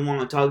off and didn't want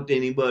to talk to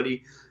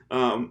anybody,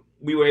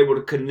 we were able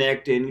to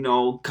connect and,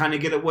 kind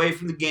of get away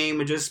from the game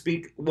and just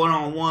speak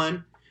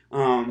one-on-one.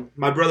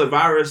 My brother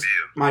Virus,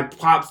 my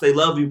pops, they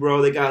love you,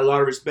 bro. They got a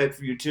lot of respect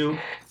for you, too.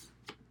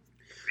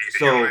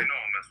 So, I know I mess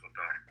with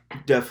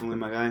them. Definitely,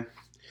 my guy.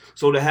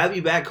 So to have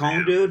you back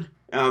home, dude,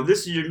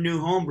 this is your new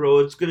home, bro.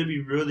 It's going to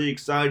be really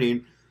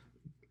exciting.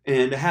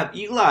 And to have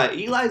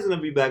Eli's gonna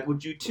be back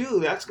with you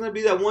too. That's gonna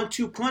be that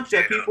 1-2 punch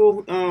that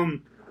people.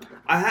 I'm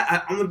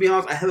gonna be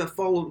honest. I haven't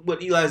followed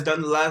what Eli's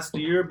done the last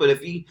year, but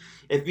if he's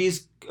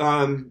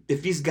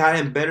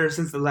gotten better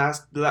since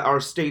our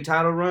state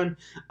title run,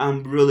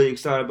 I'm really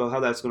excited about how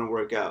that's gonna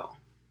work out.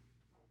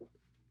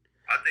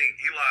 I think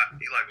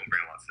Eli gonna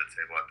bring a lot to the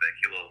table. I think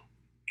he's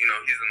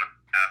an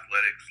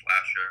athletic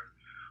slasher.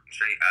 I'm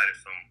sure he added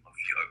some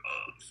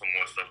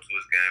more stuff to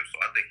his game,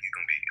 so I think he's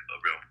gonna be a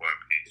real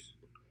important piece.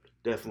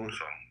 Definitely.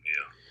 So,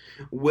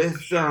 yeah.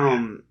 With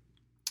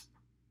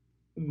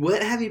what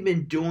have you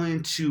been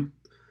doing to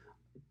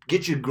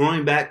get your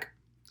groin back,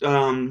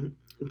 to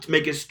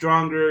make it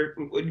stronger?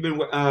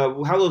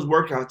 How those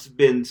workouts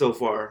been so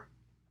far?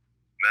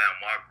 Man,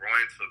 my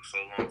groin took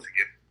so long to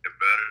get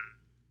better.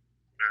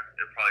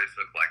 It probably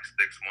took like 6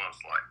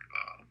 months. Like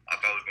I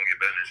thought it was gonna get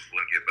better, and it just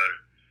wouldn't get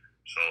better.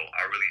 So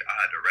I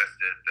had to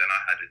rest it. Then I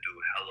had to do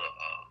hella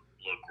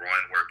little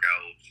groin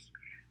workouts,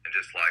 and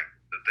just like.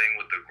 The thing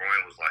with the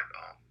groin was like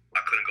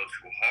I couldn't go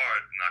too hard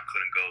and I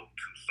couldn't go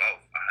too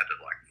soft. I had to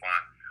like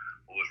find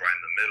what was right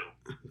in the middle.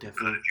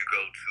 Because if you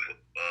go too,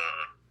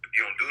 if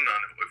you don't do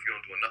nothing, or if you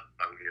don't do enough,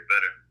 I can get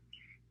better.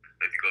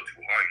 If you go too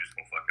hard, you're just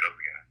gonna fuck it up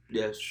again.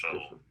 Yes.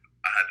 So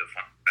I had to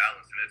find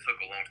balance, and it took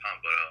a long time,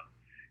 but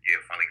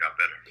it finally got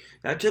better.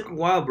 That took a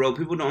while, bro.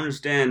 People don't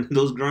understand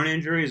those groin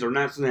injuries are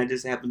not something that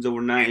just happens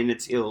overnight and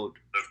it's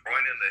healed. The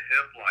groin and the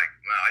hip, like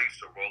man, I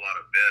used to roll out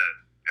of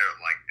bed.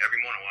 Like every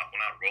morning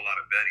when I roll out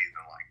of bed,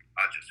 even like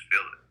I just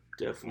feel it.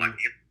 Definitely. Like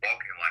even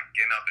walking, like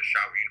getting out the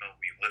shower, when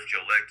you lift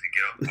your leg to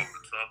get up off the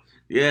tub.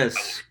 Yes.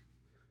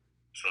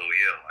 So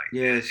yeah, like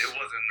yes. It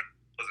wasn't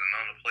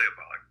nothing to play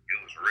about. Like it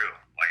was real.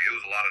 Like it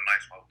was a lot of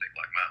nights where I would think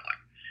like, man, like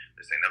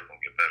this ain't never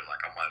gonna get better.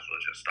 Like I might as well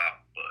just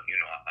stop. But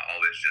I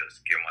always just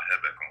get my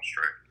head back on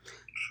straight.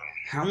 So.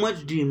 How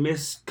much do you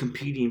miss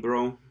competing,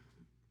 bro?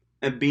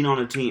 And being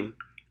on a team?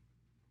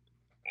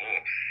 Oh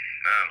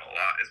man, a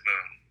lot.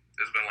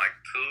 It's been like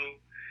 2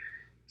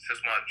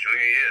 since my junior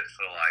year,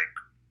 so like,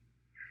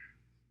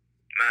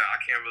 man, I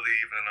can't really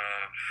even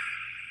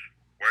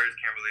words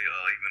can't really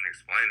even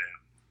explain it.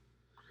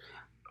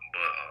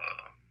 But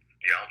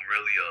yeah, I'm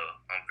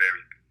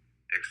very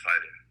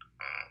excited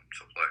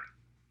to play.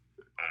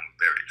 I'm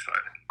very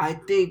excited. I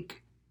think,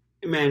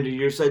 man,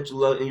 you're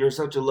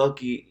such a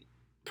lucky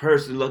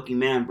person, lucky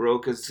man, bro,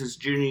 because his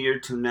junior year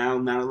to now,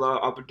 not a lot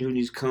of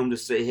opportunities come to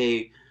say,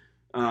 hey,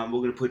 we're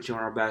going to put you on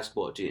our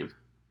basketball team,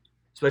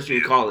 especially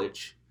in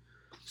college.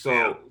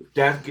 So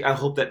I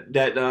hope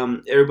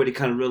that everybody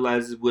kind of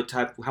realizes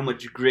how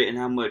much grit and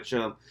how much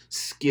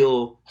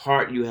skill,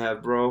 heart you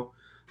have, bro.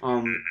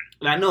 And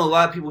I know a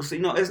lot of people say,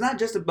 it's not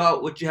just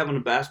about what you have on the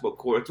basketball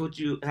court; it's what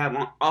you have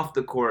off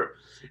the court.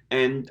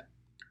 And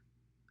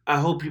I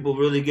hope people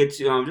really get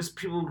to just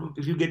people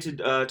who get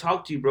to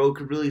talk to you, bro,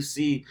 could really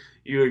see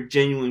you're a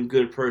genuine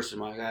good person,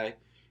 my guy.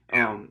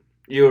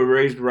 You were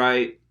raised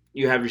right.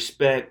 You have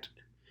respect.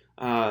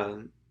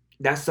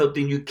 That's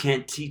something you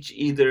can't teach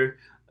either.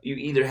 You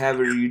either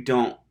have it or you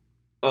don't.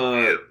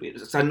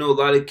 So I know a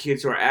lot of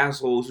kids who are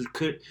assholes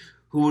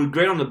who were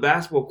great on the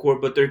basketball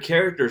court, but their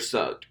character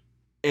sucked.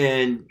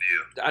 And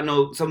I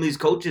know some of these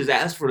coaches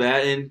ask for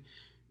that. And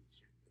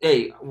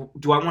hey,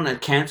 do I want a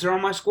cancer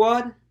on my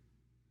squad? Nah,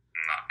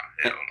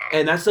 hell no.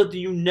 And that's something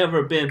you've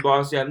never been,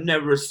 bossy. I've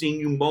never seen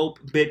you mope,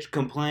 bitch,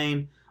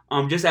 complain.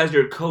 Just as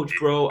your coach,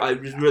 bro, I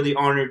was really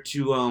honored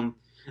to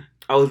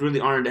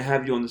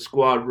have you on the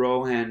squad,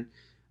 bro. And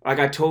like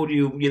I told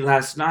you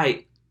last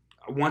night,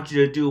 I want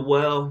you to do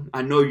well.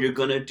 I know you're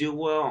gonna do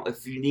well.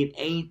 If you need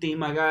anything,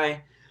 my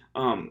guy,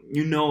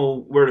 you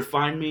know where to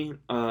find me.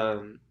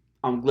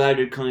 I'm glad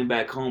you're coming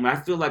back home. I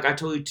feel like I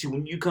told you too.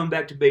 When you come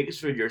back to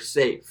Bakersfield, you're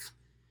safe.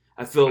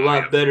 I feel a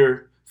lot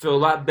better. Feel a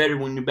lot better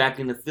when you're back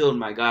in the field,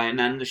 my guy, and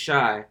not in the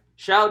shy.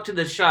 Shout out to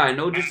the shy.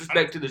 No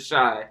disrespect to the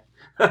shy.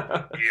 Yeah,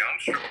 I'm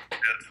sure. Yeah,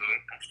 too.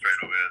 I'm straight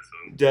over there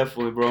too.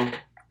 Definitely, bro.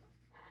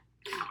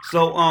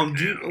 So,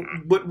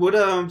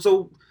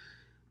 so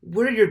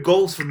what are your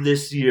goals for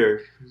this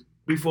year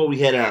before we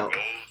head out?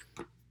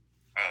 My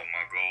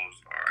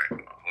goals. All right,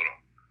 hold on.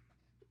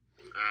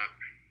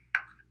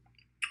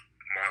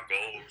 My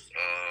goals.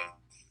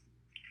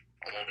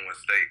 I want to win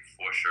state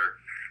for sure.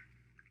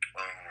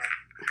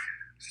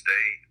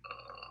 State,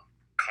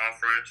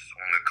 conference,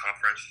 on the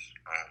conference,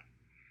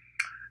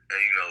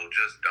 and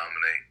just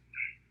dominate.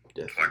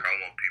 Definitely. Like I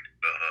want people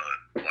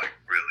to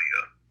really.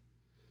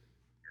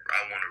 I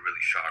want to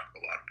really shock a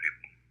lot of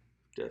people.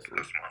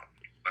 Definitely.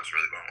 That's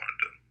really what I want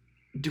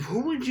to do. Who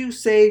would you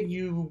say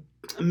you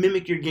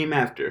mimic your game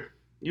after?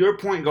 You're a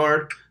point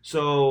guard,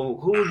 so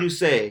who would you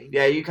say?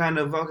 Yeah, you kind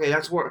of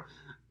that's where.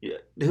 Yeah,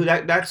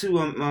 that's who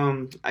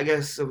I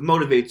guess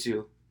motivates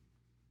you.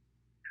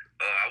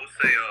 I would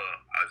say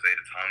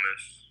Isaiah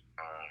Thomas,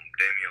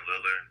 Damian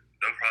Lillard.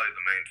 Them probably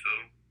the main two.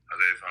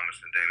 Isaiah Thomas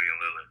and Damian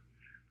Lillard.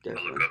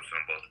 Definitely. I look up to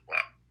them both a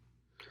lot.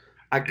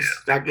 I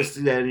can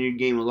see that in your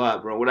game a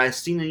lot, bro. What I've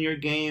seen in your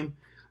game,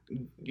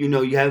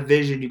 you have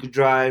vision, you can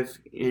drive,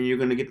 and you're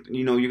gonna get,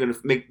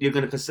 you're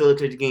gonna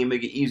facilitate the game,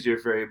 make it easier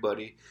for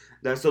everybody.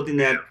 That's something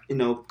that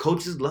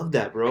coaches love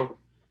that, bro.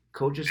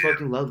 Coaches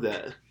fucking love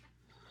that.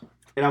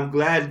 And I'm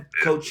glad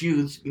Coach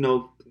Hughes,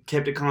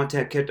 kept the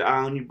contact, kept the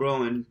eye on you,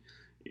 bro. And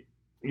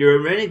you're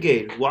a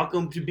renegade.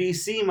 Welcome to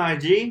BC, my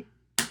G.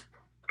 Thank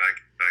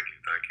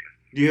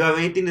you. Do you have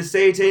anything to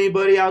say to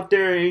anybody out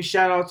there? Any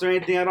shout outs or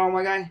anything at all,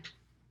 my guy? Man,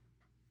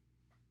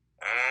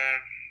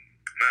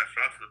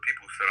 shout out to the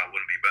people who said I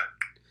wouldn't be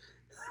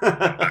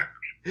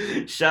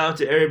back. Shout out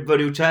to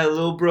everybody who tried to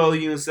little bro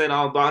you and said,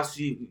 "Oh,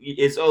 bossy,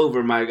 it's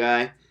over, my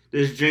guy.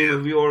 This dream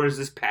of yours,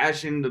 this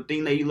passion, the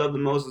thing that you love the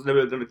most is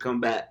never gonna come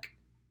back."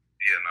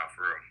 Yeah, not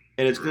for real.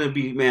 And it's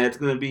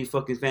gonna be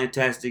fucking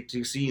fantastic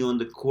to see you on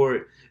the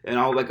court. And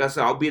like I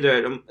said, I'll be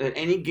there at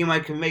any game I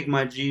can make,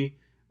 my G.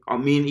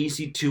 Me and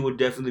EC2 would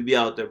definitely be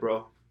out there, bro.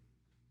 All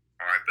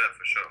right, bet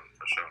for sure.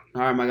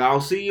 All right, my guy.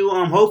 I'll see you.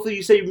 Hopefully,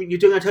 you say you're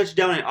doing a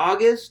touchdown in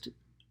August.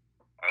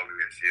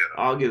 August,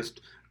 yeah.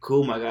 August.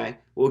 Cool, my guy.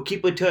 We'll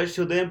keep in touch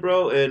till then,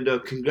 bro. And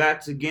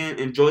congrats again.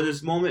 Enjoy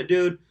this moment,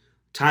 dude.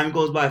 Time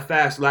goes by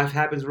fast. Life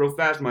happens real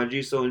fast, my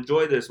G. So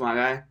enjoy this, my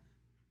guy.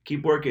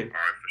 Keep working. All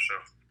right, for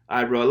sure. All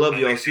right, bro. I love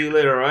you. I'll see you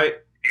later, all right? EC3,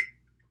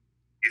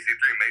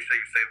 make sure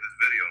you save this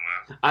video,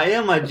 man. I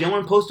am, my G. I'm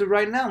going to post it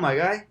right now, my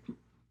guy.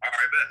 All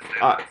right, bet. Stay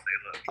All right.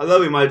 love. I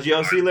love you, my G.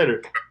 I'll see you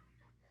later.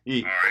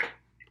 Yeah. All right.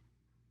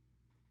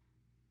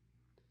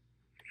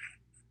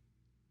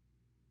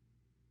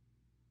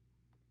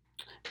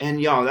 And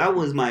y'all, that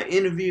was my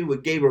interview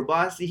with Gabriel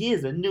Bossy. He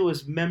is the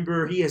newest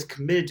member. He has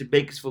committed to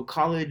Bakersfield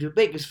College, the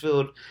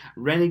Bakersfield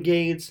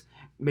Renegades.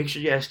 Make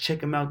sure you guys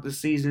check him out this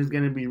season. It's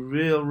going to be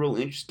real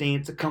interesting.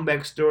 It's a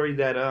comeback story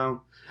that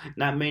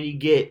not many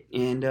get.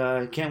 And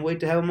can't wait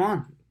to have him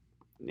on.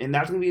 And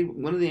that's going to be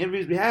one of the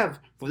interviews we have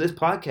for this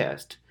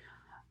podcast.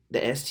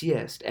 The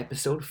STS,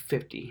 episode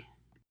 50.